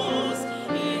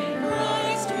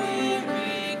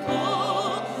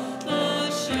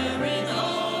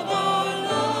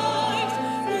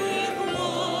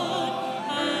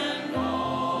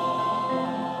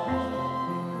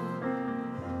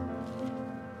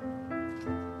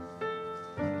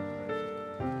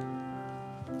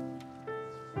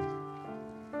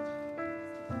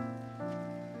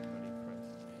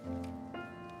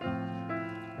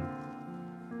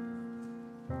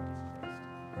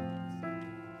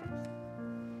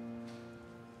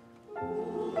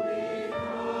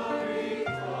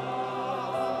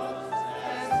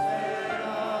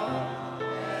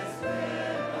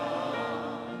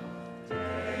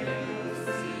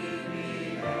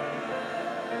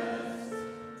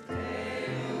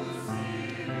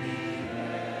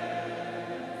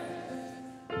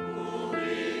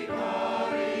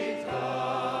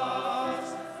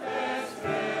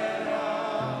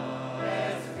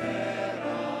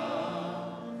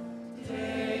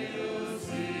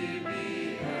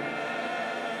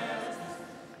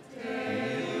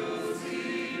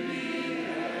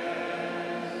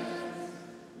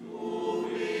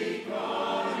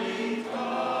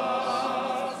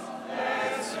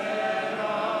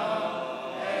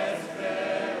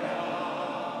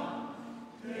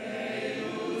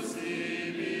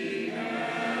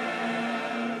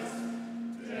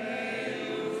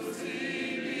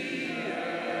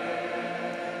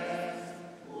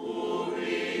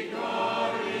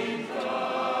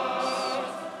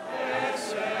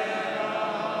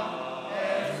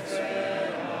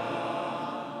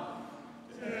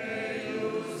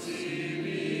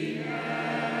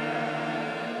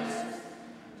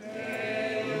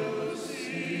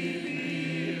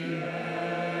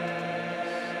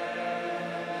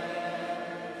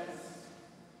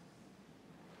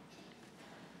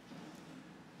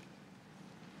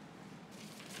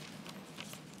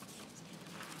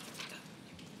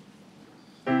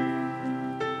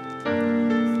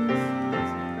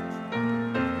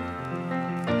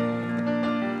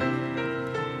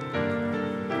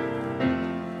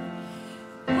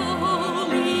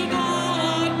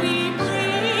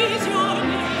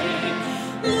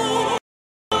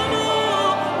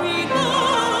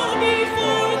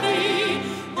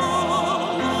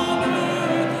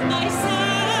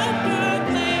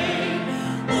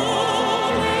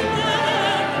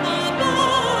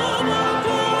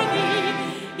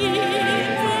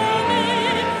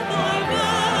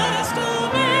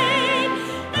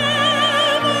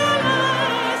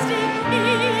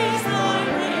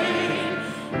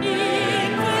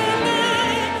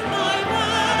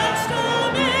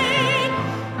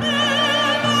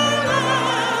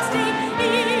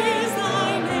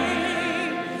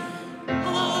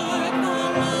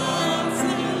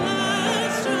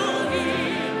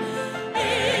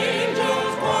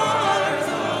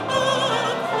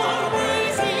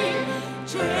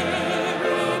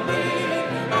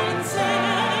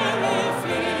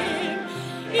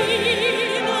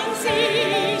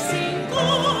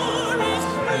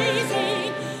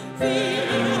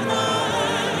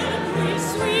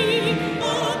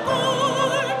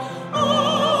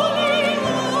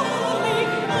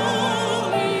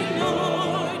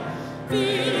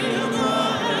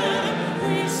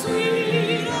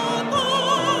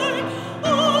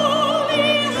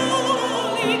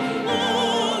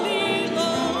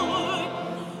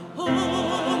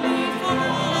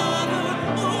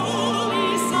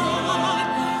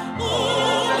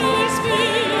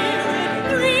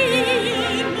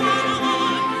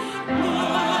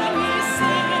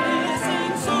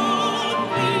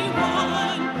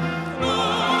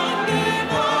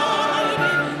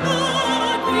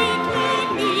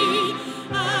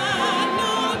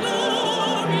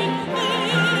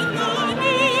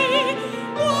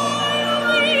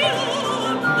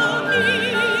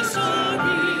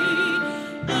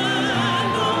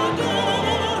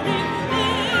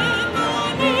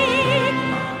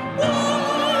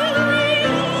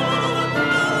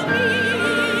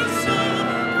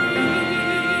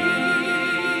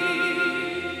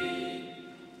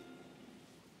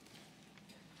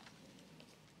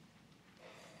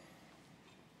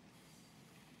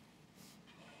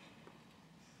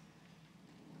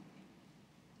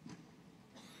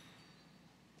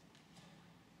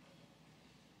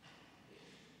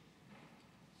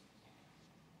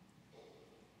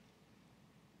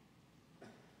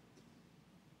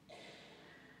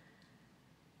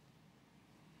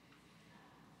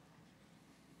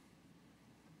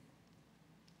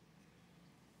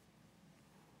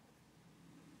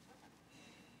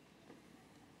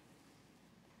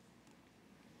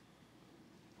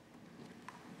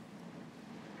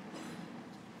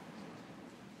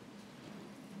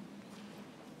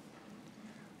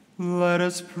Let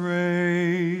us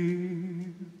pray.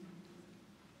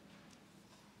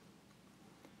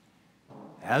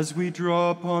 As we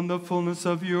draw upon the fullness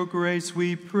of your grace,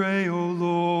 we pray, O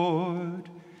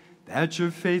Lord, that your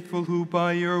faithful who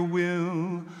by your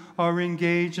will are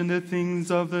engaged in the things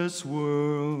of this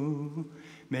world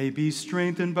may be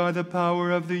strengthened by the power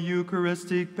of the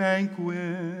Eucharistic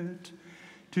banquet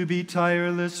to be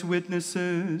tireless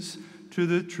witnesses to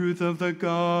the truth of the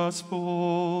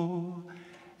gospel,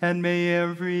 and may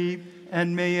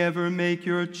ever make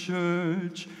your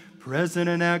church present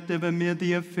and active amid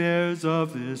the affairs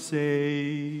of this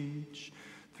age,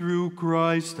 through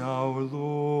Christ our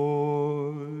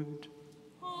Lord.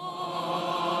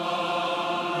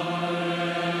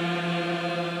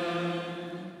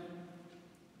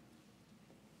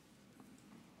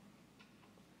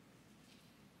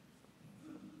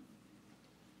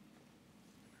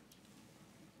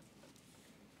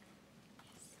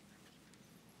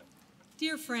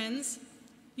 Dear friends,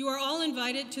 you are all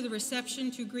invited to the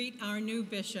reception to greet our new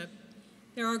bishop.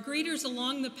 There are greeters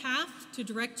along the path to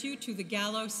direct you to the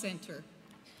Gallo Center.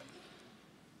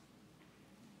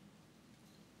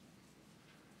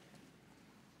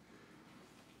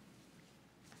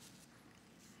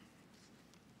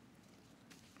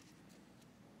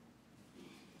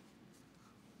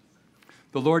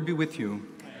 The Lord be with you.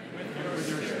 And with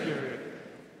your spirit.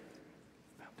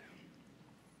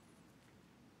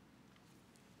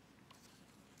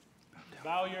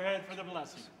 Bow your head for the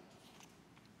blessing.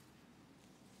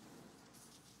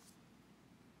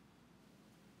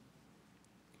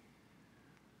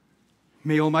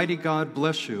 May Almighty God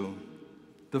bless you,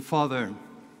 the Father,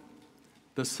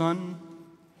 the Son,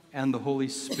 and the Holy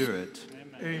Spirit.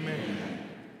 Amen.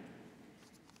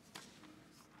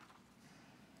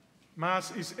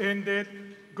 Mass is ended.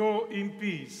 Go in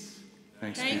peace.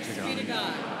 Thanks be to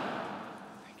God.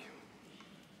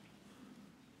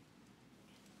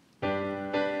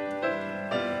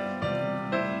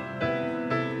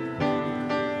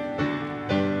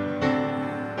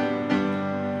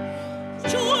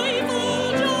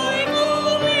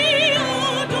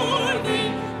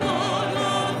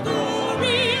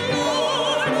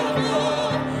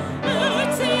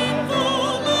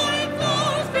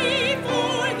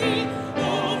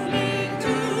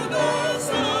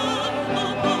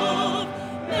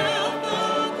 Now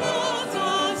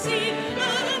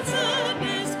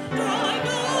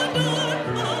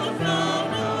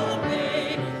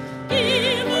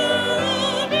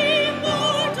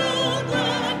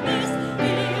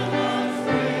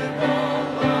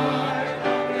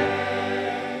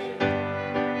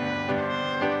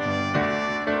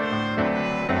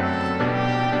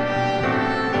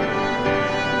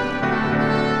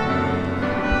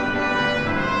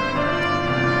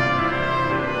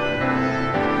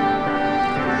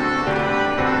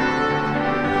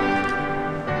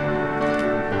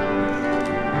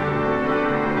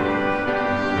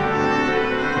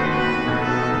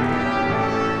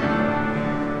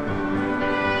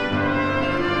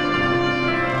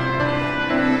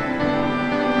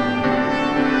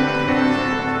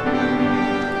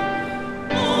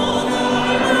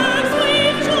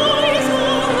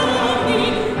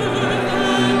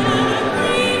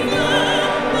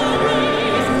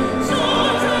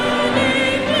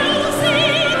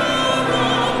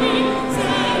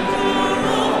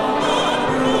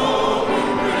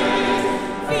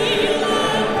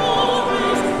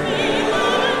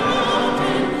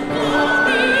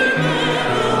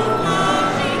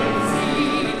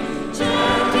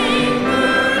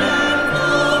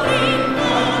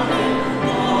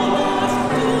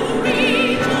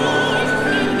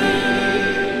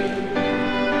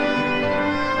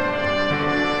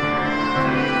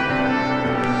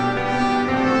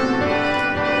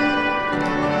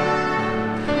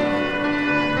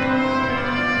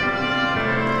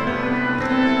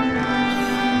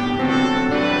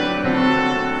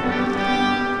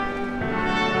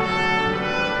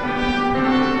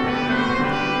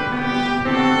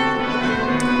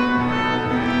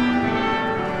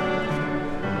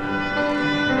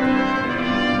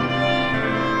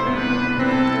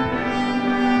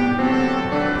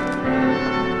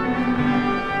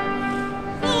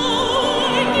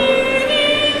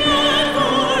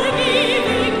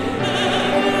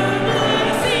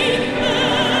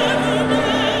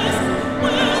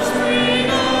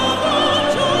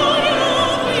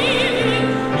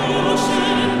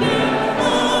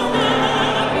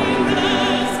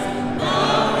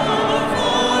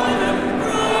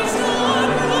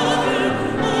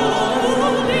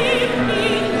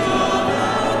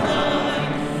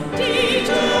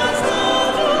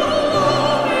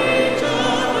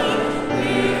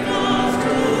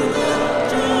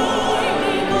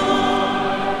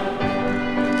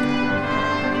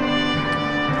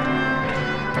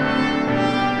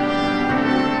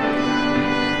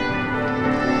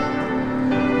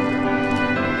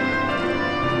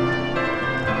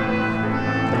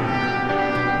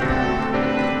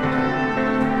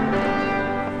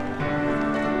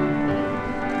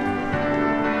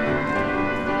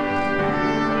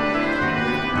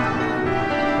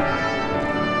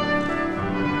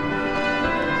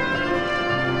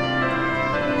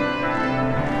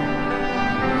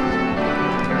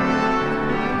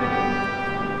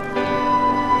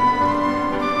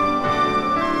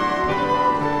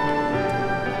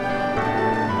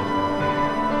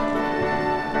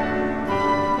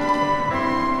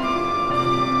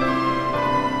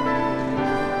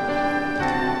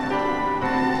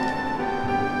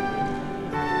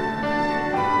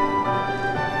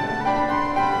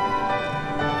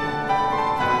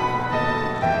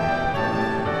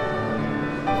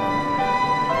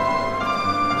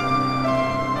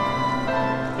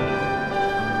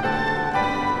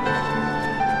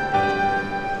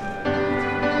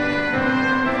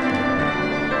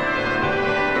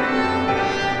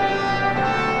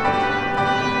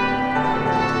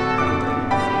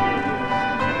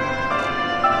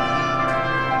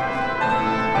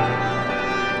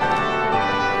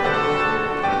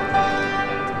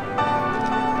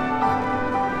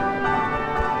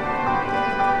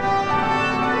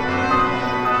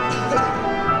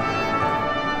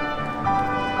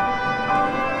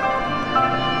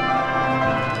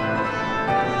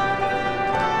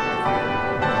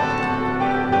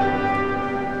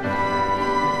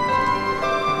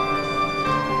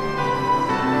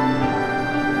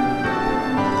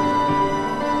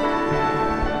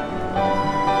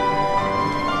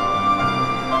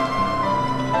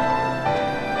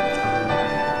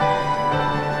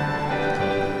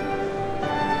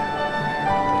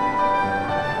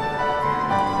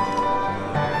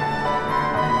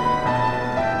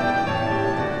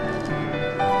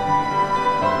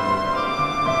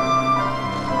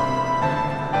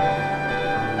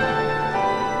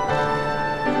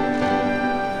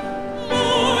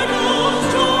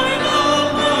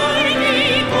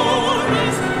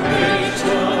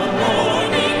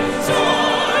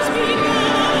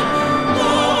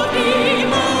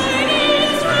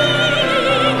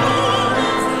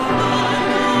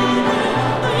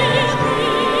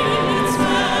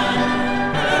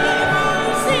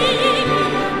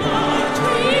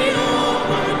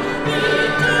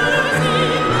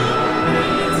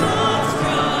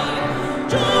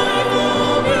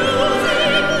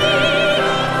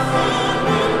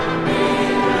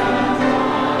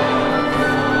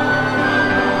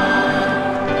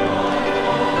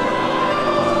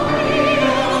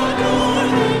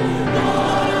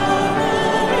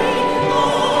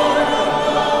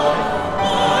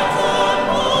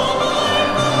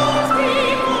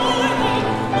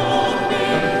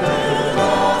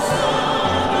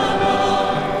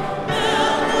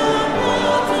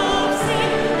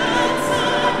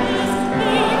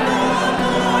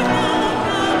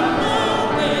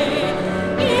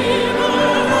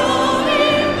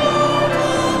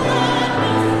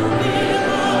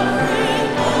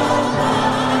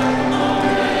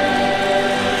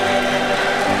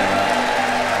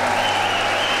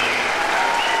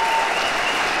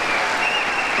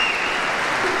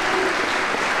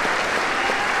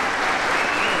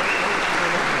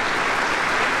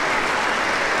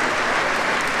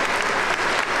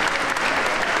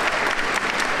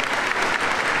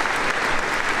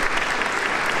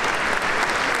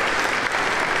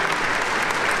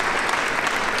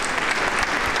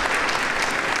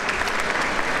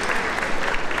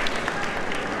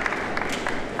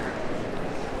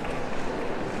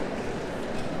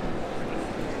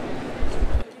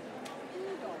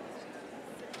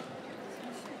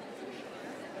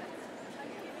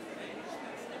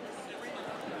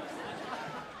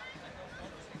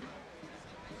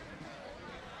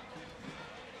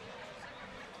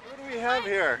have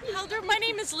here? Elder, my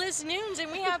name is Liz Noons,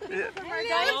 and we have people from our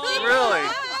diocese. Really?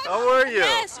 How are you?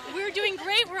 Yes, we're doing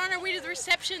great. We're on our way to the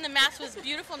reception. The Mass was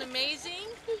beautiful and amazing.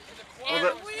 And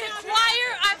the choir,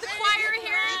 I have the choir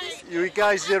here. You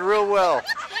guys did real well.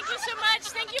 Thank you so much.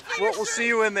 Thank you for your We'll see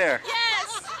you in there.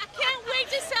 Yes. Can't wait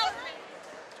to celebrate.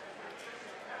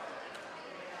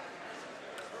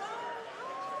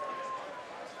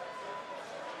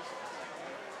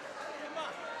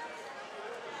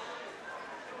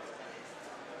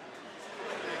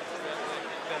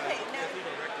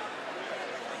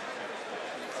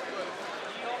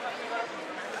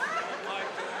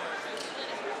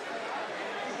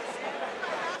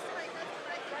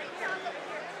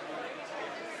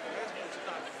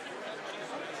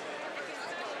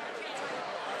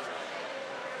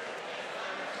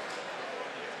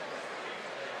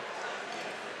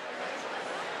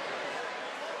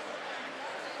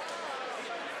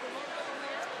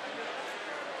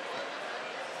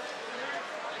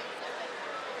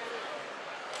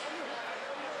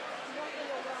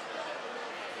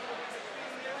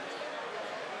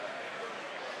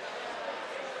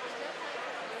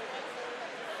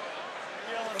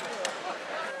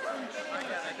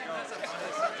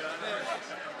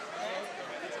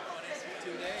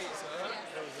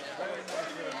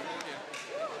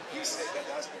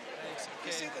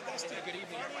 Good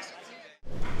evening.